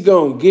 demanding respect. He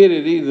going to get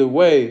it either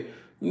way.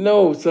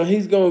 No, so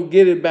he's going to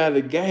get it by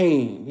the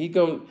game. He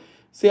going to...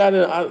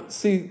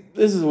 See,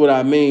 this is what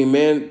I mean,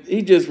 man.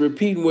 He just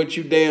repeating what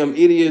you damn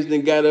idiots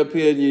that got up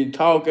here and you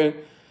talking,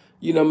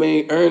 you know what I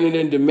mean, earning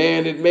and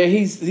demanding. Man,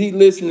 he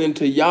listening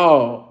to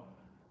y'all.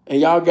 And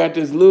y'all got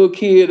this little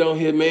kid on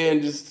here,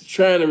 man, just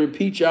trying to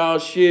repeat y'all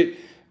shit.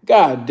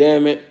 God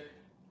damn it.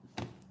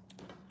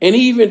 And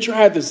he even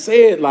tried to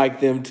say it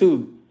like them,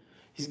 too.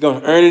 He's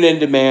going to earn it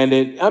and demand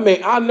it. I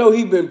mean, I know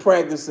he been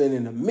practicing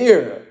in the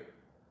mirror.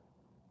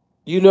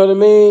 You know what I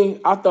mean?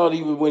 I thought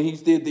he was, when he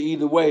did the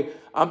either way,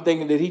 I'm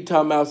thinking that he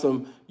talking about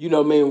some, you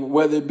know what I mean,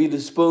 whether it be the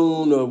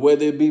spoon or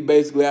whether it be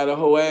basically out of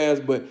whole ass,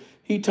 but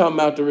he talking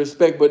about the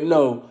respect. But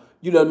no,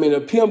 you know what I mean?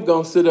 A pimp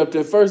gonna sit up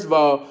there. First of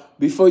all,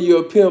 before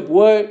you're a pimp,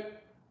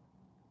 what?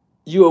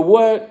 You a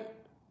what?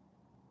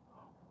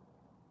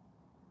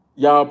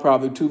 Y'all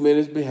probably 2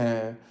 minutes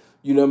behind.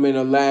 You know what I mean?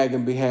 A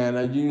lagging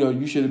behind. You know,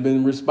 you should have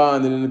been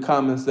responding in the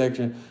comment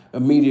section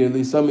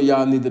immediately. Some of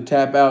y'all need to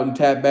tap out and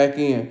tap back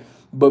in.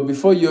 But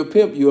before you're a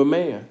pimp, you're a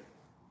man.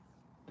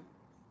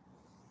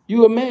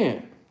 You a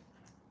man.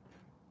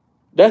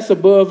 That's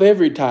above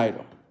every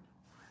title.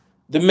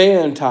 The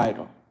man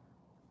title.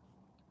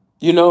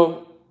 You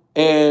know,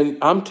 and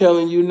I'm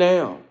telling you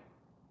now,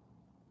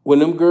 when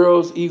them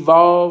girls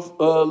evolve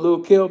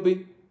little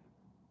Kelpy,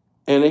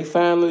 and they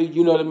finally,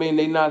 you know what I mean,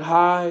 they not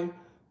high,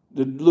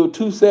 the little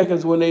 2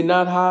 seconds when they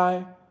not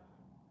high,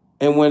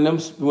 and when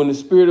the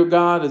Spirit of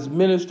God is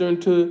ministering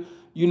to,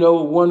 you know,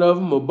 one of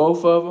them or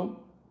both of them,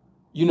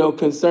 you know,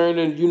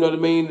 concerning, you know what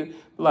I mean,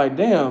 like,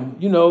 damn,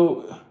 you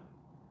know,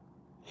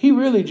 he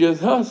really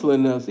just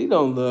hustling us. He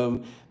don't love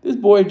me. This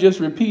boy just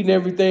repeating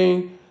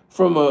everything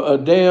from a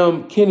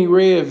damn Kenny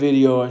Red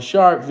video, a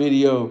Sharp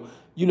video.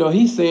 You know,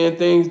 he's saying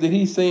things that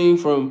he's seen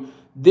from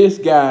this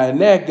guy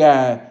and that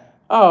guy.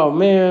 Oh,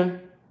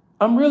 man,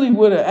 I'm really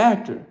with an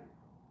actor.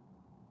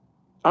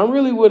 I'm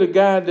really with a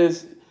guy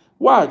that's,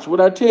 watch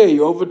what I tell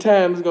you, over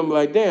time it's going to be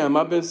like, damn,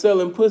 I've been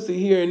selling pussy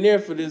here and there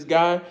for this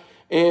guy,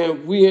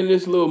 and we in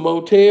this little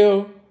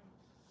motel,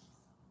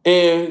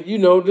 and, you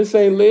know, this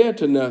ain't led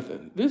to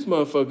nothing. This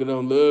motherfucker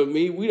don't love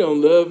me. We don't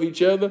love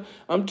each other.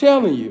 I'm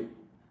telling you.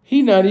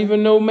 He not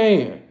even no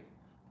man.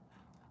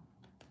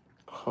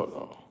 Hold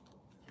on.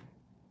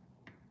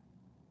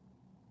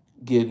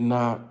 Get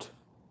knocked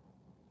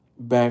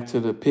back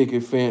to the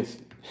picket fence.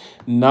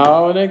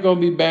 No, it ain't gonna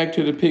be back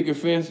to the picket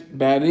fence.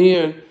 By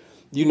then,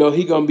 you know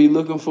he gonna be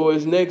looking for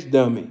his next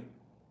dummy.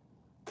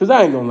 Cause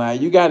I ain't gonna lie,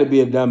 you gotta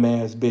be a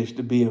dumbass bitch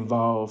to be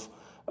involved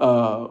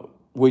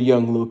with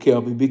young Lil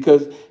Kelpy,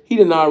 because he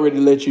done already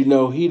let you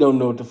know he don't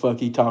know what the fuck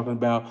he talking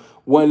about.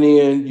 One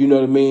end, you know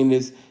what I mean,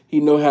 is he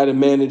know how to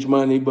manage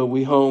money, but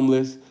we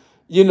homeless.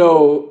 You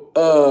know,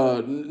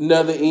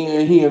 another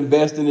end, he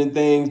investing in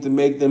things to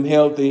make them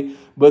healthy,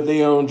 but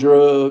they on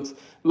drugs.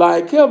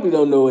 Like, Kelpy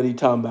don't know what he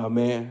talking about,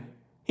 man.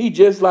 He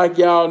just like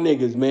y'all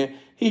niggas, man.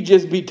 He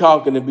just be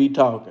talking and be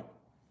talking.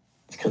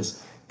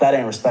 Because that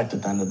ain't respect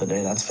at the end of the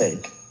day. That's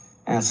fake.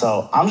 And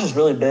so I'm just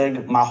really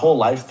big. My whole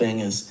life thing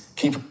is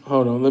keep...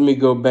 Hold on, let me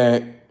go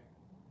back.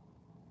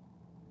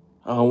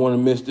 I don't want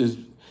to miss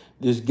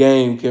this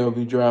game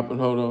Kelpy dropping.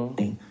 Hold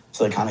on.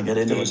 So they kind of get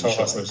into it and shit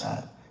like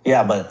that.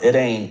 Yeah, but it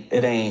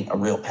ain't a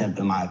real pimp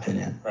in my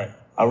opinion. Right.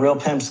 A real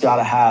pimp's got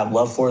to have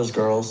love for his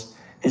girls.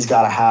 He's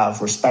got to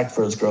have respect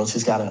for his girls.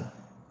 He's got to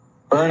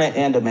earn it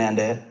and demand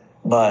it,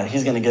 but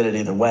he's going to get it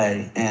either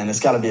way. And it's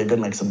got to be a good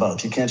mix of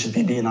both. You can't just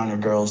be beating on your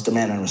girls,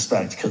 demanding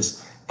respect,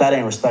 because that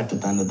ain't respect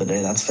at the end of the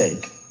day. That's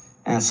fake.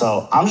 And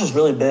so I'm just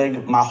really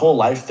big. My whole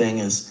life thing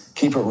is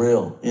keep it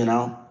real, you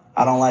know?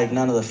 I don't like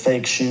none of the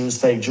fake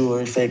shoes, fake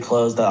jewelry, fake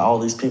clothes that all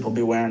these people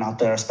be wearing out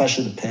there,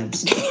 especially the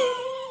pimps.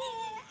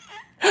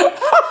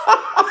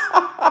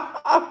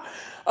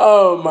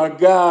 Oh my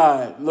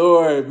God,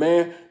 Lord,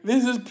 man.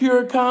 This is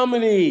pure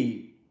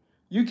comedy.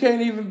 You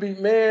can't even be,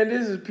 man,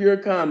 this is pure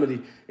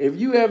comedy. If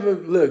you ever,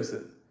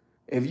 listen,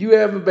 if you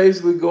ever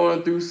basically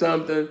going through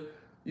something,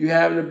 you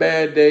having a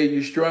bad day,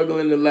 you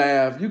struggling to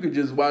laugh, you could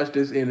just watch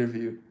this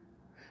interview.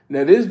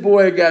 Now, this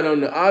boy got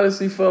on the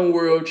Odyssey Fun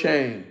World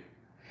chain.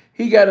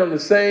 He got on the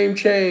same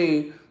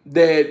chain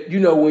that, you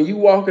know, when you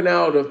walking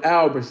out of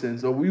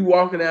Albertsons or we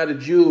walking out of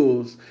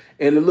Jewel's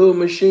and the little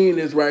machine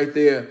is right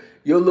there,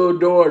 your little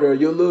daughter,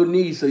 your little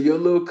niece, or your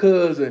little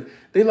cousin,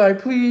 they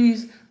like,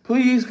 please,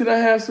 could I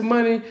have some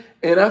money?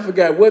 And I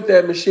forgot what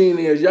that machine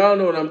is. Y'all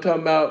know what I'm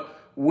talking about,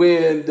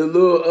 when the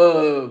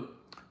little,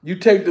 you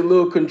take the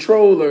little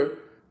controller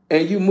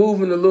and you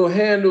moving the little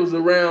handles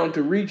around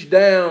to reach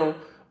down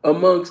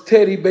amongst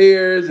teddy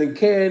bears and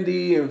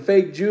candy and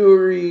fake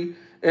jewelry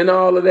and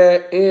all of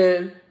that.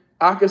 And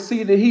I could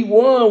see that he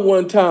won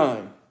one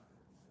time.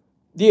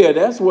 Yeah,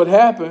 that's what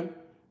happened.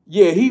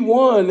 Yeah, he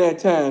won that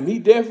time. He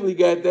definitely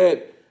got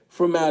that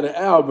from out of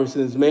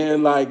Albertsons,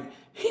 man. Like,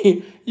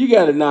 you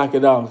got to knock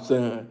it off,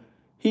 son.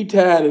 He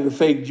tired of the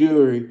fake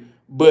jewelry,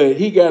 but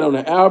he got on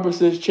the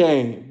Albertsons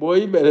chain. Boy,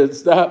 you better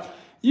stop.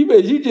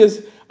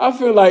 I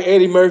feel like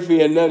Eddie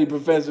Murphy and Nutty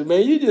Professor,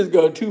 man. You just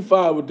go too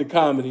far with the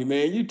comedy,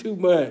 man. You too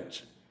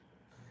much.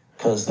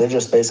 Because they're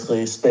just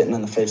basically spitting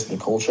in the face of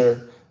the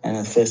culture and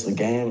in the face of the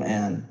game.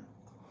 And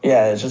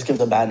yeah, it just gives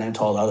a bad name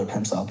to all the other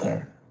pimps out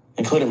there,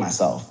 including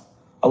myself.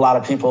 A lot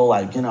of people,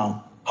 like, you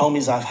know,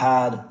 homies I've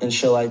had and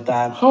shit like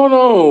that. Hold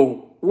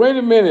on. Wait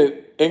a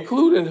minute.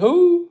 Including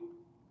who?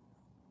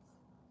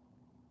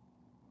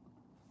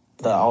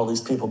 That all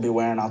these people be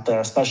wearing out there,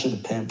 especially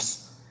the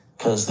pimps,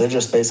 because they're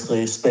just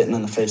basically spitting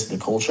in the face of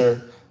the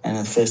culture and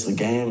in the face of the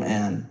game.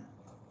 And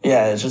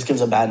yeah, it just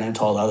gives a bad name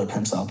to all the other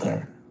pimps out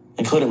there,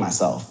 including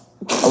myself.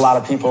 A lot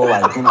of people,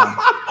 like, you know,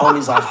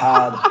 homies I've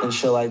had and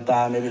shit like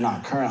that, maybe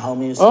not current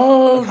homies.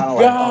 Oh, kind of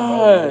God. like,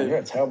 oh, bro, you're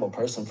a terrible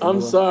person for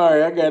I'm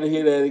sorry. I got to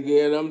hear that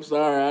again. I'm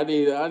sorry. I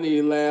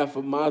need laugh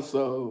for my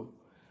soul.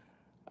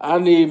 I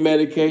need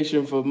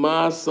medication for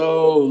my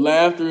soul.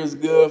 Laughter is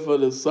good for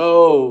the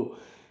soul.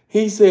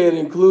 He said,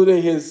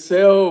 including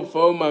himself.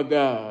 Oh, my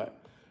God.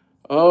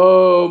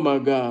 Oh, my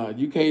God.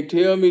 You can't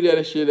tell me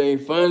that shit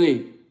ain't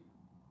funny.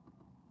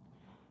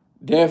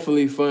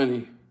 Definitely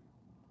funny.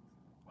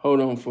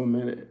 Hold on for a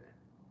minute.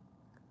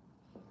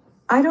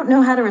 I don't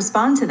know how to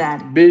respond to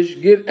that.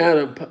 Bitch,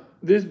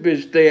 this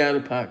bitch stay out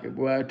of pocket,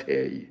 boy, I tell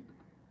you.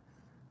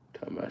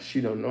 Talking about she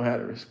don't know how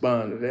to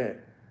respond to that.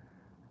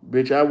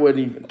 Bitch, I wasn't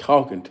even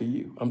talking to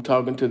you. I'm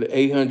talking to the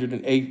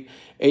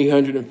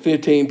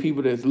 815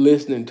 people that's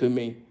listening to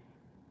me.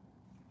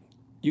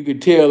 You could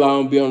tell I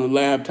don't be on the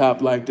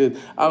laptop like this.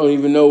 I don't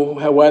even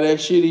know why that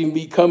shit even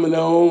be coming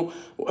on,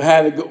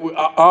 how to go,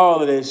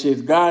 all of that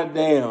shit.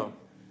 Goddamn.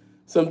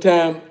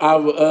 Sometimes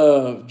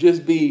I'll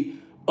just be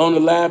on the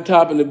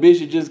laptop and the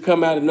bitch would just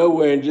come out of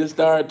nowhere and just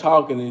start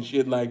talking and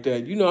shit like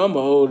that. You know, I'm an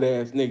old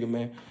ass nigga,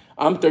 man.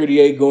 I'm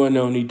 38 going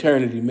on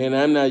eternity, man.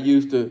 I'm not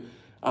used to,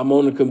 I'm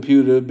on the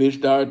computer, bitch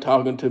started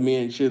talking to me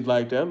and shit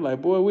like that. I'm like,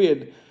 boy, we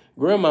had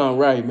grandma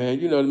right, man.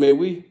 You know what I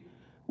mean?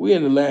 We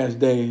in the last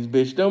days,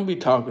 bitch. Don't be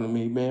talking to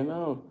me, man.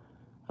 I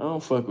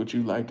don't fuck with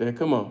you like that.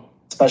 Come on.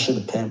 Especially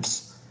the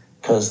pimps,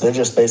 because they're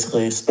just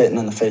basically spitting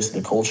in the face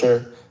of the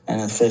culture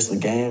and in the face of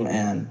the game.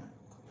 And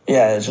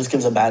yeah, it just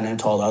gives a bad name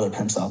to all the other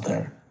pimps out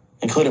there,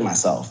 including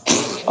myself.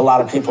 A lot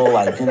of people,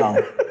 like, you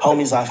know,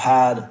 homies I've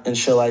had and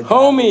shit like that.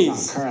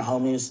 Homies. Current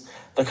homies,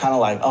 they're kind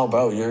of like, oh,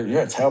 bro,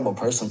 you're a terrible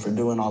person for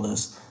doing all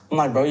this I'm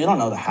like, bro, you don't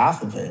know the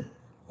half of it.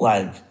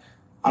 Like,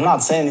 I'm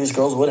not saying these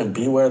girls wouldn't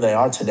be where they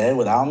are today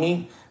without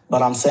me,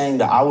 but I'm saying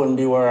that I wouldn't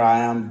be where I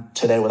am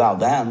today without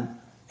them.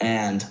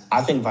 And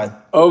I think if I...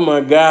 Oh,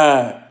 my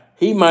God.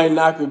 He might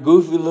knock a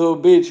goofy little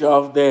bitch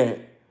off that.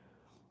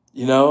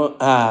 You know?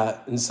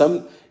 And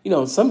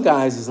some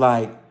guys is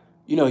like,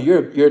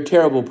 you're a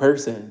terrible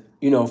person,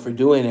 for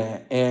doing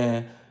that.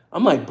 And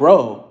I'm like,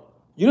 bro,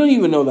 you don't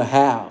even know the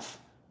half.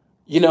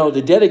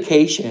 The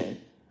dedication.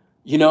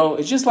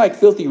 It's just like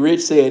Filthy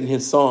Rich said in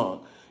his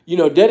song.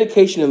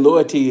 Dedication and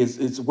loyalty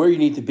is where you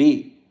need to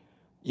be.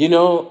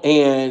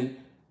 And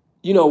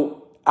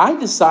I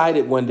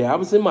decided one day, I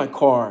was in my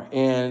car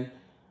and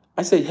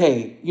I said,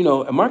 hey,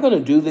 am I going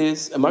to do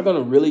this? Am I going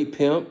to really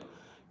pimp,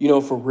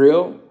 for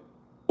real?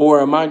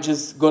 Or am I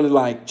just going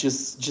to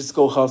just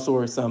go hustle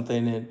or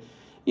something? And,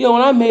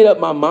 when I made up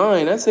my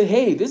mind, I said,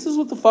 hey, this is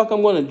what the fuck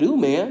I'm going to do,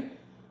 man.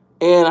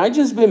 And I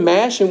just been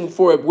mashing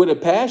for it with a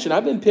passion.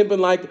 I've been pimping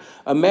like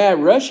a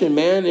mad Russian,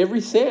 man, ever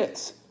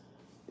since.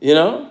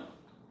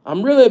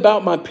 I'm really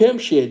about my pimp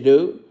shit,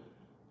 dude.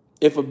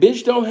 If a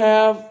bitch don't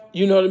have,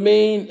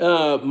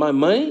 my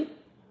money,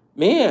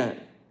 man,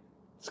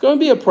 it's going to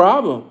be a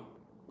problem.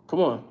 Come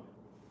on.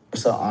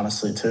 So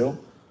honestly, too.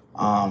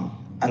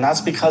 And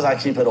that's because I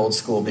keep it old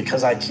school,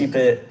 because I keep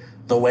it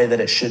the way that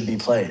it should be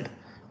played.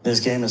 This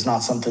game is not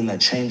something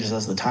that changes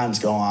as the times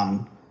go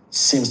on.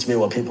 Seems to be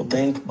what people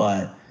think,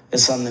 but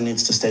it's something that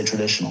needs to stay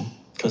traditional,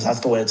 because that's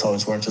the way it's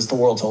always worked. It's the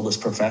world's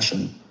oldest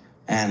profession,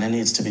 and it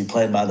needs to be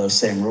played by those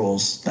same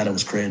rules that it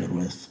was created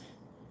with.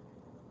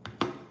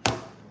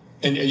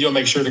 And you'll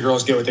make sure the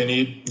girls get what they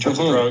need in terms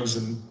of drugs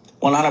and...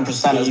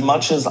 100%. As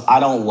much as I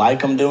don't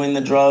like them doing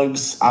the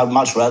drugs, I'd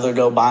much rather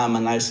go buy them a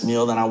nice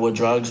meal than I would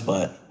drugs,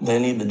 but they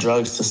need the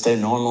drugs to stay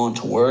normal and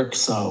to work.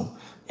 So,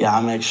 yeah,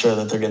 I make sure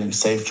that they're getting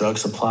safe drug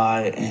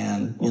supply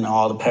and,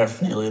 all the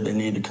paraphernalia they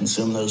need to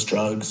consume those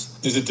drugs.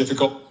 Is it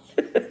difficult?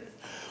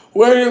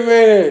 Wait a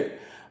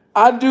minute.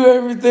 I do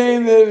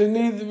everything that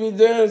needs to be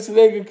done so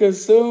they can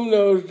consume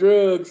those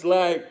drugs.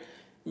 Like,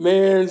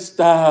 man,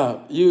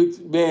 stop.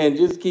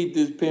 Just keep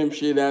this pimp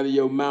shit out of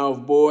your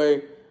mouth,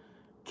 boy.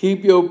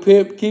 Keep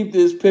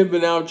this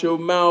pimping out your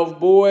mouth,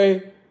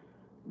 boy.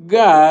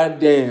 God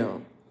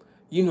damn.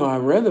 I'd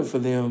rather for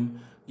them,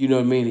 to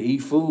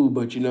eat food,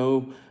 but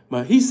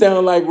he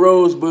sound like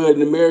Rosebud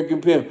in American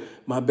Pimp.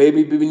 My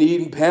baby been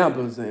eating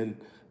Pampers and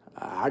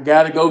I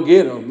gotta go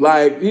get him.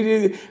 Like,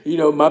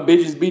 my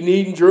bitches be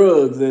needing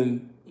drugs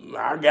and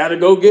I gotta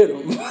go get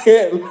them.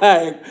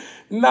 Like,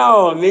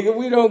 no, nigga,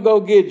 we don't go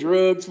get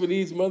drugs for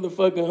these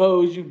motherfucking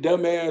hoes, you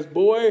dumbass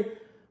boy.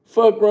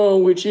 Fuck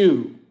wrong with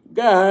you?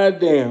 God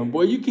damn,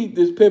 boy, you keep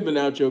this pimping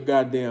out your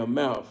goddamn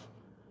mouth.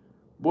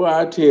 Boy,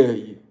 I tell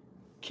you,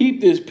 keep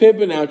this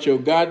pimping out your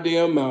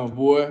goddamn mouth,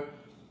 boy.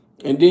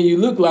 And then you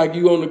look like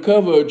you on the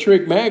cover of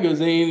Trick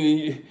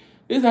magazine. And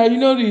this is how you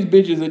know these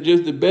bitches are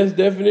just the best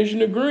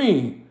definition of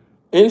green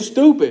and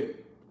stupid.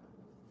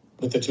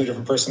 With the two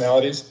different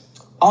personalities?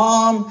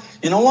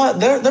 You know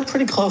what? They're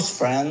pretty close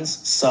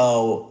friends,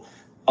 so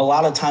a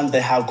lot of times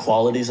they have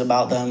qualities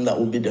about them that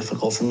would be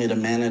difficult for me to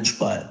manage,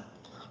 but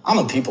I'm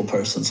a people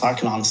person, so I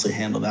can honestly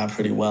handle that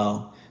pretty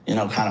well. Kind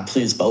of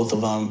please both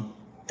of them,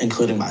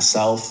 including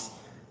myself.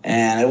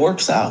 And it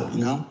works out,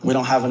 We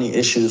don't have any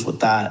issues with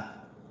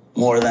that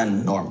more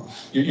than normal.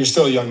 You're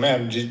still a young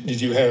man.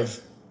 Did you have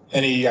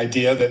any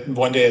idea that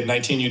one day at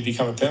 19 you'd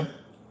become a pimp?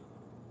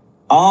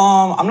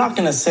 I'm not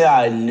going to say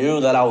I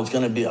knew that I was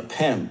going to be a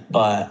pimp,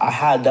 but I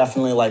had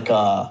definitely like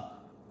a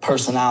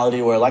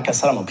personality where, like I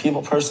said, I'm a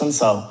people person,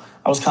 so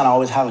I was kind of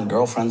always having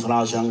girlfriends when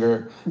I was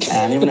younger,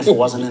 and even if it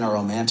wasn't in a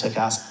romantic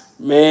aspect.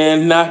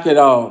 Man, knock it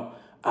off.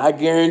 I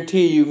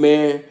guarantee you,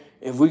 man,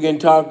 if we can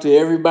talk to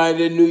everybody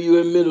that knew you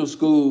in middle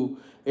school,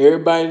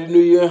 everybody that knew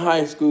you in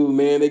high school,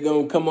 man, they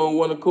gonna come on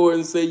one accord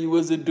and say you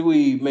was a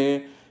dweeb,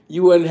 man.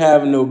 You wasn't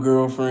having no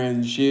girlfriends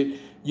and shit.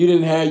 You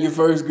didn't have your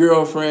first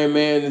girlfriend,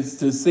 man, it's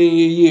the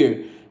senior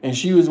year. And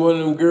she was one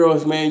of them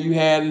girls, man, you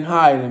had in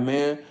hiding,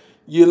 man.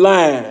 You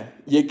lying.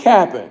 You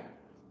capping.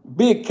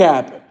 Big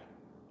capping.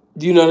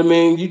 You know what I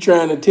mean? You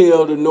trying to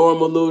tell the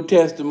normal little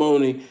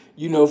testimony,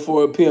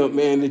 for a pimp,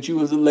 man, that you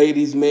was a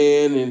ladies'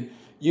 man and,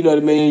 you know what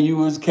I mean, you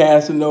was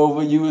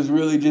Casanova, you was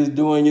really just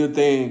doing your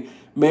thing.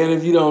 Man,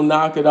 if you don't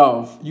knock it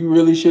off, you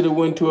really should have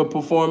went to a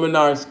performing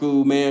arts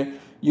school, man.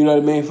 You know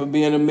what I mean? For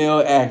being a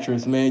male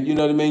actress, man. You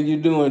know what I mean? You're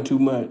doing too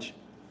much.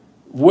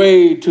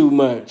 Way too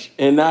much.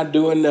 And not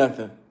doing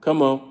nothing.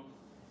 Come on.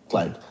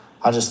 Like,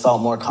 I just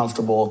felt more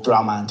comfortable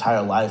throughout my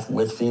entire life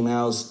with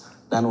females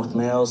than with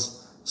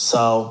males.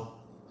 So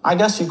I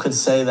guess you could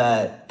say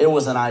that it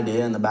was an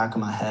idea in the back of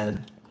my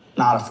head.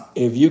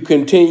 If you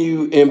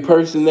continue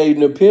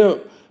impersonating a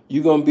pimp,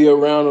 you're going to be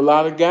around a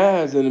lot of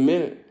guys in a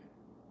minute.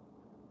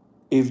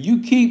 If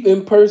you keep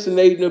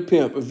impersonating a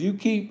pimp, if you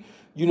keep,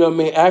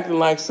 acting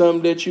like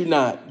something that you're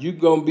not, you're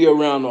going to be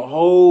around a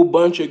whole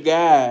bunch of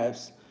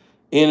guys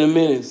in a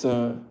minute,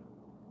 son.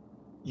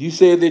 You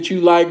said that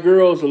you like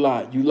girls a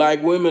lot. You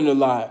like women a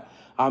lot.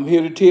 I'm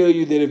here to tell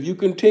you that if you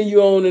continue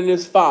on in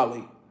this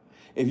folly,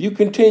 if you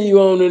continue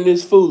on in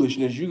this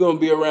foolishness, you're going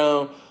to be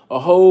around a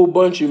whole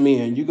bunch of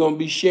men. You're going to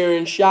be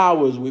sharing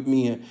showers with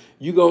men.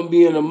 You're going to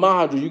be in a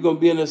module. You're going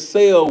to be in a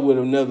cell with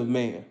another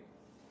man.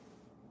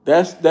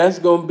 That's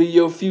going to be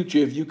your future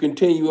if you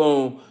continue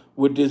on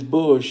with this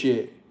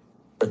bullshit.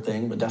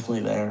 Thing, but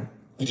definitely there.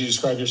 Did you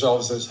describe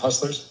yourselves as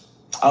hustlers?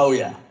 Oh,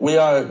 yeah. We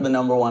are the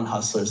 #1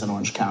 hustlers in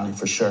Orange County,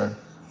 for sure.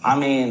 I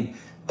mean,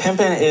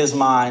 pimping is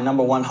my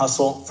 #1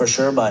 hustle, for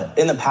sure, but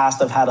in the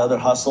past, I've had other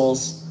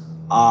hustles,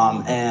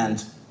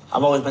 and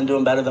I've always been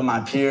doing better than my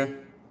peer.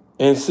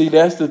 And see,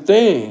 that's the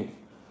thing.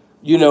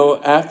 You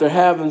know, after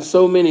having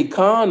so many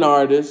con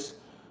artists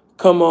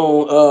come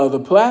on the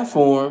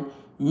platform,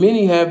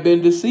 many have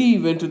been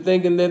deceived into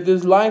thinking that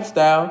this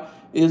lifestyle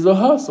is a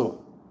hustle.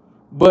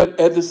 But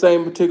at the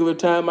same particular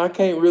time, I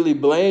can't really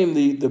blame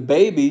the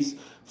babies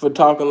for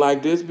talking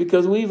like this,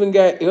 because we even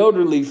got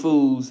elderly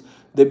fools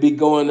that be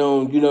going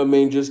on, you know what I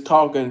mean, just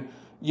talking,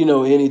 you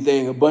know,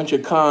 anything, a bunch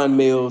of con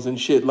males and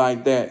shit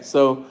like that.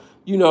 So,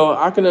 you know,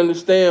 I can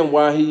understand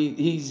why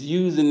he's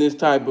using this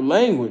type of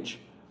language,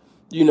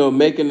 you know,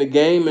 making the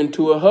game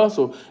into a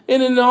hustle.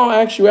 And in all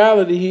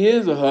actuality, he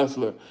is a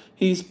hustler.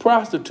 He's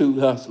prostitute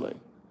hustling.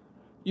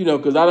 You know,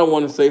 because I don't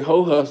want to say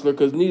hoe hustler,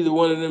 because neither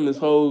one of them is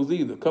hoes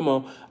either. Come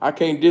on. I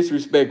can't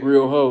disrespect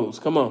real hoes.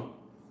 Come on.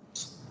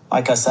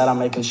 Like I said, I'm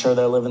making sure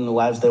they're living the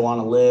lives they want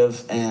to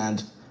live,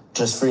 and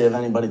just free of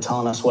anybody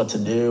telling us what to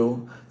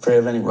do, free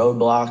of any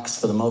roadblocks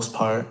for the most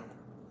part.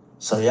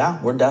 So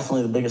yeah, we're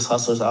definitely the biggest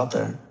hustlers out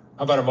there.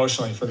 How about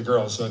emotionally for the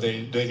girls? So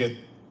they get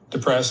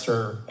depressed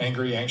or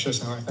angry,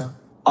 anxious, anything like that?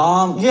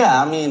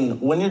 Yeah, I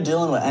mean, when you're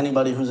dealing with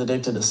anybody who's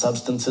addicted to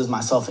substances,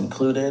 myself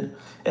included,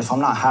 if I'm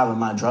not having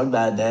my drug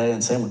that day,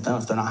 and same with them,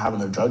 if they're not having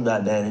their drug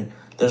that day,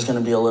 there's going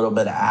to be a little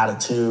bit of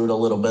attitude, a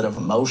little bit of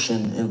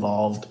emotion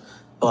involved.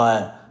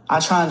 But I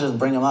try and just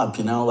bring them up,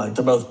 you know, like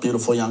they're both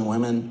beautiful young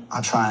women.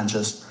 I try and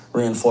just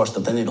reinforce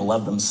that they need to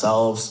love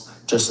themselves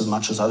just as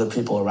much as other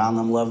people around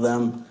them love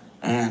them.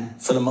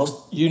 And for the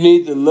most... You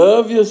need to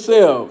love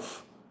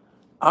yourself.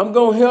 I'm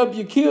going to help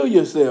you kill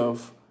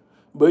yourself,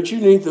 but you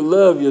need to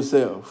love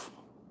yourself.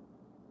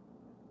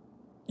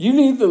 You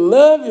need to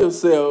love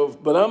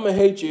yourself, but I'm gonna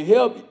help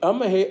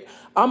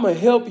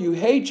you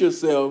hate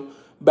yourself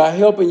by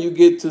helping you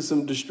get to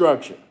some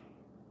destruction.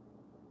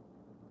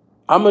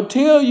 I'm gonna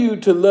tell you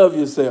to love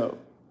yourself,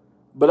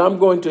 but I'm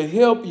going to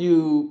help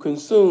you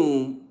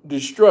consume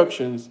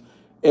destructions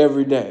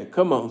every day.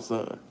 Come on,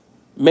 son.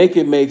 Make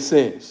it make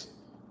sense.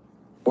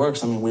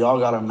 Works. I mean, we all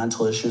got our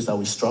mental issues that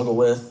we struggle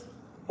with,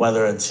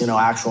 whether it's, you know,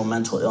 actual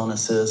mental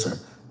illnesses or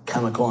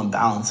chemical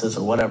imbalances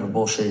or whatever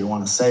bullshit you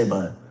want to say,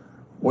 but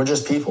we're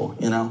just people,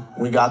 you know.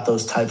 We got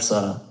those types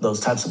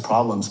of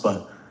problems,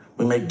 but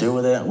we make do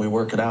with it and we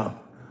work it out.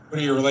 What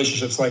are your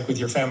relationships like with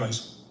your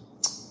families?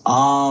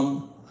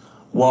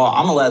 Well,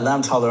 I'm gonna let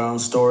them tell their own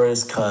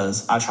stories,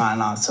 because I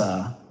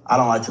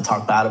don't like to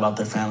talk bad about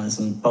their families,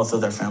 and both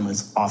of their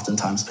families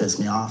oftentimes piss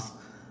me off.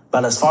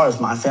 But as far as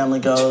my family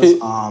goes,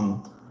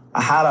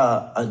 I had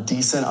a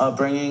decent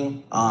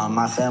upbringing.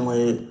 My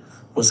family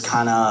was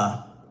kind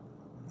of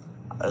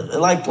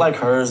like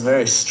hers,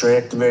 very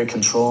strict, very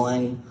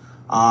controlling.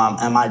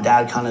 And my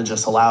dad kind of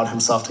just allowed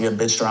himself to get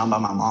bitched around by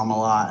my mom a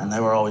lot, and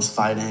they were always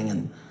fighting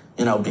and,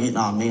 you know, beating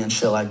on me and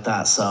shit like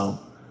that. So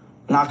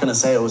I'm not going to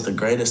say it was the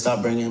greatest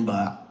upbringing,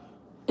 but...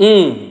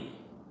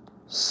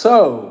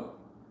 So,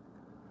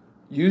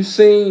 you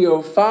seen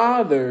your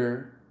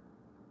father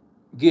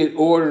get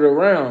ordered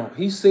around.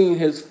 He seen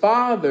his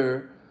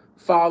father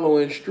follow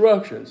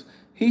instructions.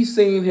 He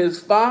seen his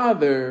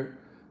father,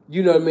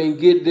 you know what I mean,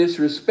 get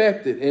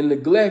disrespected and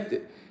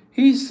neglected.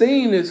 He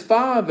seen his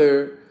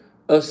father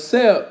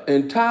accept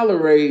and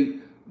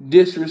tolerate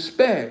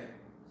disrespect.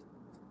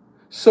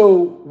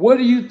 So what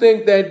do you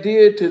think that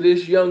did to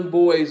this young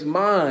boy's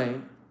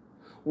mind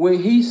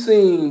when he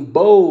seen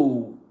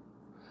bold,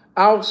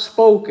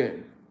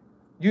 outspoken,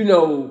 you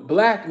know,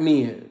 black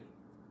men?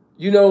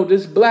 You know,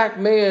 this black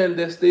man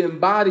that's the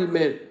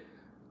embodiment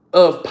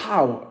of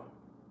power,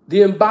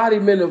 the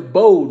embodiment of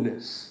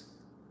boldness,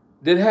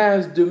 that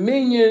has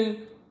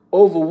dominion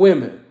over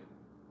women.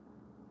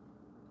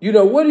 You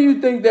know, what do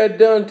you think that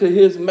done to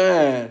his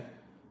mind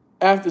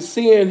after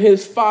seeing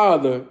his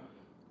father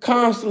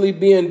constantly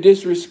being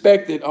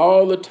disrespected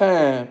all the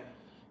time,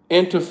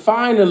 and to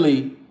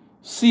finally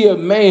see a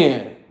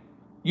man,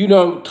 you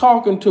know,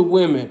 talking to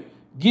women,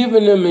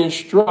 giving them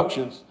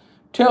instructions,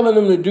 telling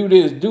them to do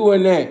this,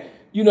 doing that,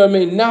 you know what I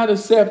mean, not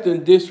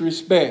accepting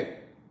disrespect.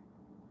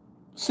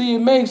 See, it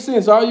makes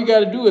sense. All you got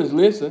to do is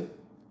listen.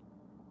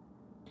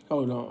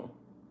 Hold on.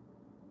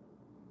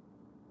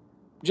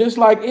 Just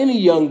like any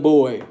young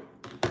boy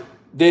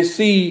that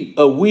see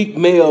a weak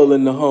male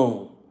in the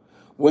home,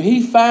 when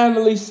he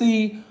finally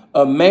see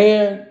a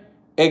man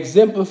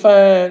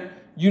exemplifying,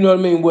 you know what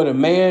I mean, what a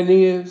man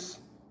is,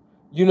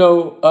 you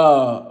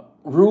know,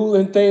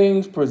 ruling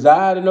things,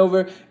 presiding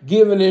over,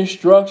 giving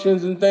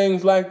instructions and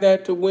things like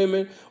that to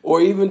women or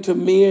even to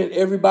men,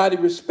 everybody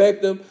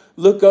respect them,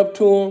 look up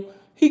to him,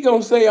 he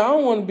gonna say, I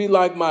don't want to be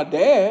like my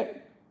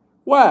dad.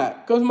 Why?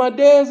 Because my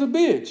dad's a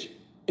bitch.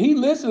 He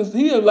listens,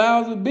 he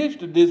allows a bitch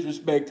to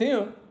disrespect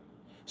him.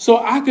 So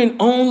I can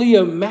only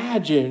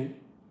imagine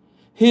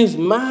his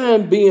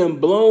mind being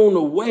blown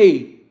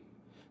away,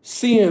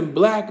 seeing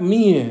black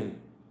men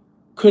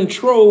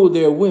control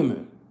their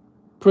women,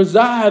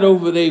 preside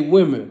over their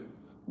women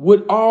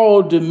with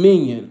all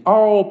dominion,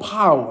 all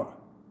power.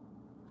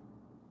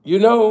 You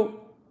know,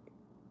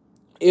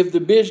 if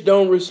the bitch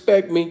don't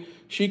respect me,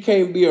 she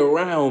can't be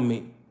around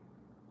me.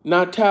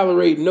 Not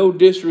tolerate no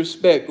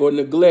disrespect or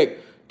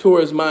neglect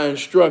towards my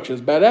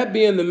instructions. By that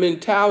being the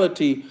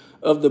mentality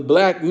of the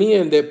black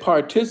men that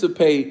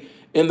participate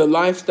in the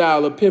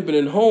lifestyle of pimping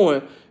and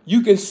hoeing,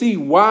 you can see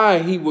why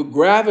he would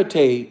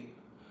gravitate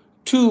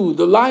to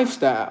the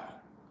lifestyle.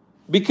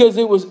 Because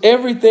it was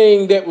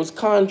everything that was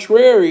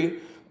contrary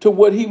to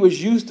what he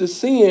was used to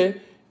seeing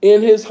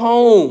in his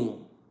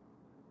home.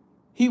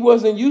 He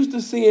wasn't used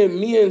to seeing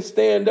men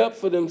stand up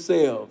for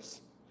themselves.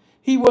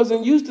 He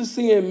wasn't used to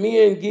seeing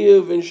men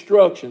give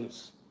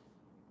instructions.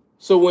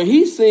 So when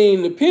he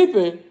seen the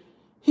pimping,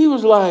 he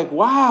was like,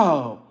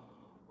 wow,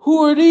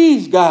 who are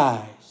these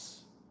guys?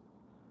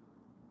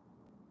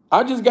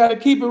 I just got to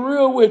keep it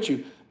real with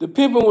you. The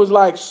pimping was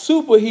like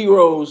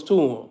superheroes to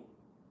him.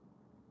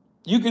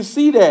 You can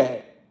see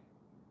that.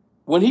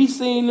 When he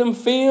seen them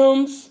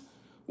films,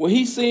 when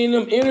he seen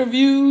them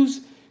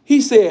interviews, he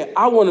said,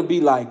 I want to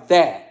be like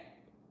that.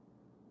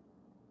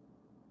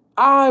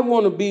 I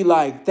want to be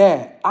like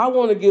that. I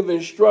want to give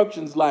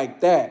instructions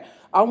like that.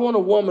 I want a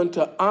woman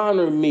to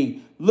honor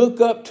me, look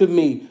up to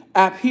me,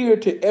 adhere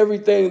to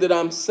everything that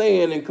I'm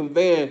saying and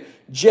conveying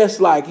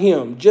just like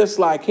him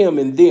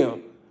and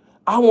them.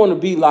 I want to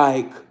be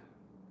like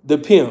the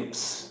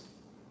pimps.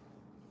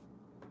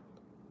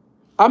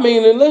 I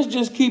mean, and let's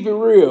just keep it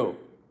real.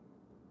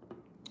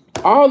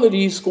 All of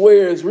these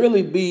squares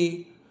really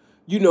be,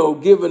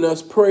 giving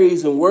us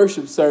praise and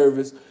worship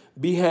service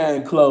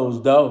behind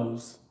closed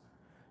doors.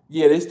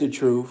 Yeah, that's the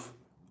truth.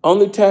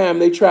 Only time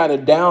they try to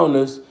down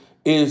us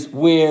is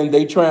when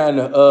they trying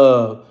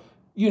to,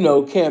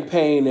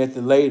 campaign at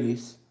the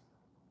ladies.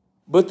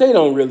 But they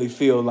don't really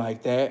feel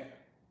like that.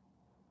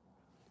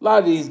 A lot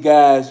of these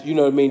guys,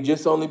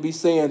 just only be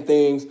saying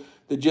things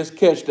that just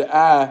catch the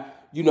eye,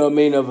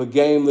 of a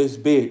gameless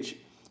bitch.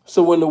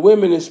 So when the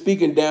women is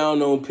speaking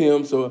down on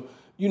pimps or,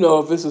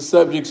 if it's a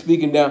subject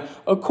speaking down,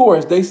 of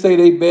course, they say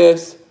they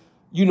best,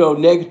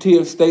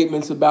 negative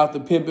statements about the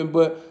pimping,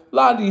 but a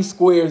lot of these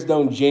squares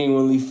don't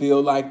genuinely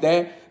feel like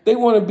that. They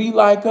want to be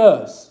like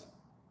us.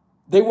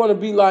 They want to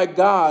be like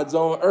gods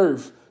on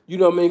earth,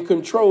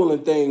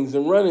 controlling things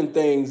and running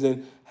things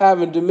and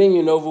having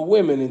dominion over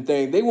women and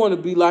things. They want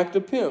to be like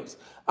the pimps.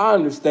 I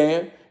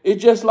understand.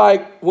 It's just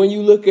like when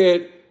you look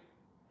at,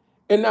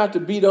 and not to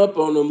beat up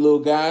on them little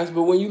guys,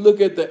 but when you look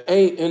at the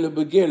Ain't and the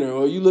Beginner,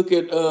 or you look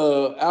at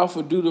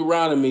Alpha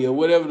Deuteronomy, or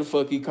whatever the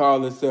fuck he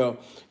called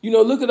himself,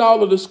 look at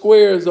all of the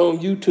squares on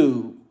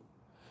YouTube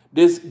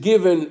that's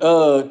giving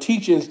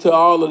teachings to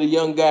all of the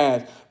young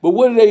guys. But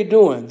what are they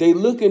doing? They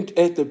looking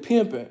at the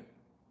pimping.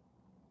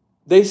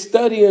 They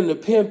studying the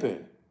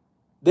pimping.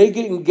 They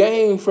getting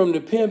game from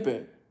the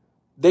pimping.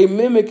 They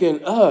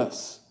mimicking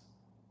us.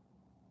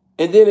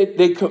 And then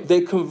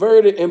they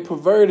converted and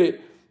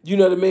perverted,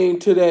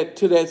 to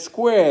that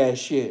square ass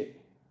shit.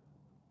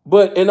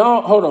 But in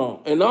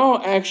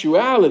all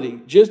actuality,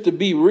 just to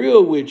be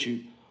real with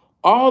you,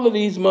 all of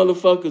these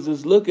motherfuckers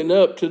is looking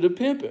up to the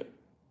pimping.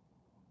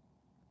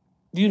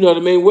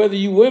 Whether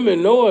you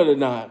women know it or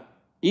not.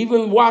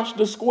 Even watch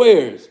the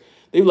squares.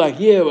 They like,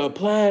 yeah, we're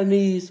applying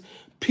these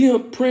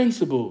pimp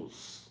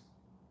principles.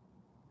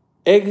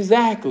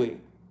 Exactly.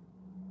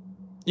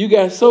 You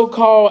got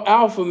so-called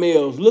alpha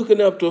males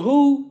looking up to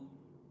who?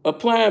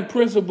 Applying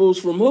principles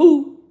from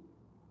who?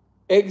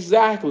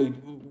 Exactly.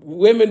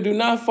 Women do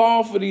not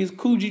fall for these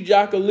Kuji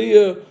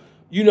Jakalia,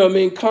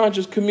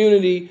 conscious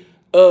community,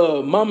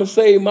 mama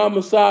say,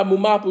 mama sa,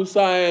 mumapu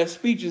sa ass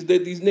speeches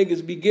that these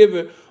niggas be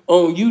giving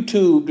on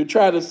YouTube to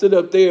try to sit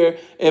up there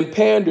and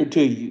pander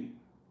to you.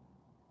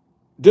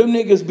 Them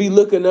niggas be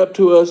looking up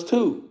to us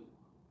too.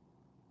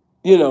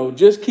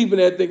 Just keeping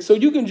that thing. So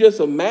you can just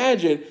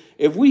imagine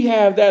if we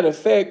have that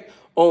effect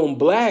on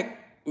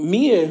black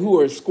men who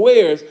are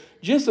squares,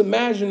 just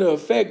imagine the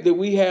effect that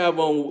we have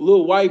on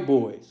little white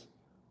boys,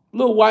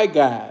 little white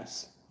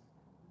guys.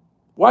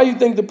 Why you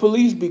think the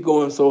police be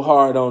going so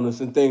hard on us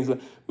and things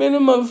like, man,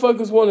 them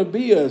motherfuckers want to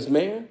be us,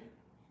 man.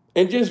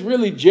 And just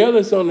really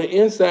jealous on the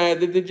inside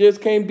that they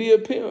just can't be a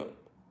pimp.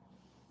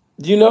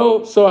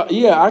 So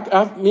yeah,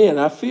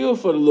 I feel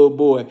for the little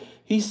boy.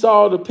 He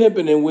saw the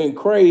pimping and went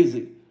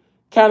crazy.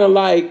 Kind of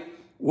like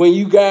when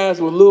you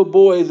guys were little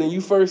boys and you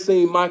first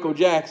seen Michael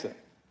Jackson.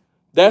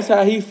 That's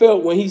how he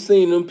felt when he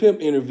seen them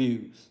pimp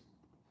interviews.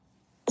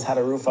 I had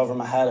a roof over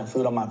my head and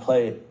food on my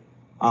plate.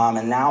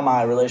 And now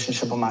my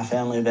relationship with my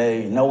family,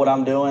 they know what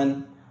I'm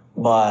doing,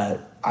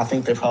 but I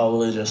think they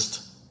probably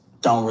just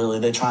don't really,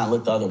 they try and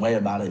look the other way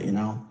about it,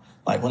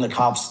 Like when the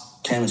cops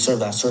came and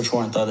served that search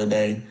warrant the other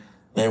day,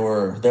 they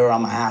were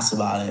on my ass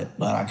about it,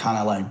 but I kind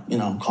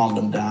of calmed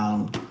them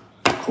down,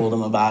 cooled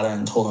them about it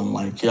and told them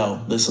like,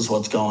 yo, this is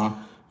what's going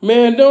on.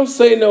 Man, don't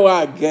say no,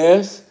 I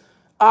guess.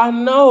 I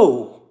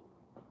know.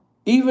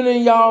 Even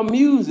in y'all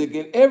music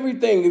and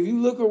everything, if you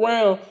look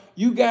around,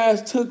 you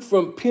guys took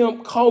from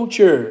pimp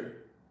culture.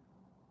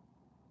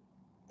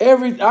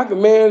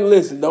 Man,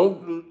 listen,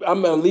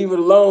 I'm gonna leave it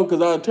alone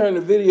because I'll turn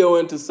the video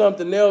into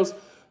something else.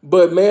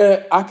 But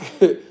man,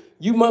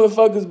 you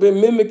motherfuckers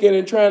been mimicking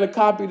and trying to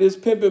copy this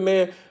pimping,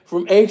 man,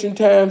 from ancient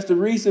times to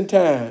recent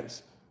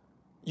times.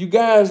 You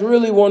guys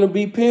really want to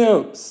be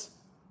pimps.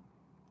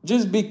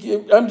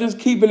 I'm just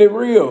keeping it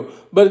real.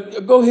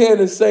 But go ahead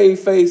and save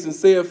face and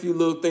say a few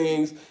little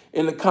things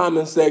in the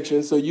comment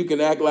section so you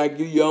can act like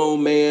you your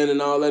own man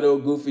and all that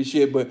old goofy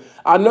shit. But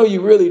I know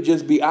you really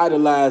just be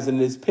idolizing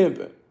this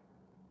pimping.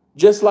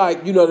 Just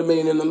like, you know what I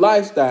mean, in the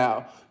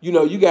lifestyle,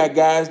 you got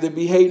guys that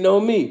be hating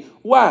on me.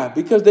 Why?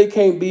 Because they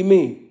can't be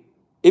me.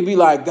 It be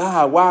like,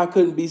 God, why I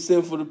couldn't be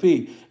sinful to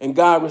P? And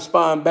God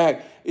respond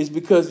back, it's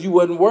because you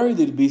wasn't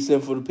worthy to be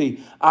sinful to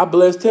P. I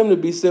blessed him to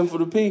be sinful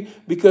to P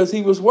because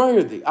he was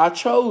worthy. I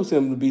chose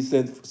him to be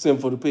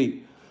sinful to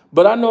P.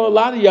 But I know a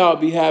lot of y'all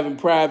be having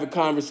private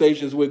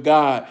conversations with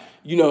God,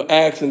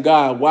 asking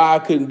God why I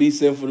couldn't be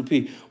sinful to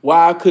P,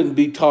 why I couldn't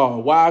be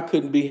tall, why I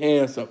couldn't be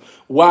handsome,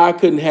 why I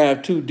couldn't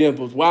have 2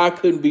 dimples, why I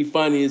couldn't be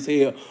funny as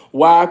hell,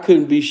 why I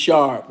couldn't be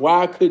sharp,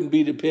 why I couldn't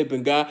be the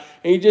pimping God,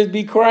 and you just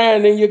be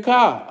crying in your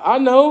car. I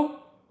know.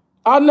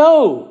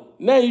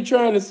 Now you're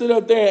trying to sit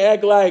up there and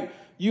act like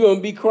you gonna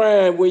be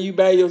crying when you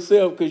by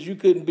yourself because you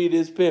couldn't be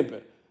this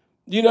pimping.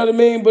 You know what I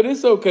mean? But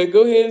it's okay.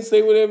 Go ahead and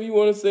say whatever you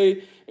want to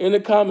say in the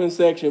comment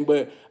section.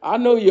 But I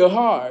know your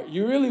heart.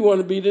 You really want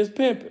to be this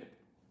pimping.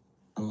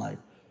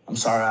 I'm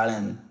sorry I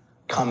didn't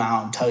come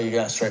out and tell you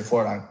guys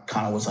straightforward. I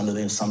kind of was under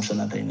the assumption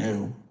that they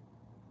knew.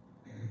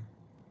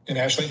 And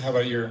Ashley, how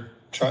about your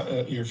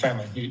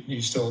family?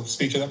 You still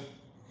speak to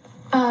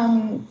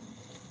them?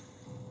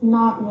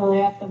 Not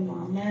really at the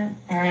moment.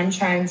 Or I'm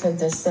trying to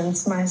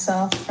distance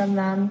myself from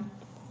them.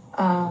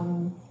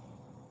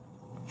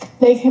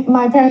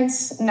 My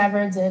parents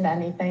never did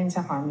anything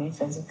to harm me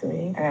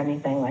physically or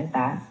anything like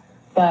that.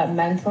 But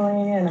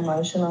mentally and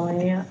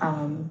emotionally,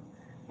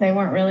 they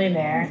weren't really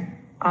there.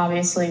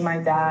 Obviously, my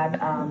dad,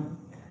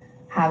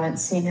 haven't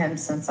seen him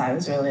since I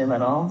was really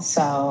little.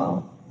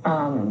 So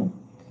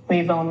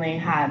we've only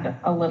had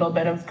a little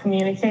bit of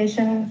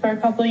communication for a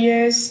couple of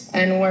years.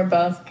 And we're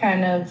both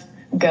kind of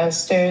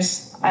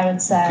ghosters, I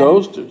would say.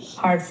 Ghosters.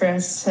 Hard for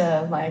us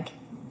to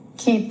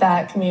keep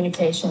that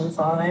communication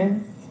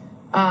flowing.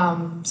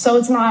 So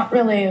it's not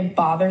really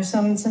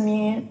bothersome to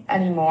me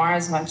anymore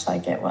as much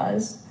like it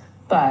was.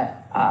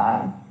 But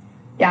I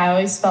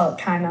always felt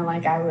kind of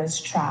like I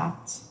was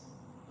trapped.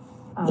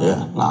 I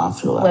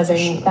feel that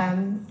living with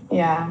them.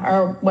 Yeah,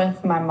 or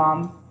with my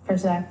mom per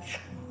se.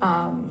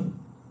 And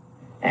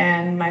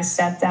my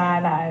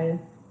stepdad, I'm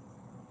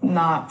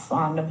not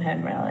fond of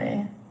him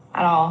really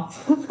at all.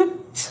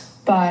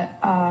 But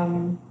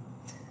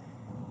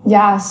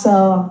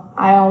so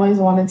I always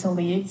wanted to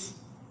leave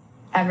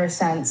ever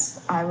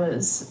since I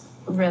was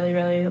really,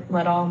 really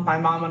little. My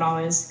mom would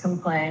always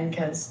complain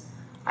because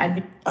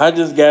I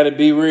just got to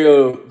be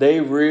real. They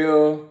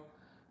real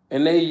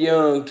and they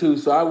young too,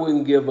 so I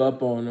wouldn't give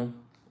up on them.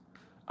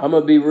 I'm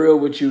going to be real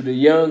with you. The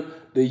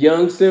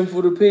young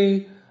sinful to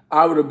P,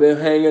 I would have been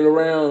hanging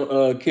around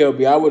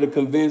Kelpy. I would have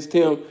convinced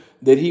him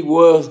that he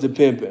was the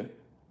pimping.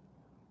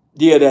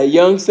 Yeah, that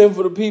young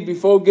sinful to P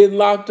before getting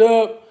locked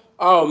up,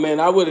 oh man,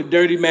 I would have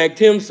dirty macked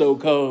him so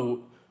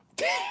cold.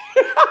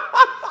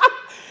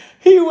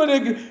 He would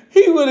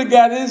have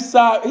got his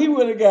sock, he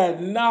would have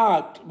got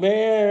knocked,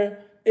 man.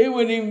 It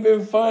wouldn't even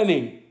been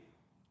funny.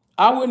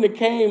 I wouldn't have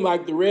came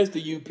like the rest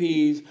of you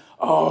P's.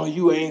 Oh,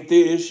 you ain't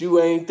this,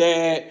 you ain't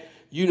that.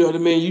 You know what I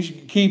mean? You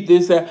should keep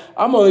this out.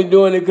 I'm only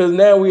doing it because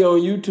now we on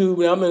YouTube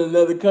and I'm in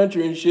another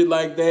country and shit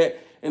like that.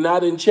 And I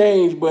didn't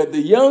change. But the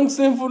young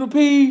sinful to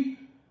P,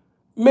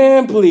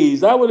 man,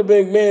 please. I would have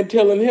been, man,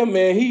 telling him,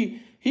 man,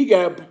 he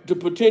got the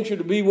potential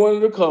to be one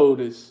of the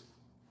coldest.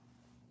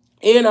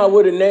 And I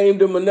would have named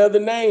him another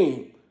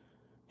name.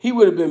 He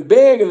would have been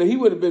begging. He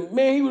would have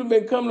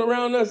been coming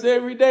around us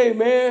every day,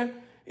 man.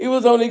 It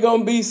was only going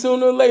to be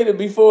sooner or later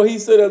before he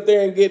sit up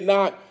there and get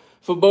knocked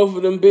for both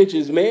of them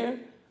bitches, man.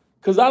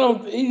 Because I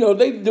don't,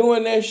 they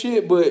doing that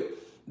shit, but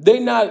they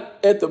not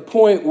at the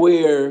point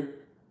where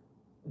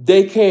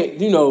they can't,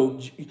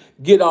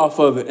 get off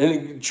of it.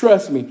 And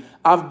trust me,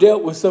 I've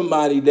dealt with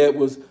somebody that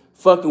was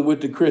fucking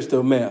with the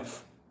crystal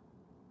meth.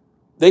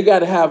 They got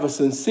to have a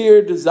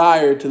sincere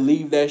desire to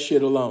leave that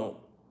shit alone.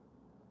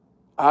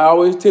 I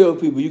always tell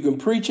people, you can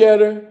preach at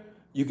her,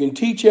 you can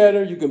teach at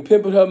her, you can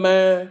pimp at her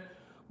mind,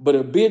 but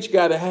a bitch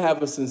got to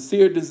have a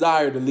sincere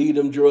desire to leave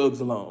them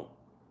drugs alone.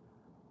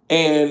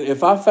 And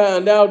if I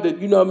find out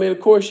that, of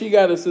course she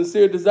got a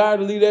sincere desire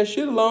to leave that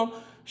shit alone,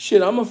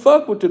 shit, I'm going to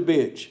fuck with the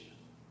bitch.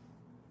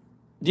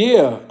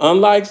 Yeah,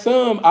 unlike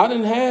some, I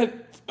done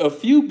had a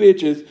few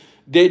bitches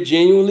that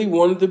genuinely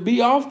wanted to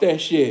be off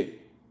that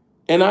shit.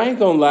 And I ain't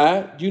going to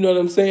lie, you know what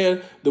I'm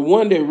saying? The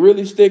one that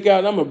really stick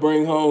out, I'm going to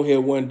bring home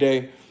here one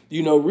day,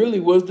 really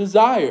was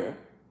Desire.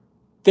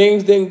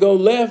 Things didn't go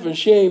left and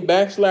she ain't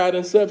backslide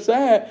and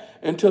subside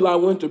until I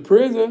went to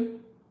prison.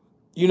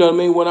 You know what I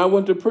mean? When I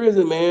went to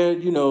prison,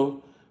 man,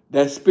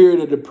 That spirit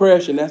of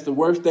depression, that's the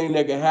worst thing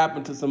that can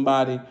happen to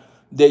somebody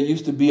that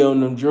used to be on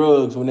them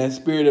drugs. When that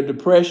spirit of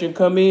depression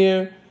come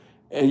in,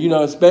 and, you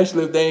know,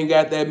 especially if they ain't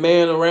got that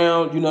man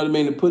around, you know what I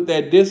mean, to put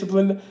that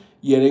discipline,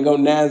 yeah, they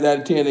gonna 9 out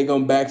of 10, they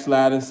gonna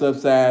backslide and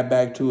subside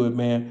back to it,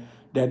 man.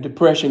 That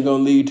depression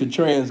gonna lead to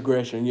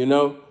transgression, you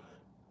know?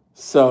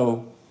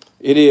 So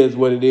it is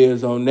what it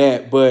is on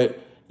that. But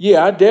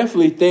yeah, I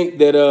definitely think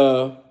that,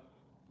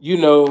 you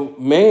know,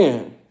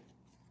 man,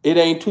 it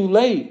ain't too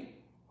late.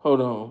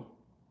 Hold on.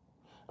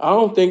 I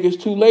don't think it's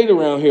too late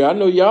around here. I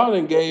know y'all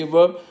done gave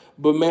up,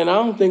 but man, I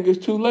don't think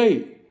it's too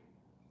late.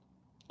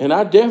 And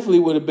I definitely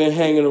would have been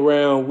hanging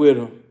around with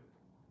him.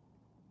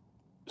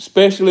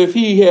 Especially if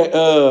he had,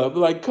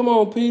 like, come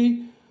on,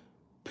 P.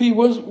 P,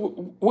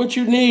 what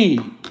you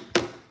need?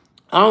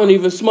 I don't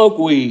even smoke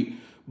weed,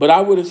 but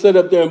I would have sat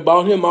up there and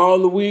bought him all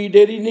the weed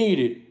that he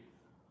needed.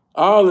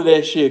 All of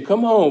that shit.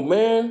 Come on,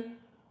 man.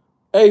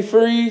 Hey,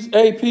 Freeze.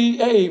 Hey, P.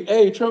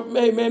 Hey, Trump.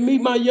 Hey, man,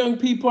 meet my young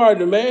P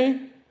partner,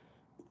 man.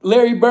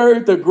 Larry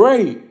Bird the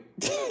Great.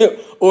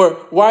 Or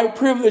white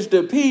privilege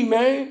to P,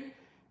 man.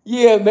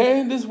 Yeah,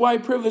 man, this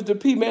white privilege to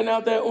P, man,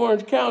 out there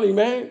Orange County,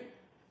 man.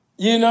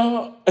 You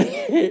know?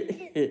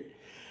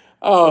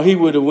 Oh, he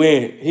would have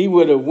went. He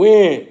would have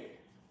went.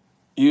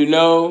 You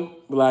know?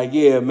 Like,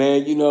 yeah,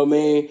 man, you know,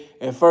 man.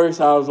 At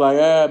first, I was like,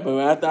 but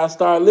after I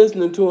started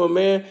listening to him,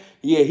 man,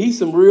 yeah, he's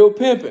some real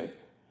pimping.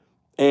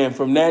 And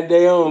from that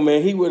day on,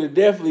 man, he would have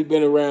definitely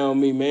been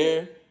around me,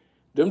 man.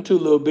 Them two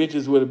little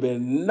bitches would have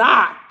been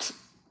knocked.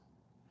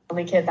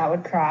 The kid that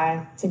would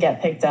cry to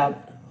get picked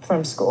up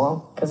from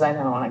school because I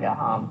didn't want to go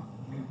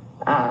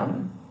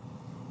home.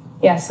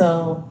 Yeah,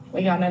 so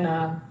we got in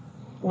a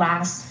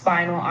last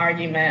final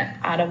argument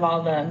out of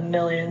all the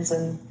millions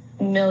and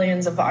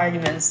millions of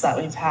arguments that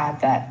we've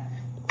had that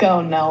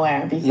go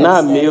nowhere because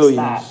not there's millions.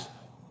 That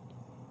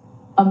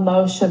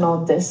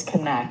emotional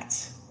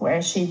disconnect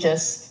where she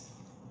just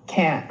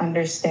can't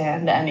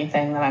understand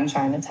anything that I'm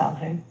trying to tell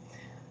her.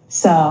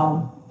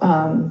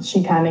 So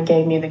she kind of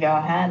gave me the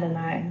go-ahead, and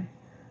I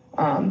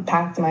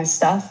packed my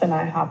stuff, and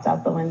I hopped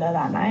out the window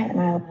that night, and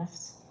I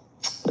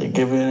left. They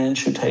give you an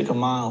inch, you take a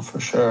mile, for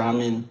sure. I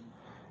mean,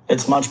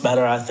 it's much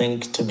better, I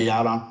think, to be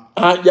out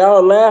on.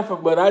 Y'all laughing,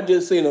 but I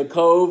just seen a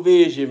cold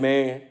vision,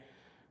 man.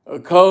 A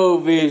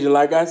cold vision.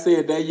 Like I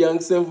said, that young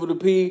Sinful to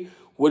P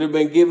would have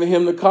been giving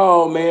him the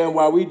call, man,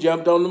 while we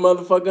jumped on the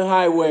motherfucking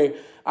highway.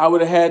 I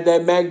would have had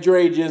that Mac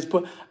Dre just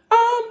put,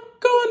 I'm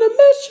gonna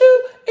miss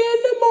you in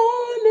the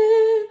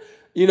morning.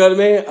 You know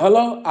what I mean?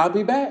 Hello, I'll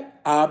be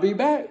back. I'll be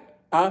back.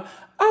 I'm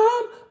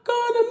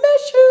gonna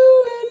miss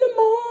you in the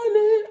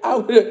morning. I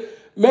would have,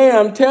 man,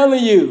 I'm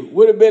telling you,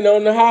 would have been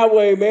on the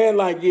highway, man,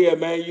 like, yeah,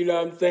 man, you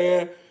know what I'm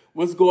saying?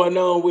 What's going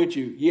on with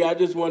you? Yeah, I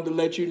just wanted to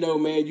let you know,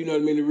 man, you know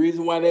what I mean? The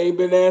reason why they ain't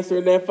been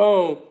answering that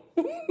phone.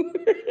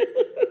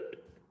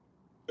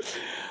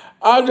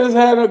 I just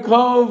had a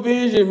cold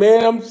vision,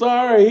 man. I'm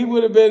sorry. He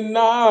would have been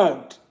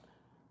knocked.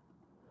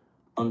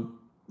 Them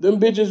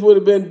bitches would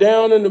have been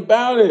down and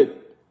about it.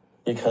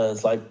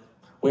 Because, like,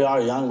 we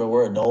are young, but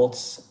we're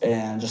adults,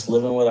 and just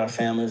living with our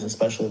families,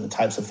 especially the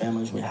types of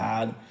families we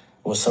had,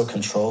 was so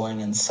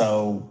controlling, and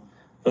so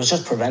it was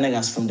just preventing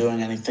us from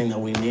doing anything that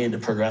we needed to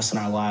progress in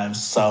our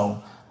lives.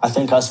 So I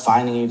think us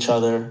finding each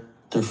other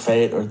through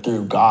fate or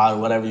through God,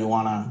 whatever you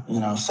want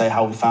to, say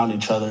how we found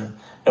each other,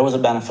 it was a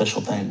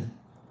beneficial thing.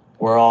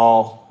 We're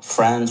all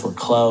friends, we're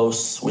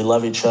close, we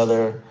love each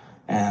other,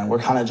 and we're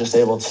kind of just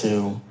able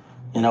to,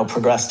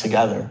 progress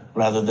together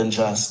rather than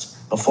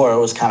just, before it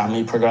was kind of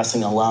me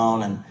progressing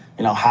alone and,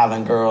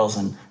 having girls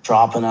and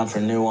dropping them for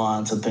new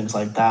ones and things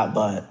like that.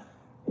 But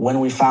when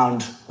I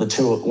found the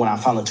two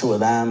of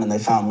them and they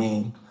found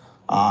me,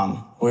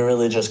 we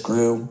really just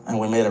grew and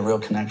we made a real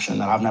connection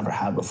that I've never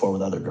had before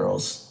with other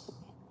girls.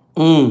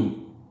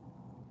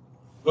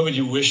 What would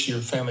you wish your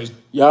family...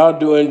 Y'all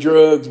doing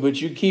drugs,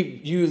 but you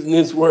keep using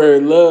this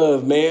word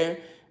love, man.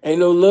 Ain't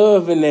no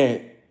love in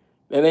that.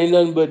 That ain't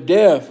nothing but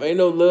death. Ain't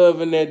no love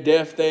in that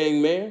death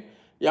thing, man.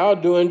 Y'all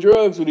doing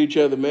drugs with each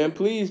other, man.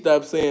 Please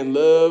stop saying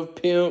love,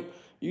 pimp.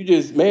 You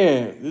just,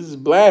 man, this is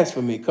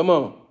blasphemy. Come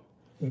on.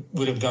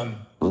 Would have done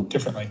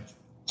differently?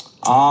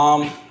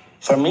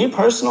 For me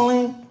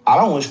personally, I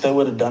don't wish they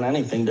would have done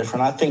anything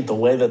different. I think the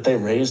way that they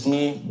raised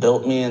me,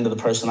 built me into the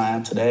person I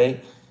am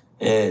today.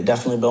 It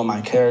definitely built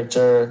my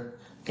character,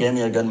 gave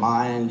me a good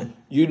mind.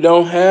 You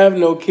don't have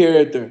no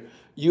character.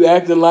 You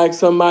acting like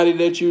somebody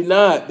that you're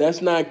not.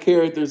 That's not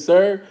character,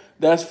 sir.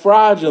 That's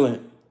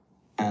fraudulent.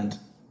 And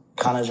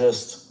kind of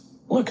just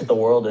look at the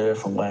world a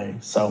different way.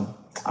 So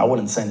I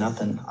wouldn't say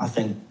nothing. I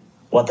think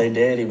what they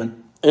did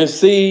even... And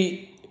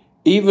see,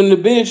 even the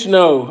bitch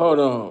know. Hold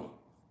on.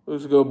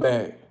 Let's go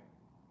back.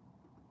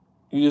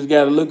 You just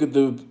got to look at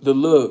the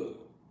look.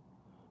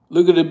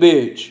 Look at the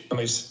bitch.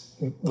 Families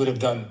would have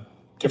done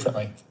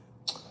differently?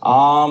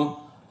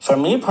 For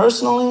me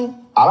personally,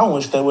 I don't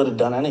wish they would have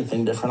done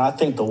anything different. I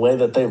think the way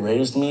that they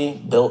raised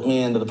me, built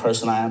me into the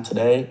person I am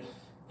today.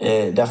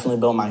 It definitely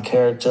built my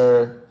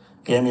character,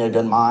 gave me a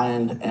good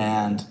mind,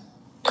 and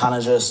kind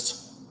of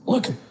just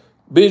look.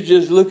 Bitch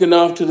just looking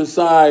off to the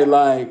side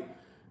like,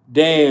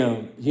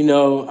 Damn, you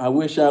know, I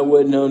wish I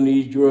wasn't on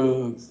these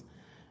drugs.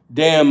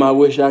 Damn, I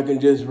wish I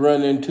could just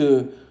run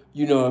into,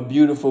 you know, a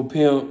beautiful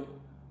pimp,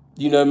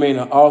 you know what I mean,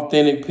 an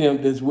authentic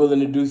pimp that's willing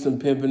to do some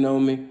pimping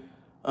on me.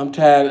 I'm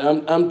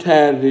tired. I'm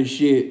tired of this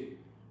shit.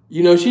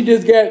 You know, she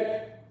just got,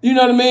 you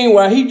know what I mean?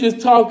 While he just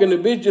talking, the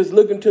bitch just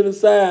looking to the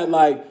side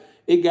like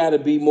it got to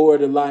be more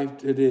to life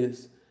to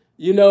this.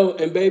 You know,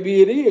 and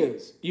baby, it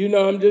is. You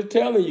know, I'm just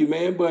telling you,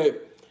 man.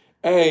 But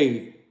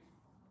hey,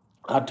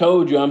 I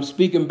told you, I'm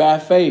speaking by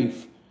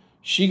faith.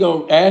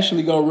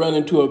 Ashley gonna run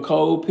into a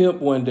cold pimp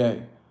one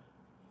day.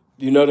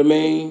 You know what I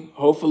mean?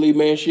 Hopefully,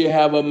 man, she'll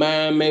have her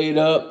mind made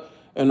up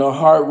and her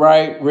heart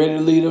right, ready to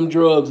leave them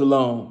drugs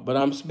alone. But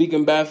I'm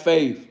speaking by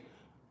faith.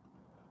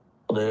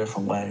 A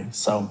different way.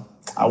 So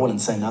I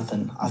wouldn't say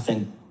nothing. I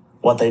think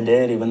what they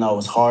did, even though it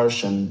was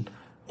harsh and,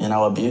 you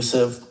know,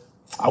 abusive,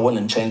 I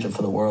wouldn't change it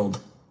for the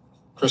world.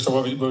 Crystal,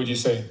 what would you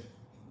say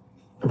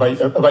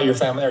about your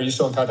family? Are you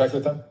still in contact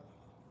with them?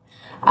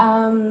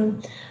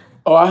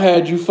 Oh, I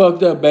had you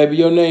fucked up, baby.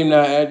 Your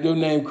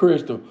name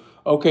Crystal.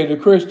 Okay, the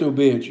Crystal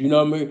bitch. You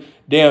know what I mean?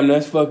 Damn,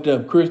 that's fucked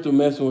up. Crystal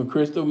messing with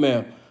Crystal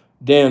Meth.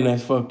 Damn,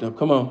 that's fucked up.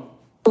 Come on.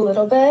 A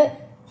little bit.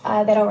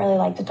 They don't really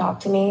like to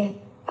talk to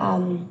me.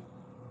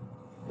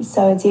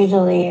 So it's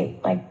usually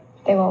like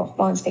they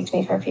won't speak to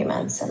me for a few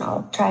months, and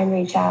I'll try and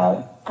reach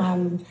out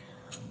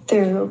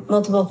through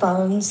multiple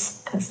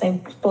phones because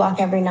they block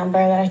every number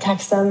that I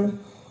text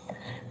them.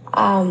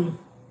 But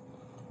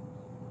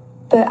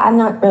I'm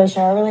not really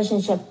sure. Our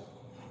relationship,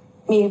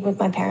 me with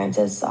my parents,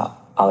 is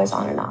always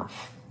on and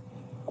off.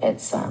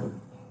 It's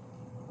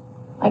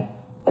like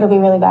it'll be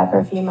really bad for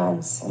a few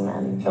months, and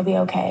then it'll be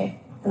okay,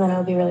 and then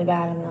it'll be really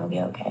bad, and then it'll be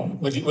okay.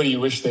 What do you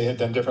wish they had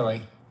done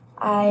differently?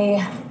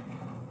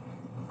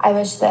 I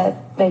wish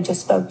that they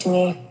just spoke to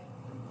me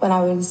when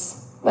I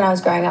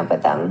was growing up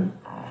with them.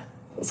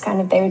 It's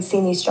kind of, they would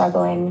see me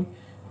struggling,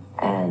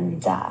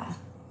 and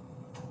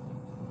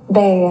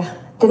they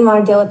didn't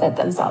want to deal with it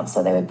themselves,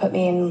 so they would put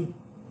me in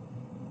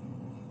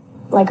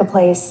like a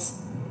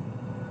place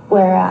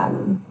where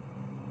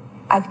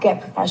I could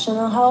get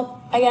professional help,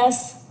 I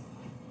guess.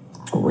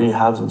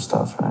 Rehabs and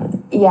stuff, right?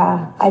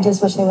 Yeah, I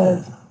just wish they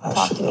would have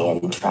talked to me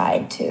and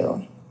tried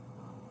to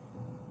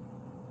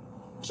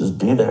just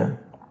be there.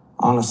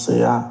 Honestly,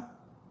 yeah.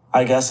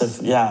 I guess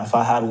if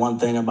I had one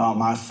thing about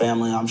my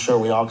family, I'm sure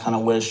we all kind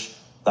of wish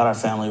that our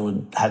family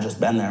would have just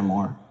been there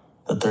more,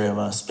 the three of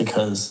us,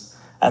 because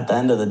at the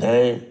end of the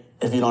day,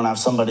 if you don't have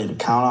somebody to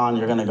count on,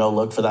 you're going to go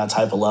look for that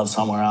type of love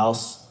somewhere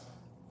else.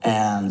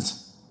 And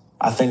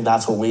I think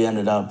that's what we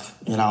ended up,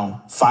 you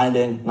know,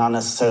 finding, not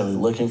necessarily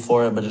looking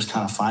for it, but just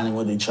kind of finding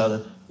with each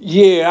other.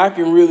 Yeah, I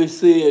can really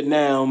see it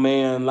now,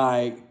 man.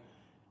 Like,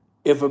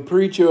 if a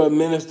preacher or a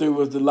minister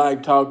was to,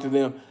 like, talk to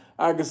them,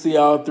 I could see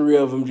all three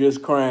of them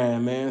just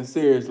crying, man.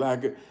 Seriously,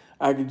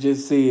 I could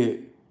just see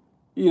it.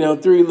 You know,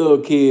 three little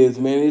kids,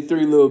 man. These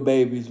three little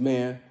babies,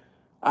 man.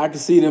 I can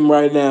see them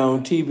right now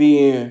on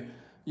TBN.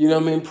 You know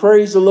what I mean?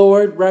 Praise the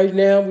Lord. Right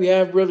now, we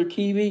have Brother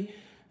Kelpy,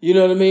 you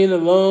know what I mean,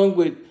 along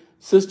with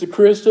Sister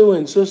Crystal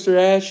and Sister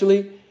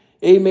Ashley.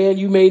 Amen.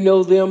 You may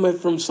know them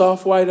from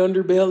Soft White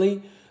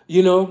Underbelly.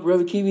 You know,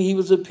 Brother Kelpy, he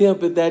was a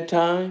pimp at that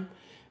time.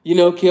 You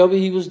know, Kelpy,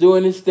 he was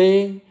doing his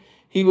thing.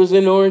 He was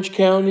in Orange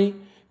County,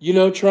 you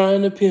know,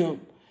 trying to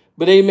pimp.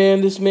 But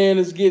amen, this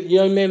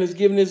young man is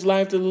giving his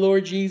life to the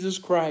Lord Jesus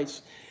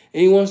Christ.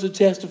 And he wants to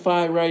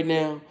testify right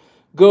now.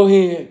 Go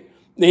ahead.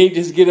 And he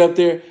just get up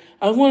there.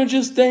 I want to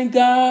just thank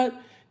God.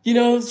 You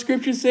know, the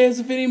scripture says,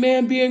 if any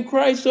man be in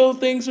Christ, all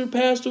things are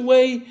passed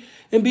away.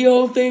 And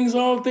behold,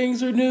 all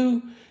things are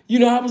new. You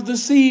know, I was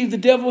deceived. The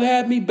devil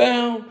had me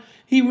bound.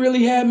 He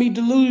really had me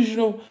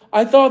delusional.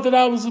 I thought that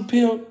I was a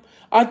pimp.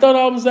 I thought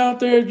I was out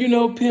there, you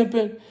know,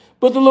 pimping.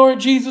 But the Lord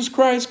Jesus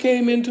Christ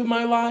came into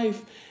my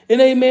life. And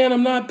amen,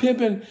 I'm not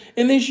pimping.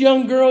 And this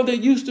young girl that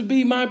used to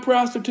be my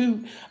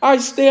prostitute, I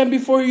stand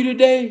before you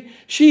today.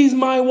 She's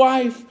my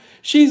wife.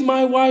 She's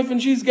my wife, and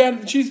she's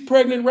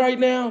pregnant right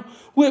now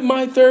with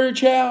my third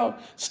child.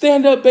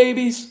 Stand up,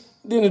 babies.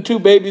 Then the two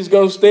babies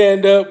gonna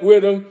stand up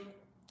with him.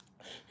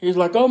 He's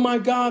like, oh my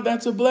God,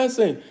 that's a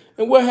blessing.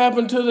 And what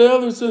happened to the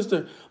other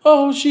sister?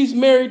 Oh, she's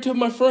married to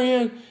my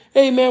friend.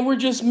 Hey man, we're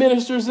just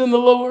ministers in the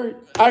Lord.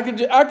 I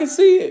could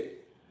see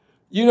it.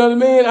 You know what I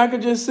mean? I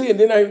could just see it.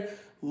 Then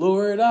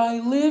Lord, I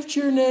lift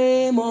your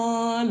name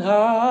on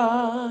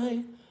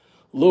high.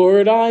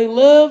 Lord, I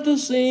love to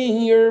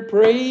sing your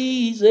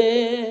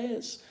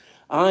praises.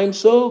 I'm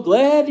so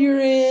glad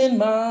you're in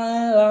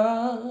my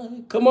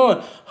life. Come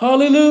on.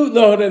 Hallelujah.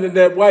 No,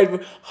 that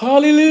white,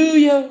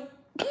 hallelujah.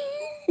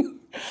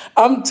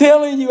 I'm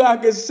telling you, I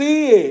can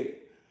see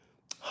it.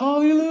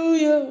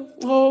 Hallelujah.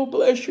 Oh,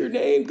 bless your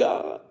name,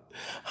 God.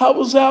 I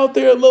was out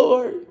there,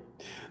 Lord.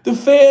 The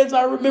feds,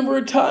 I remember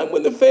a time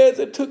when the feds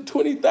had took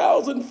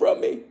 20,000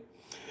 from me.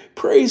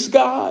 Praise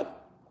God.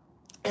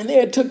 And they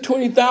had took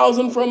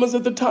 20,000 from us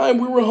at the time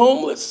we were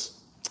homeless.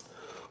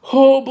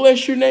 Oh,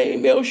 bless your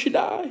name, El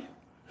Shaddai.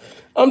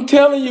 I'm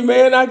telling you,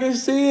 man, I can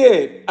see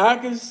it. I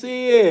can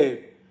see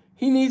it.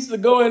 He needs to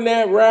go in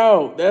that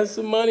route. That's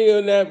some money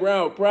on that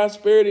route,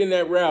 prosperity in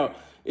that route.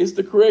 It's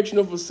the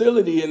correctional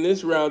facility in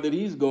this route that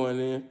he's going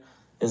in.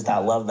 Is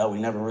that love that we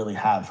never really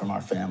had from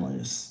our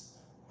families.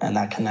 And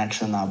that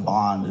connection, that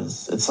bond,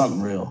 it's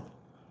something real.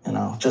 You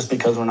know, just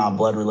because we're not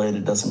blood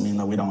related doesn't mean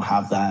that we don't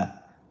have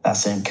that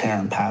same care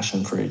and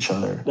passion for each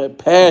other. That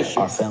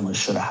passion. Our families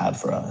should have had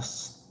for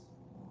us.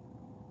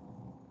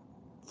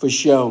 For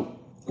sure.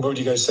 What would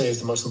you guys say is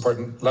the most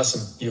important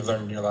lesson you've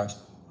learned in your lives?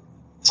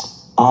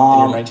 In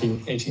your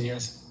 19, 18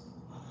 years?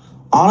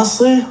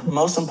 Honestly,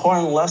 most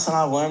important lesson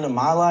I've learned in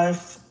my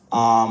life,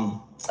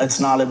 it's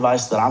not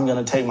advice that I'm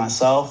going to take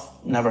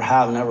myself, never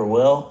have, never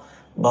will,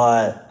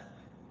 but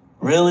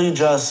really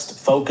just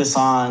focus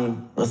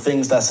on the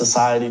things that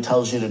society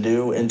tells you to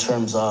do in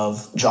terms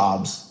of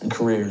jobs and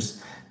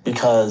careers,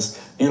 because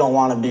you don't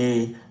want to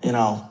be,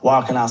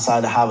 walking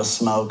outside to have a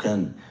smoke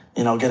and,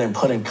 getting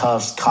put in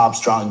cuffs,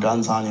 cops drawing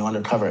guns on you,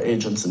 undercover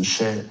agents and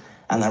shit,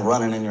 and then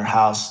running in your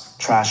house,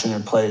 trashing your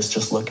place,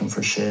 just looking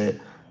for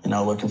shit,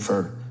 looking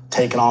for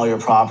taking all your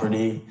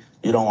property.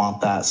 You don't want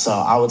that. So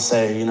I would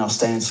say,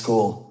 stay in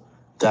school.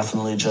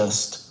 Definitely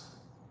just,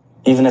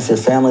 even if your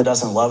family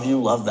doesn't love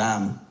you, love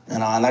them.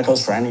 And that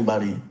goes for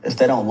anybody. If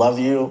they don't love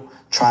you,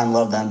 try and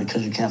love them,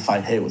 because you can't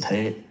fight hate with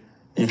hate.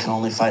 You can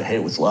only fight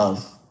hate with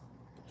love.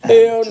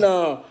 Hell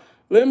no.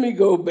 Let me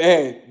go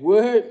back.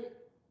 What?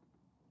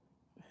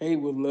 Hate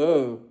with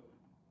love.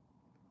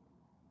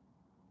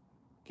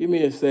 Give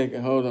me a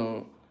second. Hold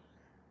on.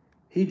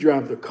 He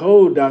dropped a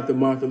cold Dr.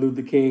 Martin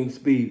Luther King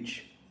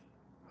speech.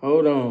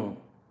 Hold on.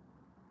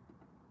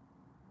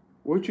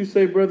 What you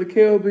say, Brother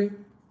Kelpy?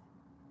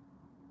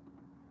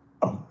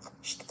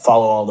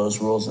 Follow all those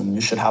rules and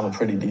you should have a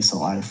pretty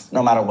decent life,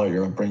 no matter what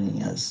your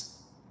upbringing is.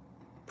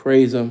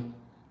 Praise him.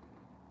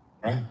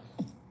 All right.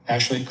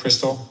 Ashley,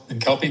 Crystal,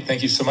 and Kelpy,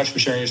 thank you so much for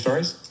sharing your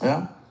stories.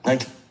 Yeah,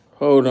 thank you.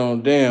 Hold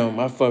on, damn,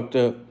 I fucked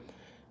up.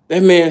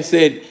 That man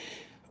said,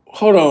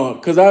 hold on,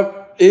 because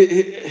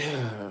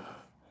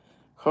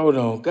hold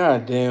on,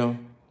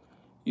 goddamn.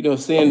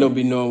 Sam don't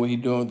be knowing what he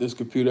doing with this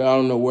computer. I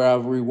don't know where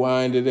I've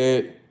rewinded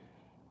at.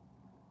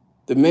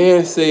 The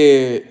man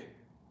said,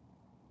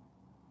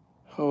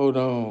 hold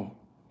on,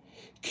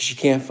 because you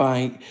can't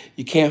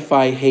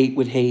fight hate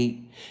with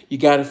hate. You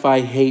got to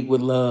fight hate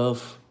with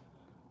love.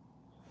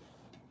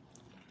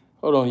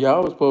 Hold on,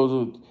 y'all was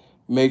supposed to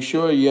make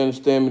sure you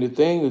understand me. The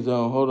thing is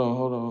on. Hold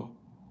on.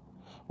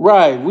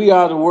 Right, we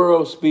are the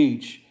world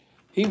speech.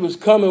 He was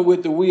coming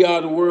with the we are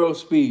the world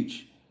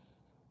speech.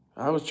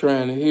 I was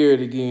trying to hear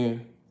it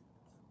again.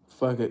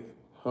 Fuck it.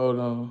 Hold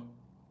on.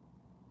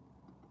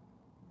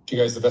 You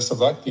guys the best of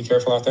luck. Be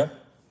careful out there.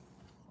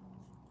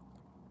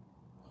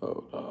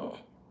 Hold on.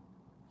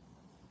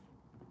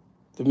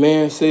 The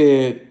man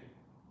said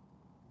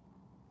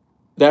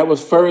that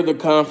was further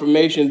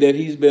confirmation that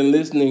he's been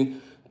listening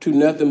to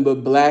nothing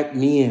but black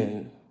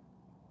men.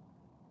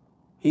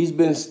 He's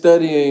been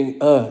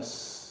studying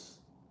us.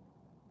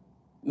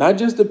 Not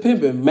just the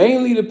pimping,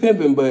 mainly the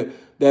pimping, but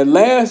that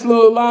last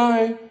little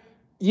line,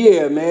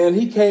 yeah, man,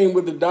 he came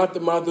with the Dr.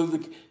 Martin Luther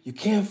King. You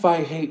can't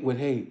fight hate with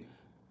hate.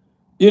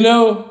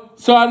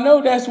 So I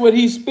know that's what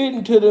he's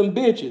spitting to them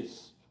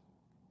bitches.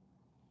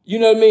 You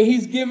know what I mean?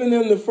 He's giving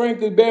them the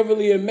Franklin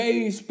Beverly and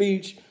Mays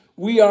speech,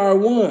 we are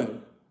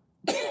one.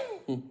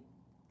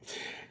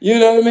 You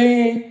know what I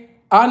mean?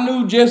 I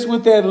knew just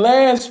with that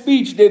last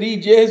speech that he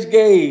just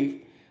gave,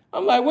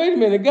 I'm like, wait a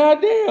minute,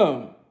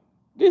 goddamn.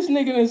 This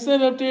nigga done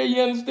sat up there, you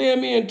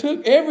understand me, and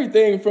took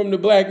everything from the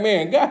black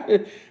man.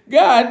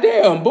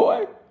 Goddamn,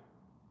 boy.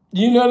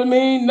 You know what I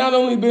mean? Not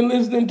only been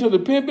listening to the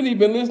pimping, he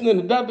been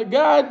listening to Dr.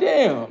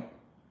 Goddamn.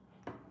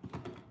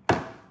 I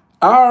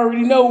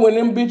already know when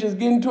them bitches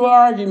get into an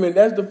argument,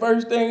 that's the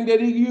first thing that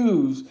he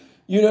used.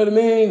 You know what I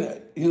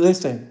mean?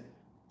 Listen,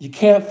 you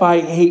can't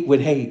fight hate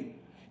with hate.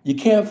 You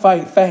can't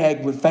fight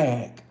fag with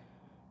fag.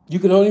 You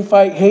can only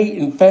fight hate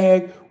and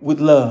fag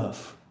with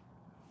love.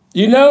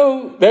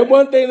 That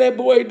one thing that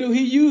boy do,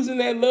 he using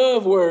that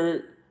love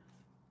word.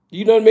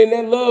 You know what I mean?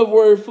 That love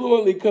word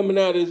fluently coming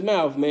out of his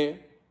mouth, man.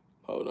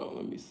 Hold on,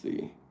 let me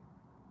see.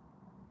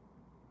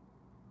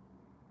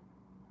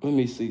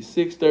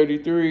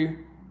 6:33.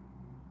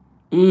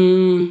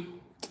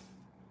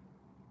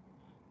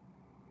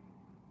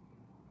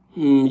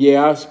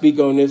 Yeah, I'll speak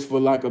on this for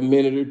like a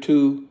minute or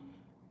two.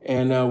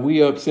 And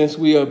since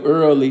we up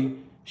early,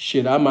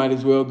 shit, I might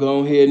as well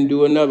go ahead and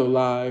do another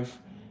live.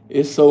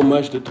 It's so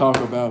much to talk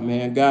about,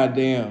 man.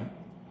 Goddamn.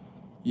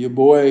 Your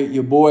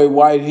boy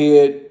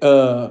Whitehead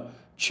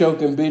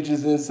choking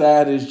bitches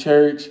inside his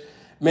church.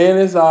 Man,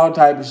 it's all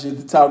type of shit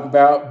to talk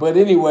about. But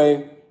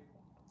anyway,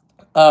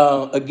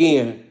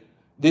 again,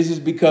 this is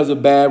because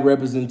of bad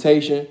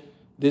representation.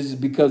 This is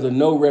because of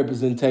no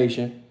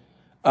representation.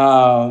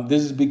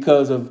 This is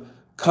because of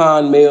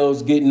con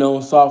males getting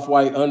on soft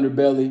white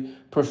underbelly,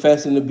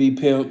 professing to be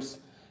pimps,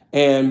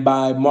 and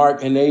by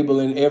Mark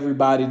enabling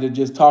everybody to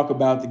just talk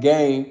about the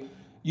game.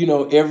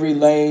 Every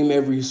lame,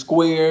 every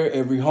square,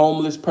 every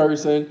homeless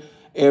person,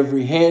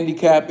 every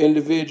handicapped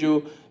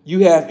individual.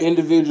 You have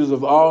individuals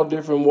of all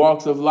different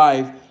walks of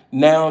life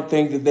now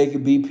think that they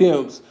could be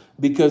pimps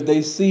because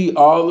they see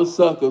all the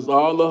suckers,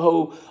 all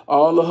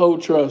the hoe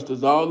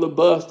trusters, all the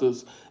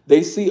busters.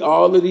 They see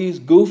all of these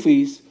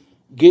goofies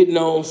getting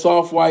on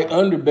soft white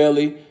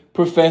underbelly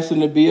professing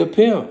to be a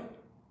pimp.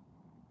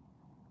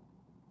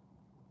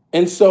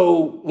 And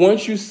so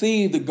once you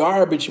see the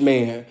garbage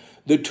man,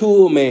 the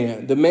tool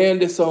man, the man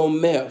that's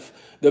on meth,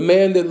 the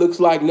man that looks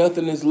like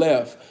nothing is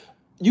left,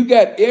 you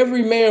got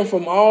every man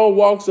from all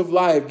walks of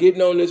life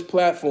getting on this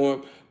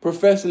platform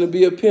professing to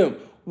be a pimp.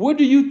 What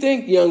do you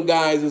think young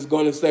guys is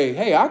going to say?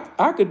 Hey,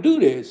 I could do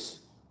this.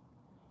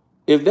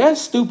 If that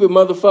stupid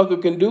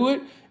motherfucker can do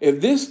it, if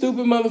this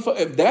stupid motherfucker,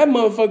 if that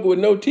motherfucker with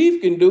no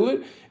teeth can do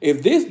it,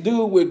 if this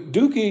dude with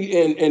dookie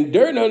and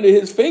dirt under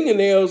his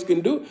fingernails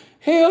can do it,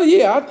 hell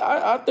yeah,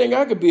 I think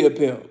I could be a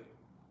pimp.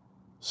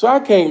 So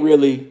I can't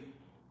really,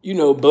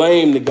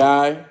 blame the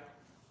guy.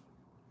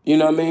 You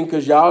know what I mean?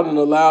 Because y'all done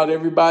allowed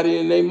everybody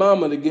and their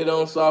mama to get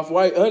on soft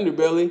white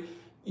underbelly.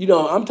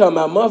 I'm talking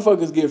about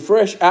motherfuckers get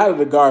fresh out of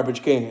the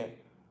garbage can.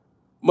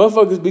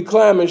 Motherfuckers be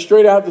climbing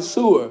straight out the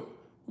sewer.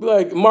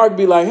 Mark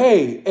be like,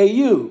 hey,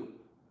 you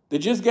that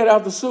just got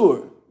out the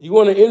sewer, you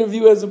want to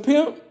interview as a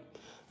pimp?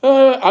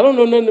 I don't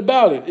know nothing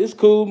about it. It's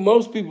cool.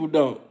 Most people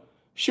don't.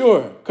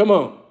 Sure, come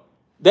on.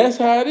 That's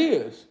how it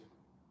is.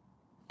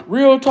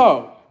 Real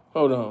talk.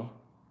 Hold on.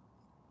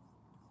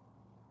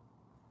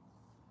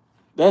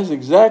 That's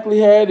exactly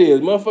how it is.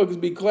 Motherfuckers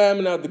be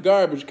climbing out the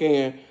garbage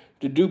can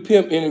to do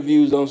pimp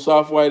interviews on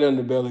soft white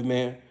underbelly,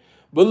 man.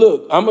 But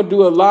look, I'm going to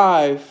do a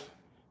live.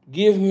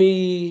 Give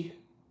me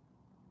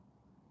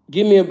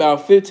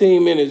about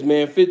 15 minutes,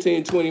 man.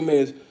 15, 20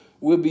 minutes.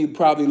 We'll be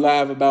probably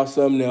live about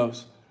something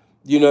else.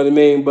 You know what I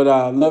mean? But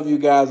I love you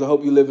guys. I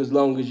hope you live as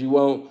long as you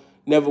want.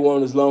 Never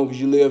want as long as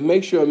you live.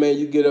 Make sure, man,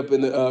 you get up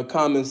in the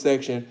comment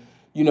section,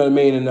 you know what I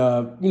mean?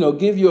 And,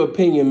 give your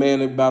opinion,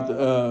 man, about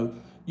the,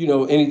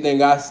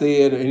 anything I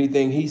said or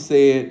anything he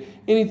said,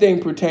 anything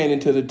pertaining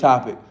to the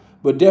topic.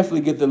 But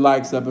definitely get the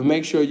likes up and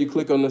make sure you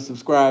click on the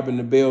subscribe and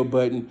the bell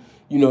button,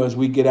 as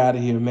we get out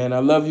of here, man. I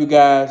love you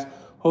guys.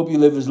 Hope you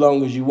live as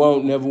long as you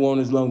want. Never want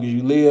as long as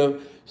you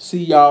live.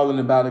 See y'all in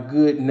about a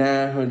good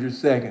 900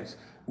 seconds.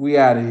 We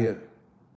out of here.